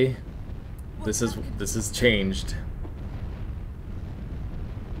guys ready? This is changed.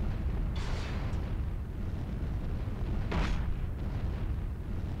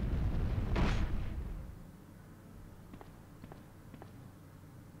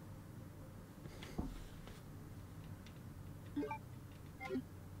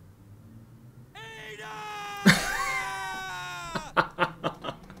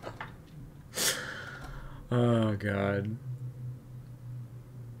 Oh god.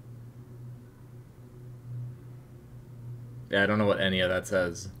 Yeah, I don't know what any of that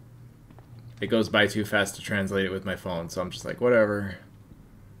says. It goes by too fast to translate it with my phone, so I'm just like, whatever.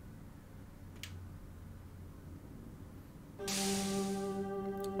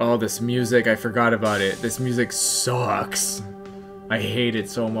 Oh, this music, I forgot about it. This music sucks. I hate it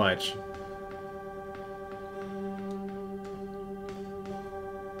so much.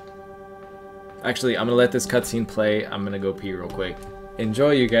 Actually, I'm gonna let this cutscene play. I'm gonna go pee real quick.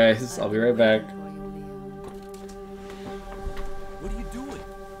 Enjoy, you guys. I'll be right back. What are you doing?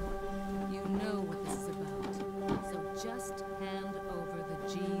 You know what this is about, so just hand over the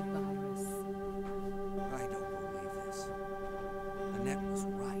G-Virus. I don't believe this. Annette was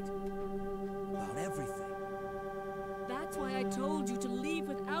right. About everything. That's why I told you to leave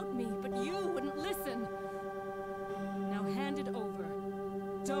without me, but you wouldn't listen. Now hand it over.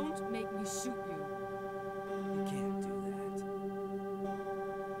 Don't make me shoot you. You can't do that.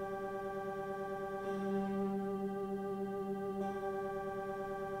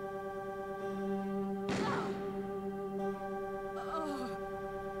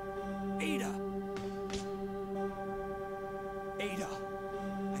 Ada! Ada!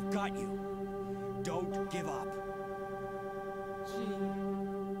 I've got you. Don't give up. G-Virus.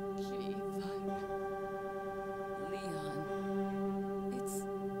 Leon. It's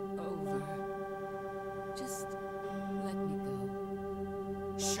over. Just let me go.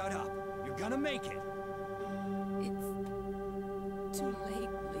 Shut up. You're gonna make it. It's too late,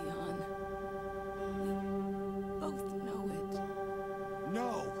 Leon. We both know it. No!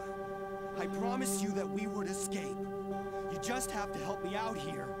 I promised you that we would escape. You just have to help me out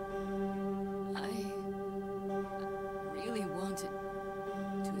here. I really wanted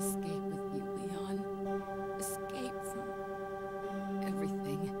to escape with you, Leon. Escape from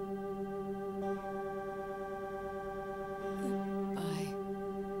everything. Goodbye.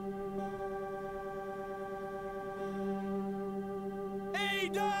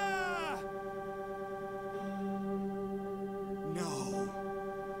 Ada! No.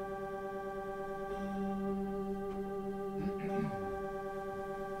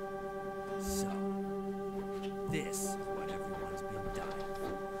 So, this is what everyone's been dying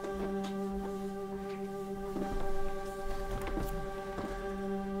for.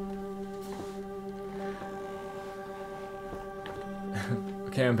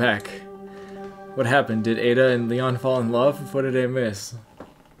 Okay, I'm back. What happened? Did Ada and Leon fall in love? What did I miss?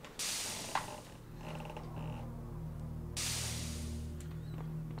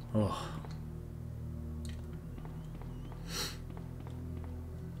 Oh.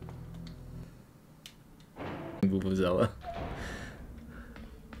 Vuvuzela.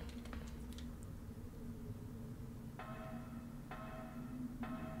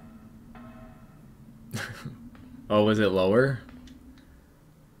 Oh, was it lower?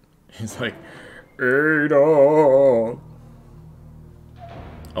 He's like, Ada. Oh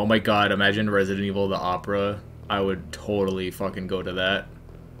my god, imagine Resident Evil the Opera. I would totally fucking go to that.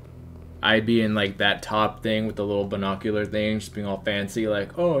 I'd be in like that top thing with the little binocular thing, just being all fancy,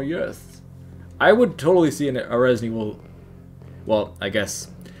 like, oh yes. I would totally see a Resident Evil. Well, I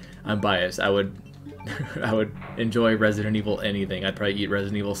guess I'm biased. I would I would enjoy Resident Evil anything. I'd probably eat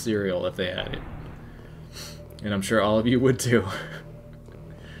Resident Evil cereal if they had it. And I'm sure all of you would too.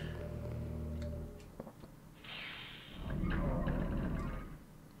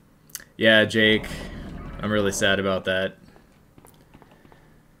 Yeah, Jake. I'm really sad about that.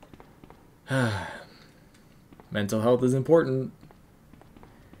 Mental health is important.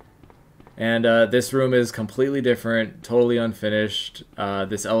 And this room is completely different, totally unfinished.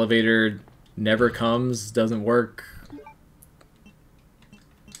 This elevator never comes, doesn't work.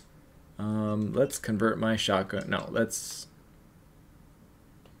 Let's convert my shotgun. No, let's...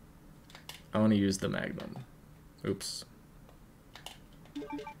 I want to use the Magnum. Oops.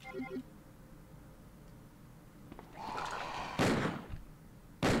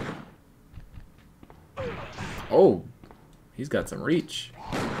 Oh, he's got some reach.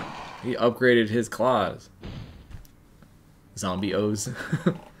 He upgraded his claws. Zombie O's.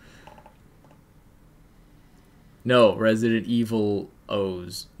 No, Resident Evil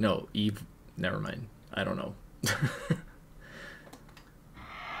O's. No, Eve. Never mind. I don't know.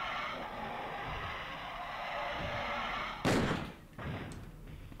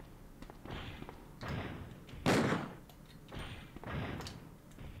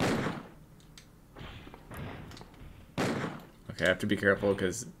 Okay, I have to be careful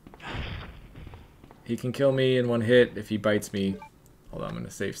because he can kill me in one hit if he bites me. Hold on, I'm in a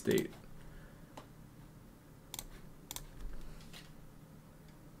safe state.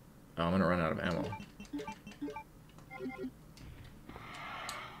 Oh, I'm gonna run out of ammo.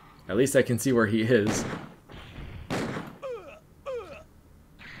 At least I can see where he is.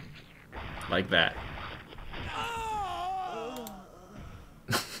 Like that.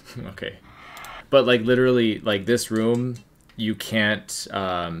 Okay. But like literally, like this room, you can't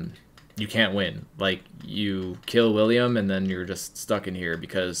win. Like you kill William and then you're just stuck in here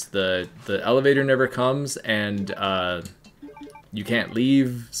because the elevator never comes and you can't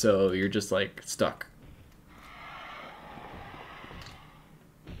leave, so you're just like stuck.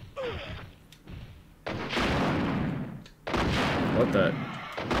 What the?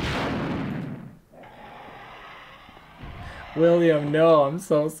 William, no, I'm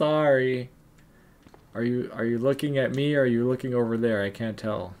so sorry. Are you looking at me or are you looking over there? I can't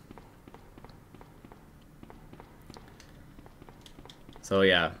tell. So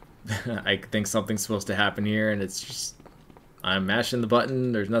yeah, I think something's supposed to happen here and it's just I'm mashing the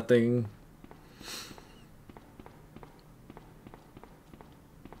button, there's nothing.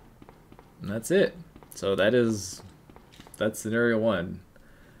 And that's it. So that's scenario 1.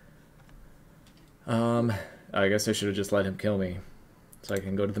 I guess I should have just let him kill me so I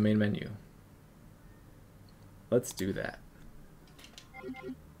can go to the main menu. Let's do that.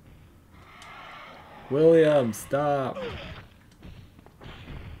 William, stop.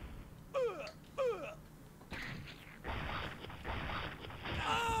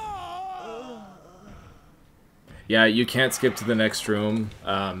 Yeah, you can't skip to the next room.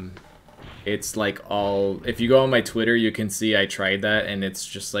 It's like all... If you go on my Twitter, you can see I tried that, and it's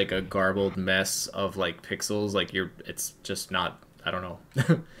just like a garbled mess of like pixels. Like it's just not... I don't know.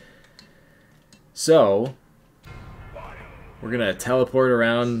 So, we're gonna teleport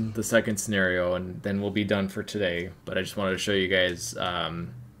around the second scenario, and then we'll be done for today. But I just wanted to show you guys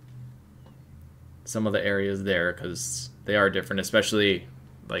some of the areas there, because they are different, especially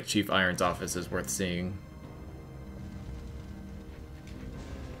like Chief Iron's office is worth seeing.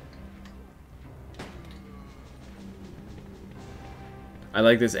 I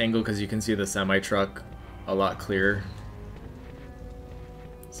like this angle because you can see the semi-truck a lot clearer.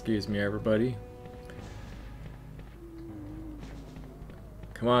 Excuse me, everybody.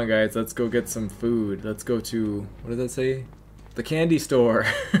 Come on, guys, let's go get some food. Let's go to, what did that say? The candy store.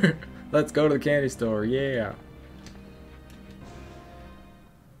 Let's go to the candy store, yeah.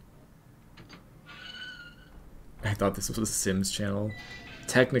 I thought this was a Sims channel.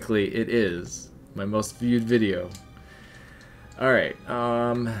 Technically, it is. My most viewed video. Alright,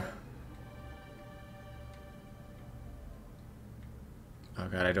 oh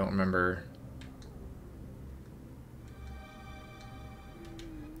god, I don't remember.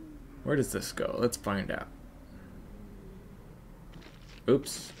 Where does this go? Let's find out.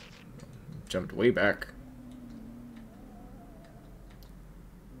 Oops. Jumped way back.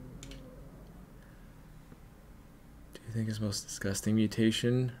 Do you think his most disgusting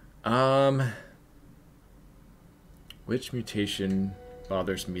mutation? Which mutation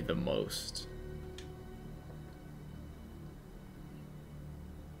bothers me the most?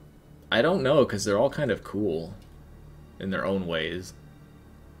 I don't know, because they're all kind of cool in their own ways.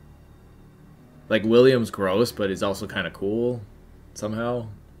 Like, William's gross, but he's also kind of cool somehow.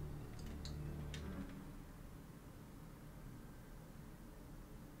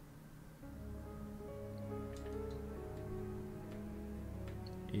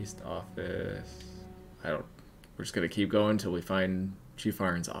 East office. We're just gonna keep going until we find Chief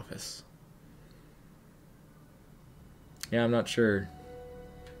Iron's office. Yeah, I'm not sure.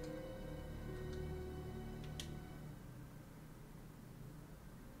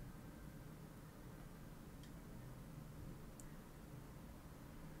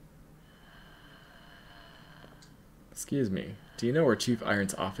 Excuse me. Do you know where Chief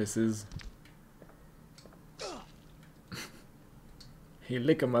Iron's office is? He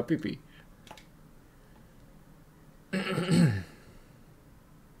lick my pee-pee. I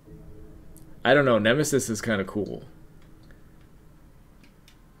don't know. Nemesis is kind of cool.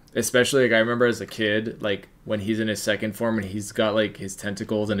 Especially, like, I remember as a kid, like, when he's in his second form and he's got, like, his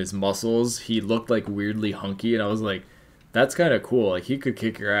tentacles and his muscles, he looked, like, weirdly hunky, and I was like, that's kind of cool. Like, he could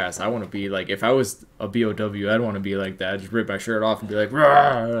kick your ass. I want to be, like, if I was a BOW, I'd want to be like that. Just rip my shirt off and be like,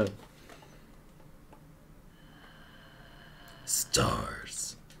 "Rawr!"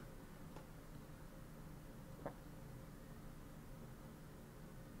 Stars.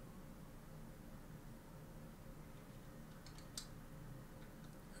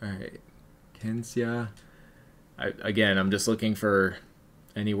 Alright. Kensia. Again, I'm just looking for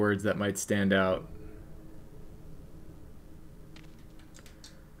any words that might stand out.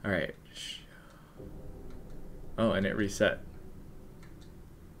 Alright. Oh, and it reset.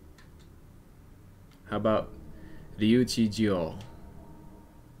 How about Ryuchi-jyo?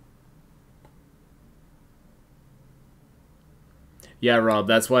 Yeah, Rob,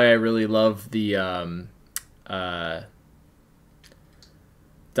 that's why I really love the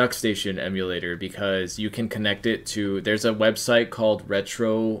Duck Station emulator, because you can connect it to, there's a website called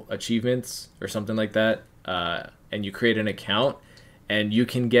Retro Achievements or something like that, and you create an account and you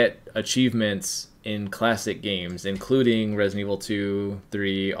can get achievements in classic games, including Resident Evil 2,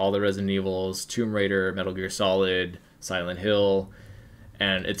 3, all the Resident Evils, Tomb Raider, Metal Gear Solid, Silent Hill,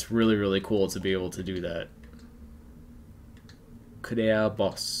 and it's really, really cool to be able to do that. Crea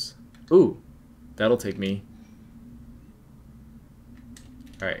boss. Ooh, that'll take me.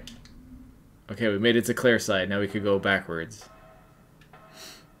 Alright. Okay, we made it to Claire's side. Now we could go backwards.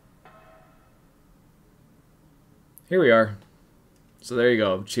 Here we are. So there you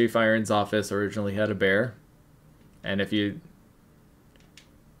go. Chief Iron's office originally had a bear. And if you...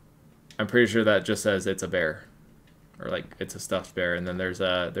 I'm pretty sure that just says it's a bear. Or like, it's a stuffed bear. And then there's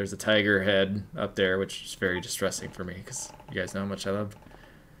a tiger head up there, which is very distressing for me, because you guys know how much I love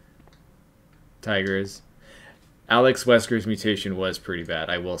tigers. Alex Wesker's mutation was pretty bad.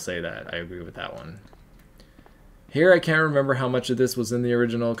 I will say that. I agree with that one. Here, I can't remember how much of this was in the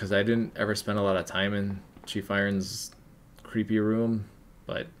original, because I didn't ever spend a lot of time in Chief Iron's creepy room,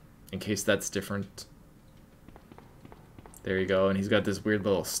 but in case that's different, there you go. And he's got this weird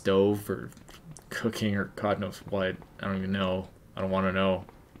little stove for cooking or God knows what. I don't even know. I don't want to know.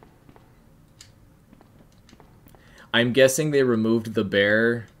 I'm guessing they removed the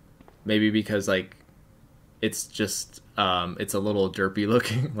bear maybe because, like, it's just it's a little derpy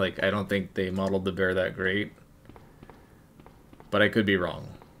looking. Like, I don't think they modeled the bear that great, but I could be wrong.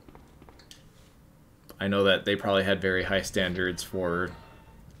 I know that they probably had very high standards for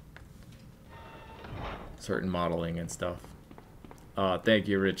certain modeling and stuff. Thank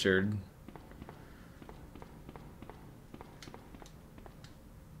you, Richard.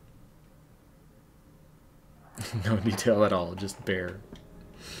 No detail at all, just bear.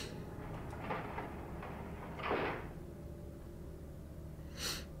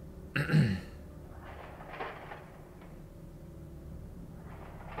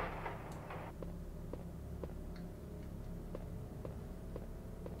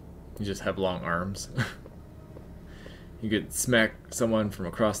 You just have long arms. You could smack someone from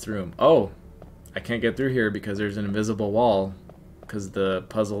across the room. Oh, I can't get through here because there's an invisible wall because the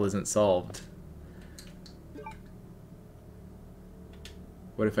puzzle isn't solved.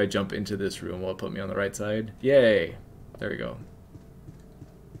 What if I jump into this room? Will it put me on the right side? Yay! There we go.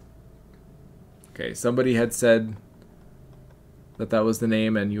 Okay, somebody had said that that was the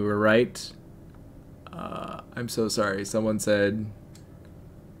name, and you were right. I'm so sorry. Someone said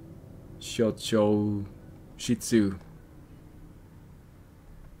Shocho Shitsu.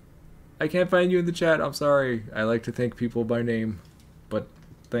 I can't find you in the chat. I'm sorry. I like to thank people by name, but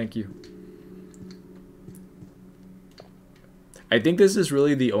thank you. I think this is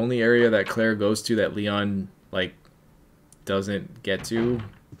really the only area that Claire goes to that Leon, like, doesn't get to.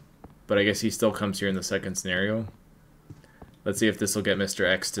 But I guess he still comes here in the second scenario. Let's see if this will get Mr.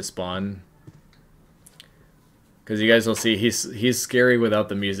 X to spawn. Because you guys will see he's scary without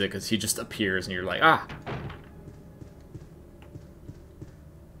the music, because he just appears and you're like, ah!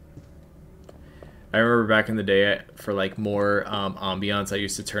 I remember back in the day, for like more ambiance, I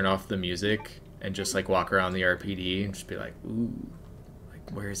used to turn off the music and just like walk around the RPD and just be like, ooh, like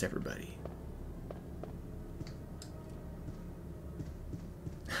where's everybody?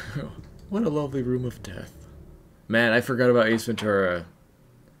 What a lovely room of death. Man, I forgot about Ace Ventura.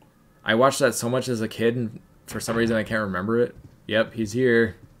 I watched that so much as a kid, and for some reason I can't remember it. Yep, he's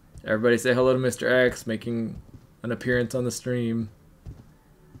here. Everybody say hello to Mr. X, making an appearance on the stream.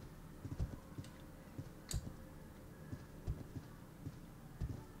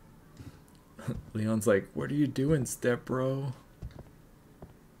 Leon's like, what are you doing, step bro?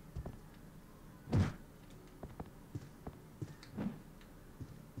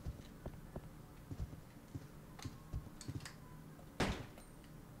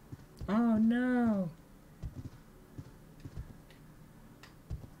 Oh no.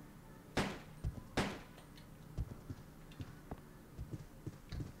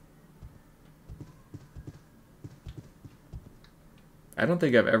 I don't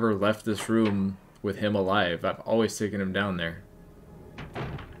think I've ever left this room with him alive. I've always taken him down there.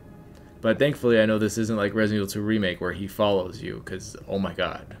 But thankfully I know this isn't like Resident Evil 2 Remake where he follows you, because oh my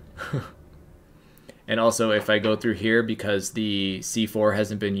god. And also if I go through here, because the C4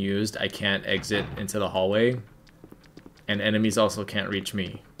 hasn't been used, I can't exit into the hallway. And enemies also can't reach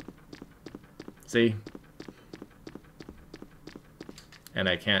me. See? And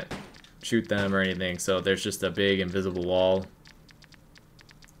I can't shoot them or anything, so there's just a big invisible wall.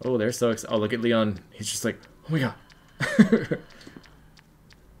 Oh, they're so excited. Oh, look at Leon. He's just like, oh my god.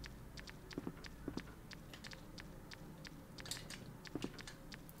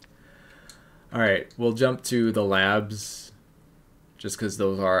 Alright, we'll jump to the labs, just because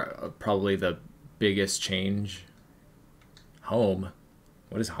those are probably the biggest change. Home?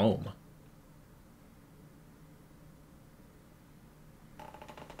 What is home?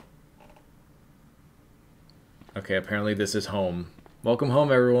 Okay, apparently this is home. Welcome home,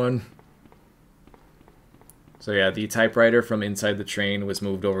 everyone. So yeah, the typewriter from inside the train was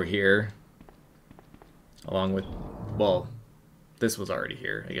moved over here. Along with, well, this was already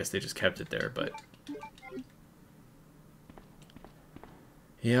here. I guess they just kept it there, but...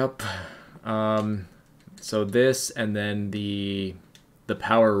 Yep. So this, and then the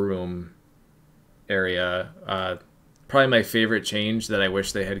power room area. Probably my favorite change that I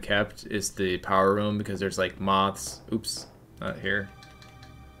wish they had kept is the power room, because there's like moths. Oops, not here.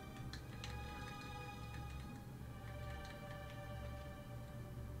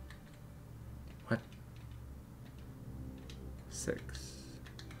 What? 6.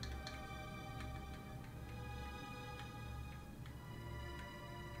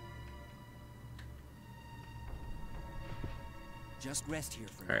 Just rest here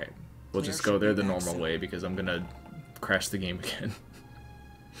for Alright, we'll just go there the normal way because I'm gonna crash the game again.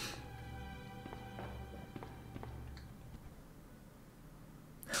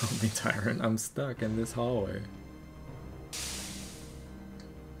 Help me, Tyrant, I'm stuck in this hallway.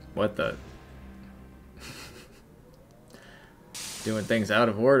 What the? Doing things out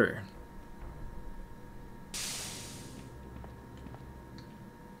of order.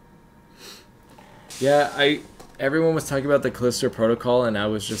 Yeah, everyone was talking about the Callisto Protocol, and I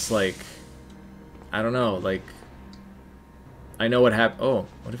was just like, I don't know, like, I know what happened. Oh,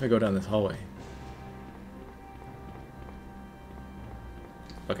 what if I go down this hallway?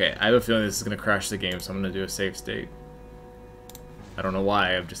 Okay, I have a feeling this is going to crash the game, so I'm going to do a save state. I don't know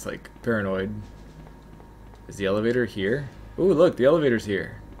why, I'm just like paranoid. Is the elevator here? Ooh, look, the elevator's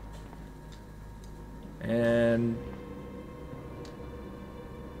here. And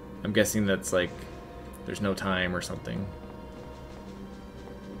I'm guessing that's like, there's no time or something.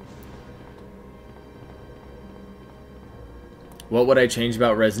 What would I change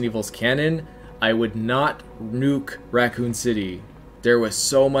about Resident Evil's canon? I would not nuke Raccoon City. There was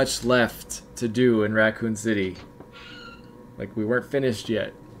so much left to do in Raccoon City. Like, we weren't finished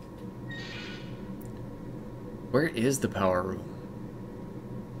yet. Where is the power room?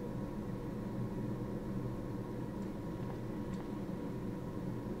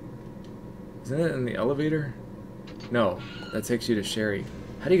 Isn't it in the elevator? No, that takes you to Sherry.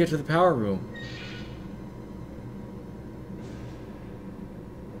 How do you get to the power room?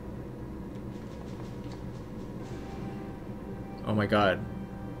 Oh my god.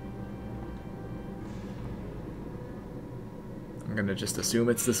 I'm gonna just assume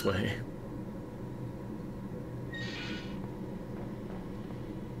it's this way.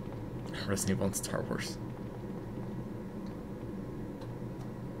 Resident Evil and Star Wars.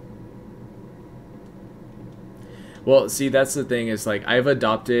 Well, see, that's the thing, is like I've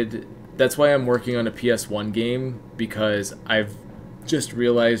adopted, that's why I'm working on a PS1 game, because I've just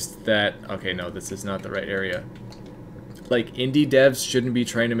realized that, okay, no, this is not the right area. Like, indie devs shouldn't be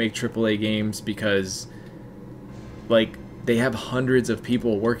trying to make AAA games because, like, they have hundreds of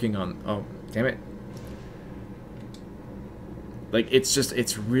people working on, oh, damn it. Like, it's just,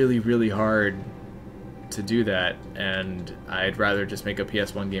 it's really, really hard to do that, and I'd rather just make a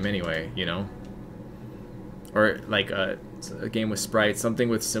PS1 game anyway, you know? Or, like, a game with sprites, something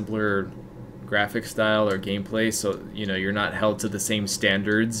with simpler graphic style or gameplay, so, you know, you're not held to the same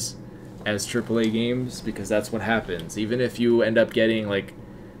standards as AAA games, because that's what happens. Even if you end up getting, like,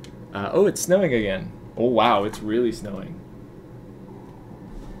 oh, it's snowing again. Oh, wow, it's really snowing.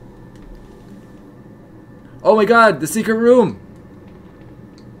 Oh my god, the secret room!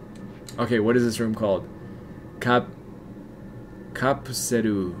 Okay, what is this room called?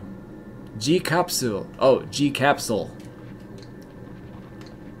 Capsule. G-Capsule. Oh, G-Capsule.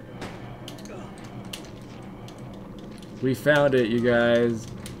 We found it, you guys.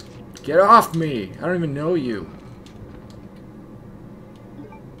 Get off me! I don't even know you.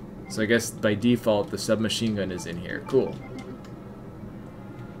 So I guess by default the submachine gun is in here. Cool.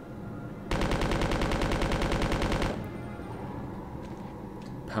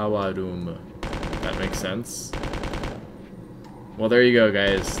 Power room. That makes sense. Well, there you go,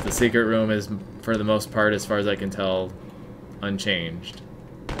 guys. The secret room is, for the most part, as far as I can tell, unchanged.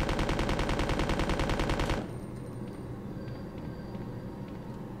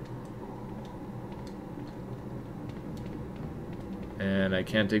 And I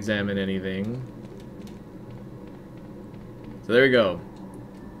can't examine anything. So there we go.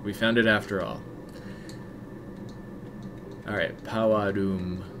 We found it after all. Alright, power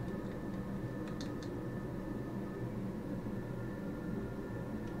room.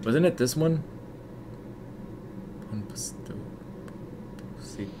 Wasn't it this one?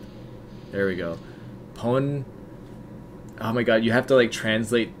 There we go. Pon. Oh my god, you have to like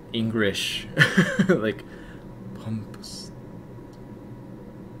translate English. Like Pompust.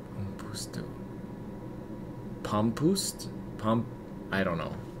 Pompusto. Pompust? I don't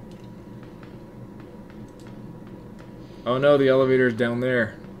know. Oh no, the elevator's down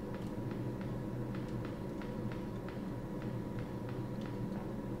there.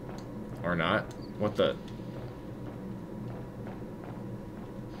 Or not. What the?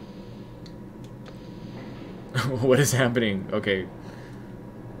 What is happening? Okay.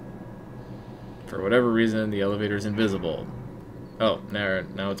 For whatever reason, the elevator's invisible. Oh,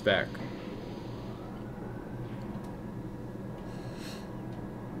 now it's back.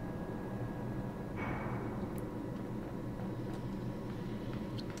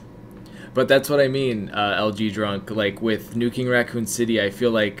 But that's what I mean, LG Drunk. Like, with Nuking Raccoon City, I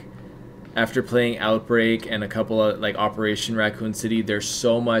feel like after playing Outbreak and a couple of, like, Operation Raccoon City, there's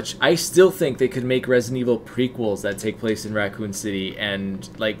so much. I still think they could make Resident Evil prequels that take place in Raccoon City, and,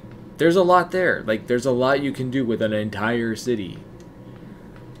 like, there's a lot there. Like, there's a lot you can do with an entire city.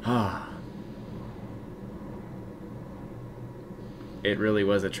 Ah. It really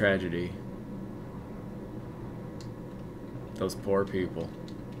was a tragedy. Those poor people.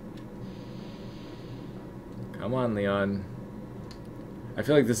 Come on, Leon. I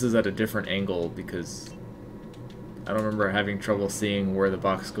feel like this is at a different angle because I don't remember having trouble seeing where the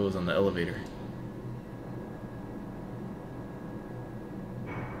box goes on the elevator.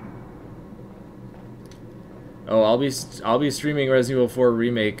 Oh, I'll be streaming Resident Evil 4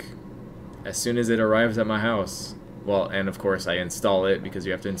 Remake as soon as it arrives at my house. Well, and of course I install it because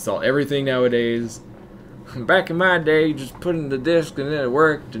you have to install everything nowadays. Back in my day, you just put in the disc and then it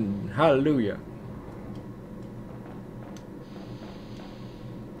worked, and hallelujah.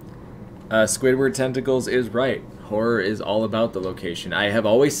 Squidward Tentacles is right. Horror is all about the location. I have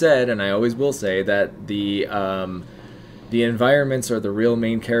always said, and I always will say, that the environments are the real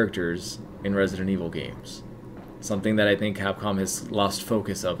main characters in Resident Evil games. Something that I think Capcom has lost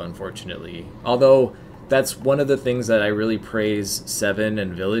focus of, unfortunately. Although, that's one of the things that I really praise 7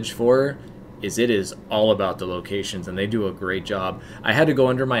 and Village for, is it is all about the locations, and they do a great job. I had to go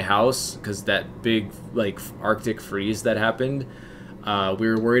under my house, because that big, like, Arctic freeze that happened, we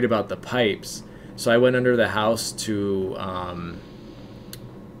were worried about the pipes. So I went under the house to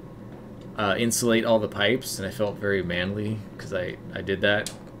insulate all the pipes, and I felt very manly because I did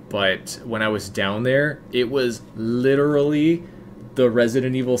that. But when I was down there, it was literally the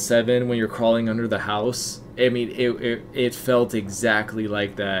Resident Evil 7 when you're crawling under the house. I mean, it felt exactly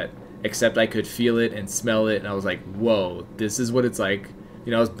like that, except I could feel it and smell it, and I was like, whoa, this is what it's like.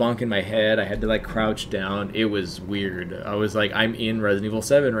 You know, I was bonking my head. I had to, like, crouch down. It was weird. I was like, I'm in Resident Evil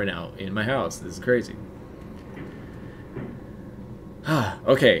 7 right now, in my house. This is crazy.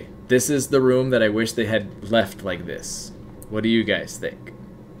 Okay, this is the room that I wish they had left like this. What do you guys think?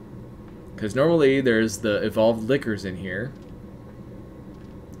 Because normally there's the evolved liquors in here,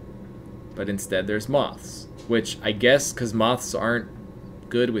 but instead there's moths, which I guess because moths aren't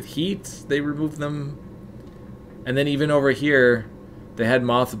good with heat, they remove them. And then even over here, they had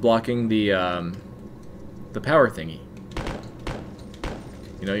moths blocking the power thingy.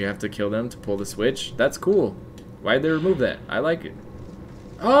 You know, you have to kill them to pull the switch. That's cool. Why'd they remove that? I like it.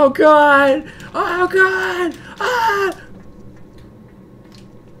 Oh god! Oh god! Ah!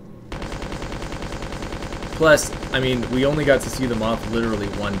 Plus, I mean, we only got to see the moth literally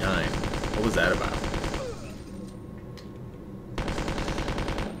one time. What was that about?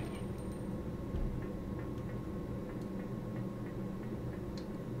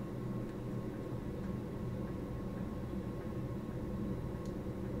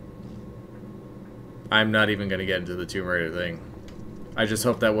 I'm not even going to get into the Tomb Raider thing. I just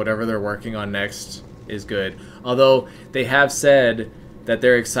hope that whatever they're working on next is good. Although, they have said that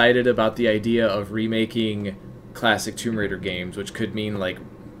they're excited about the idea of remaking classic Tomb Raider games, which could mean like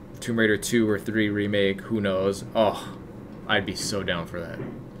Tomb Raider 2 or 3 remake, who knows. Oh, I'd be so down for that.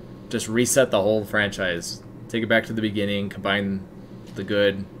 Just reset the whole franchise. Take it back to the beginning, combine the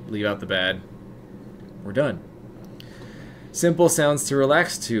good, leave out the bad. We're done. Simple sounds to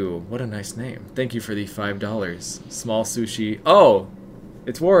relax to. What a nice name. Thank you for the $5. Small sushi. Oh,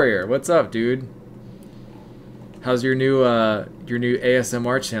 it's Warrior. What's up, dude? How's your new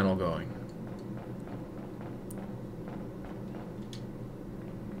ASMR channel going?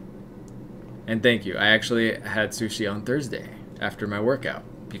 And thank you. I actually had sushi on Thursday after my workout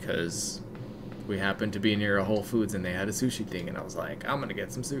because we happened to be near a Whole Foods and they had a sushi thing, and I was like, I'm gonna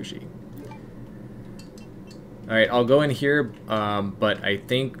get some sushi. Alright, I'll go in here, but I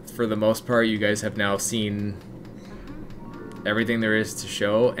think for the most part you guys have now seen everything there is to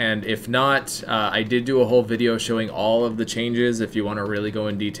show, and if not, I did do a whole video showing all of the changes if you want to really go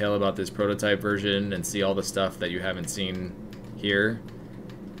in detail about this prototype version and see all the stuff that you haven't seen here.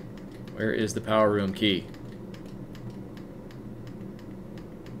 Where is the power room key?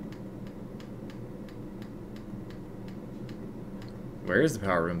 Where is the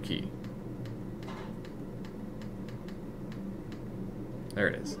power room key? There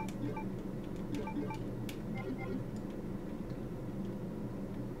it is.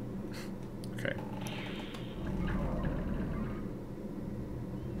 Okay.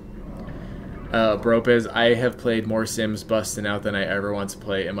 Bropez, I have played more Sims Bustin' Out than I ever want to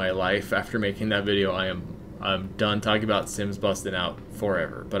play in my life. After making that video, I'm done talking about Sims Bustin' Out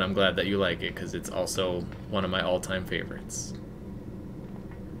forever. But I'm glad that you like it, because it's also one of my all-time favorites.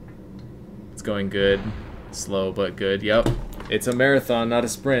 It's going good. Slow but good. Yep. It's a marathon, not a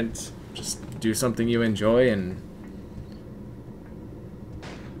sprint. Just do something you enjoy, and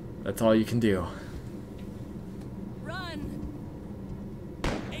that's all you can do. Run!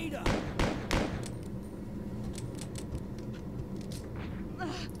 Ada!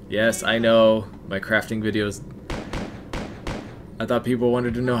 Yes, I know. My crafting videos. I thought people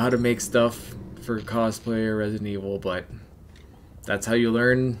wanted to know how to make stuff for cosplay or Resident Evil, but that's how you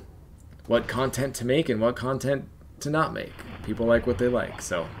learn what content to make and what content to not make. People like what they like,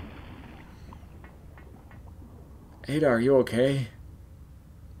 so. Ada, are you okay?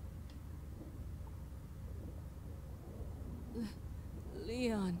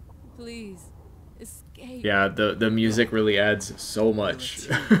 Leon, please, escape. Yeah, the music really adds so much.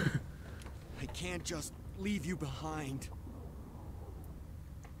 I can't just leave you behind.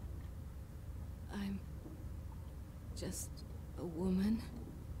 I'm just a woman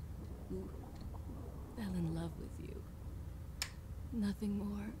who fell in love with you. Nothing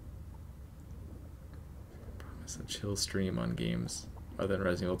more. Promise a chill stream on games other than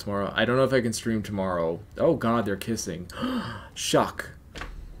Resident Evil tomorrow. I don't know if I can stream tomorrow. Oh god, they're kissing. Shock.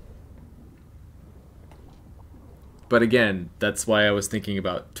 But again, that's why I was thinking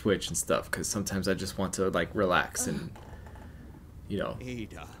about Twitch and stuff, because sometimes I just want to like relax and, you know.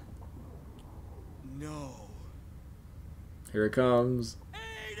 Ada. No. Here it comes.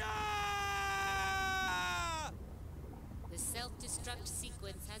 Ada! The self-destruct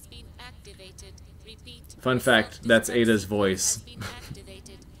activated. Repeat. Fun fact, that's Ada's voice. Has been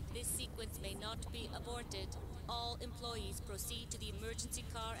activated. This sequence may not be aborted. All employees proceed to the emergency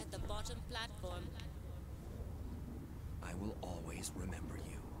car at the bottom platform. I will always remember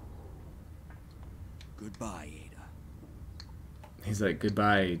you. Goodbye, Ada. He's like,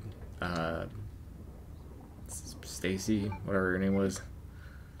 goodbye, Stacy, whatever her name was.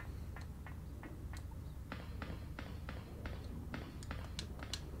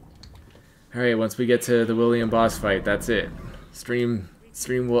 Alright, once we get to the William boss fight, that's it. Stream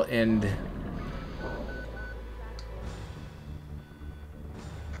will end.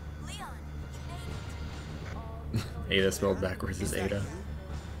 Ada spelled backwards is Ada.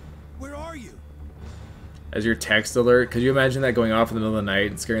 Where are you? As your text alert, could you imagine that going off in the middle of the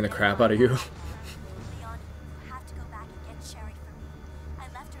night and scaring the crap out of you? Leon, you have to go back and get Sherry for me. I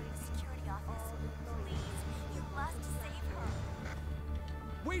left her in the security office. Please, you must save her.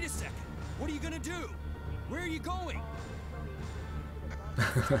 Wait a second. What are you gonna do? Where are you going?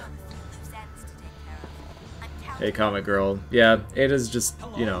 Hey, comic girl. Yeah, Ada's just,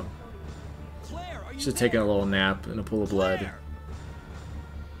 you know, Claire, are you she's taking a little nap in a pool of blood. Claire?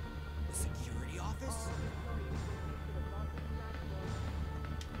 The security office?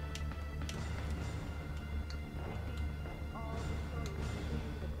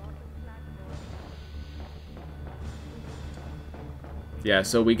 Yeah,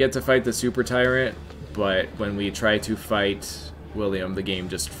 so we get to fight the Super Tyrant, but when we try to fight William, the game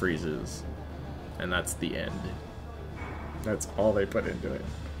just freezes. And that's the end. That's all they put into it.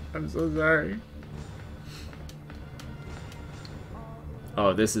 I'm so sorry.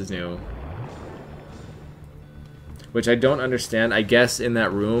 Oh, this is new. Which I don't understand. I guess in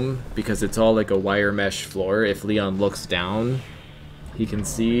that room, because it's all like a wire mesh floor, if Leon looks down, he can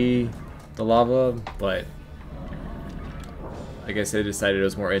see the lava, but I guess they decided it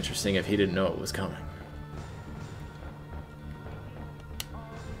was more interesting if he didn't know it was coming.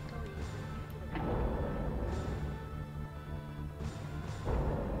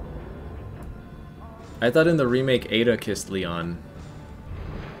 I thought in the remake Ada kissed Leon.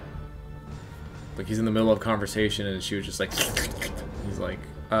 Like he's in the middle of conversation and she was just like he's like,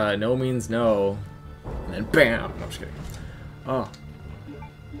 no means no. And then BAM! No, I'm just kidding. Oh.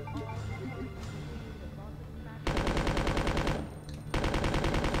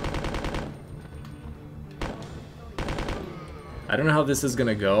 I don't know how this is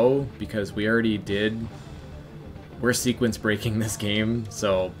gonna go because we already did. We're sequence breaking this game,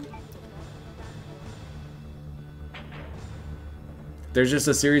 so there's just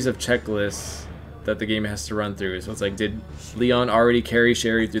a series of checklists that the game has to run through. So it's like, did Leon already carry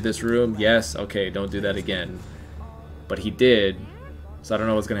Sherry through this room? Yes. Okay, don't do that again. But he did, so I don't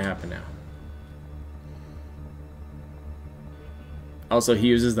know what's gonna happen now. Also, he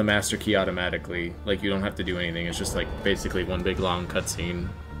uses the master key automatically. Like, you don't have to do anything. It's just like basically one big long cutscene.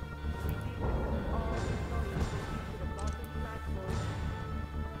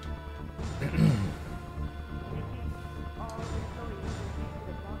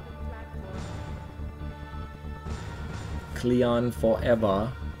 Cleon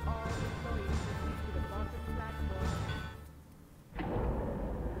forever.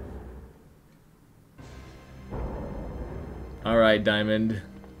 Alright, Diamond.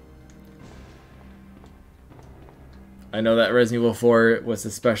 I know that Resident Evil 4 was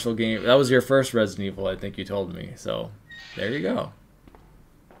a special game. That was your first Resident Evil, I think you told me. So, there you go.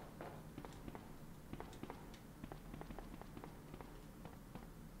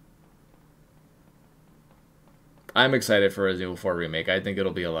 I'm excited for Resident Evil 4 Remake. I think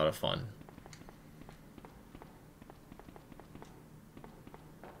it'll be a lot of fun.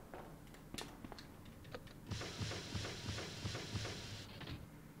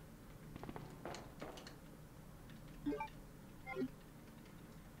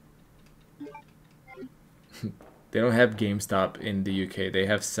 They don't have GameStop in the UK. They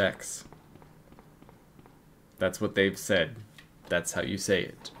have sex. That's what they've said. That's how you say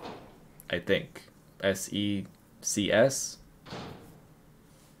it. I think. S-E-C-S?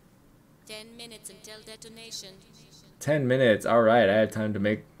 10 minutes until detonation. 10 minutes. Alright, I had time to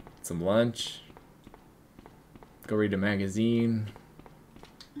make some lunch. Go read a magazine.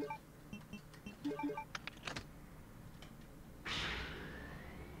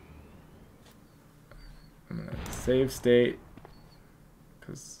 I'm gonna save state.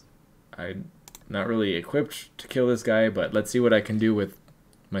 Because I'm not really equipped to kill this guy, but let's see what I can do with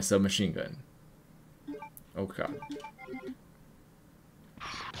my submachine gun. Oh god.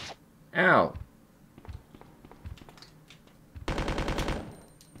 Ow!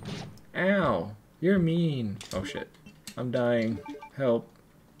 Ow! You're mean! Oh shit. I'm dying. Help.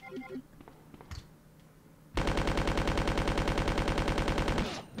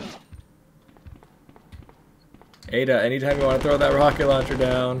 Ada, anytime you want to throw that rocket launcher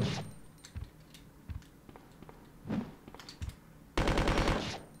down.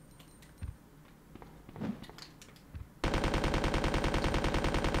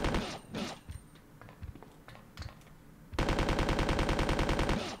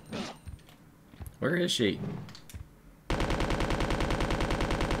 Where is she?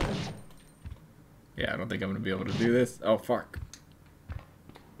 Yeah, I don't think I'm gonna be able to do this. Oh, fuck.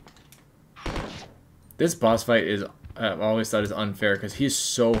 This boss fight is, I've always thought is unfair because he's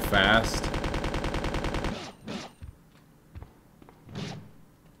so fast.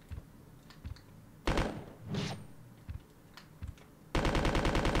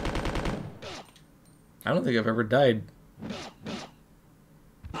 I don't think I've ever died.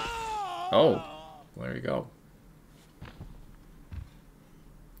 Oh, there you go.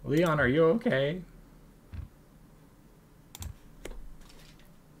 Leon, are you okay?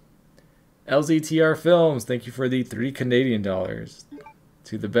 LZTR Films, thank you for the $3 Canadian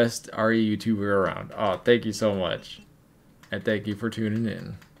to the best RE YouTuber around. Oh, thank you so much. And thank you for tuning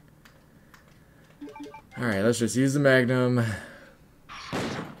in. Alright, let's just use the Magnum.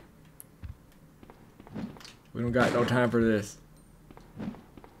 We don't got no time for this.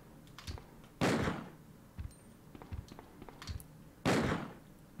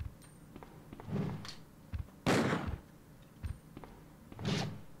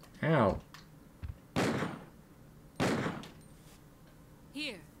 Ow.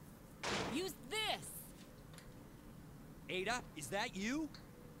 Here, use this. Ada, is that you?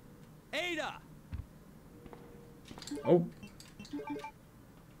 Ada! Oh.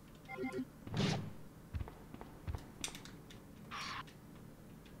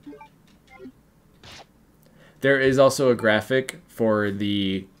 There is also a graphic for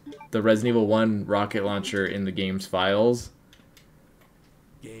the Resident Evil 1 rocket launcher in the game's files.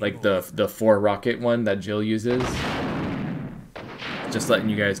 Like the 4 rocket one that Jill uses. Just letting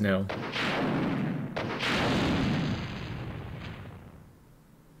you guys know.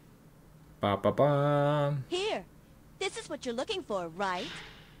 Ba ba ba. Here. This is what you're looking for, right?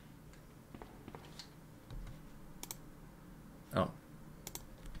 Oh.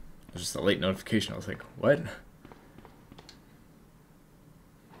 It was just a late notification. I was like, what?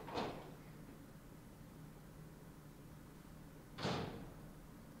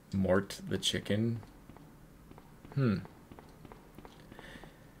 Mort the chicken. I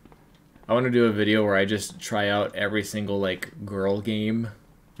want to do a video where I just try out every single like girl game.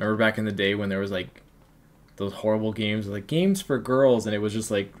 Remember back in the day when there was like those horrible games, like games for girls, and it was just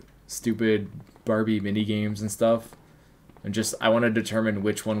like stupid Barbie mini games and stuff. And just I want to determine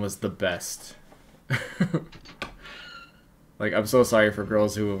which one was the best. Like I'm so sorry for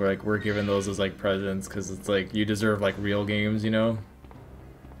girls who were given those as like presents, because it's like you deserve like real games, you know.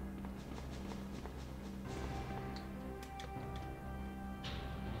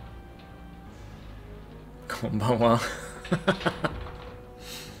 Konbanwa.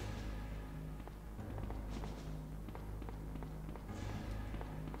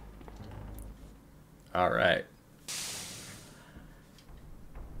 Alright.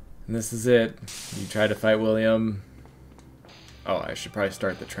 And this is it. You try to fight William. Oh, I should probably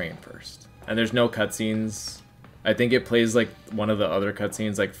start the train first. And there's no cutscenes. I think it plays like one of the other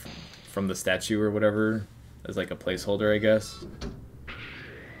cutscenes, like from the statue or whatever, as like a placeholder, I guess.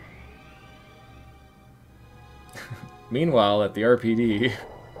 Meanwhile, at the RPD...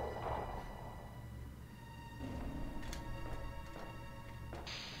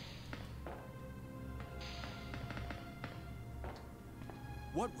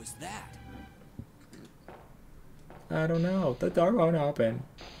 What was that? I don't know. The door won't open.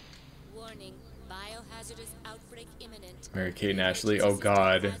 Warning, biohazardous outbreak imminent. Mary Kate and Ashley. Oh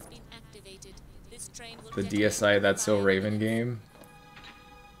god. The DSI That's So Raven game.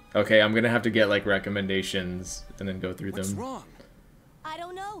 Okay, I'm gonna have to get like recommendations and then go through What's them. wrong? I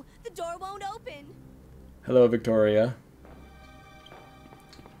don't know. The door won't open. Hello, Victoria.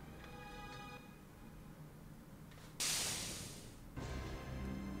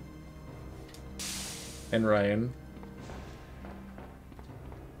 And Ryan.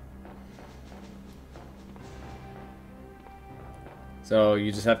 So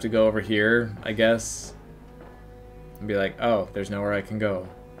you just have to go over here, I guess, and be like, oh, there's nowhere I can go.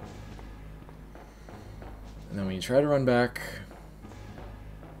 And then when you try to run back,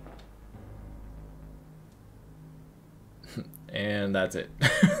 and that's it.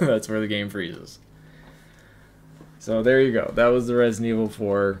 That's where the game freezes. So there you go. That was the Resident Evil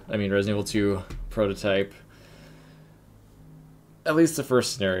 2 prototype. At least the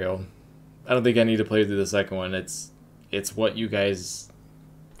first scenario. I don't think I need to play through the second one. It's what you guys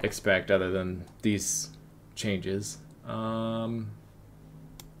expect, other than these changes. All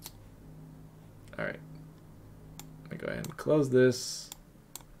right. Let me go ahead and close this.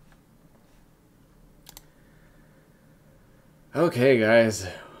 Okay, guys.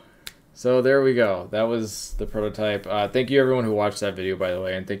 So there we go. That was the prototype. Thank you everyone who watched that video, by the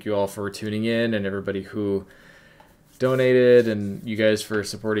way, and thank you all for tuning in, and everybody who donated, and you guys for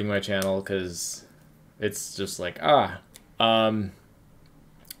supporting my channel, because it's just like, one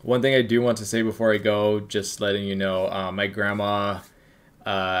thing I do want to say before I go, just letting you know, my grandma,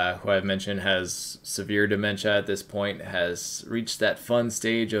 who I've mentioned has severe dementia at this point, has reached that fun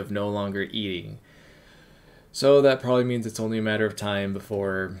stage of no longer eating. So that probably means it's only a matter of time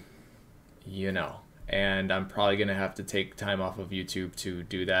before, you know, and I'm probably going to have to take time off of YouTube to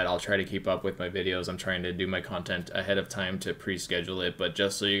do that. I'll try to keep up with my videos. I'm trying to do my content ahead of time to pre-schedule it, but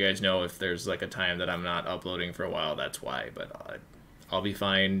just so you guys know, if there's like a time that I'm not uploading for a while, that's why, but I'll be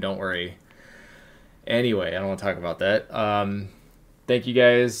fine, don't worry. Anyway, I don't want to talk about that. Thank you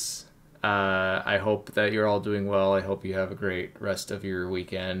guys. I hope that you're all doing well. I hope you have a great rest of your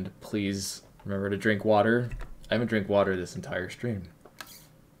weekend. Please remember to drink water. I haven't drank water this entire stream.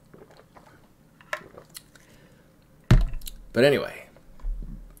 But anyway,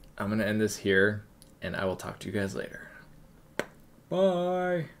 I'm going to end this here, and I will talk to you guys later.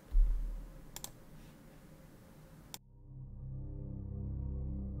 Bye!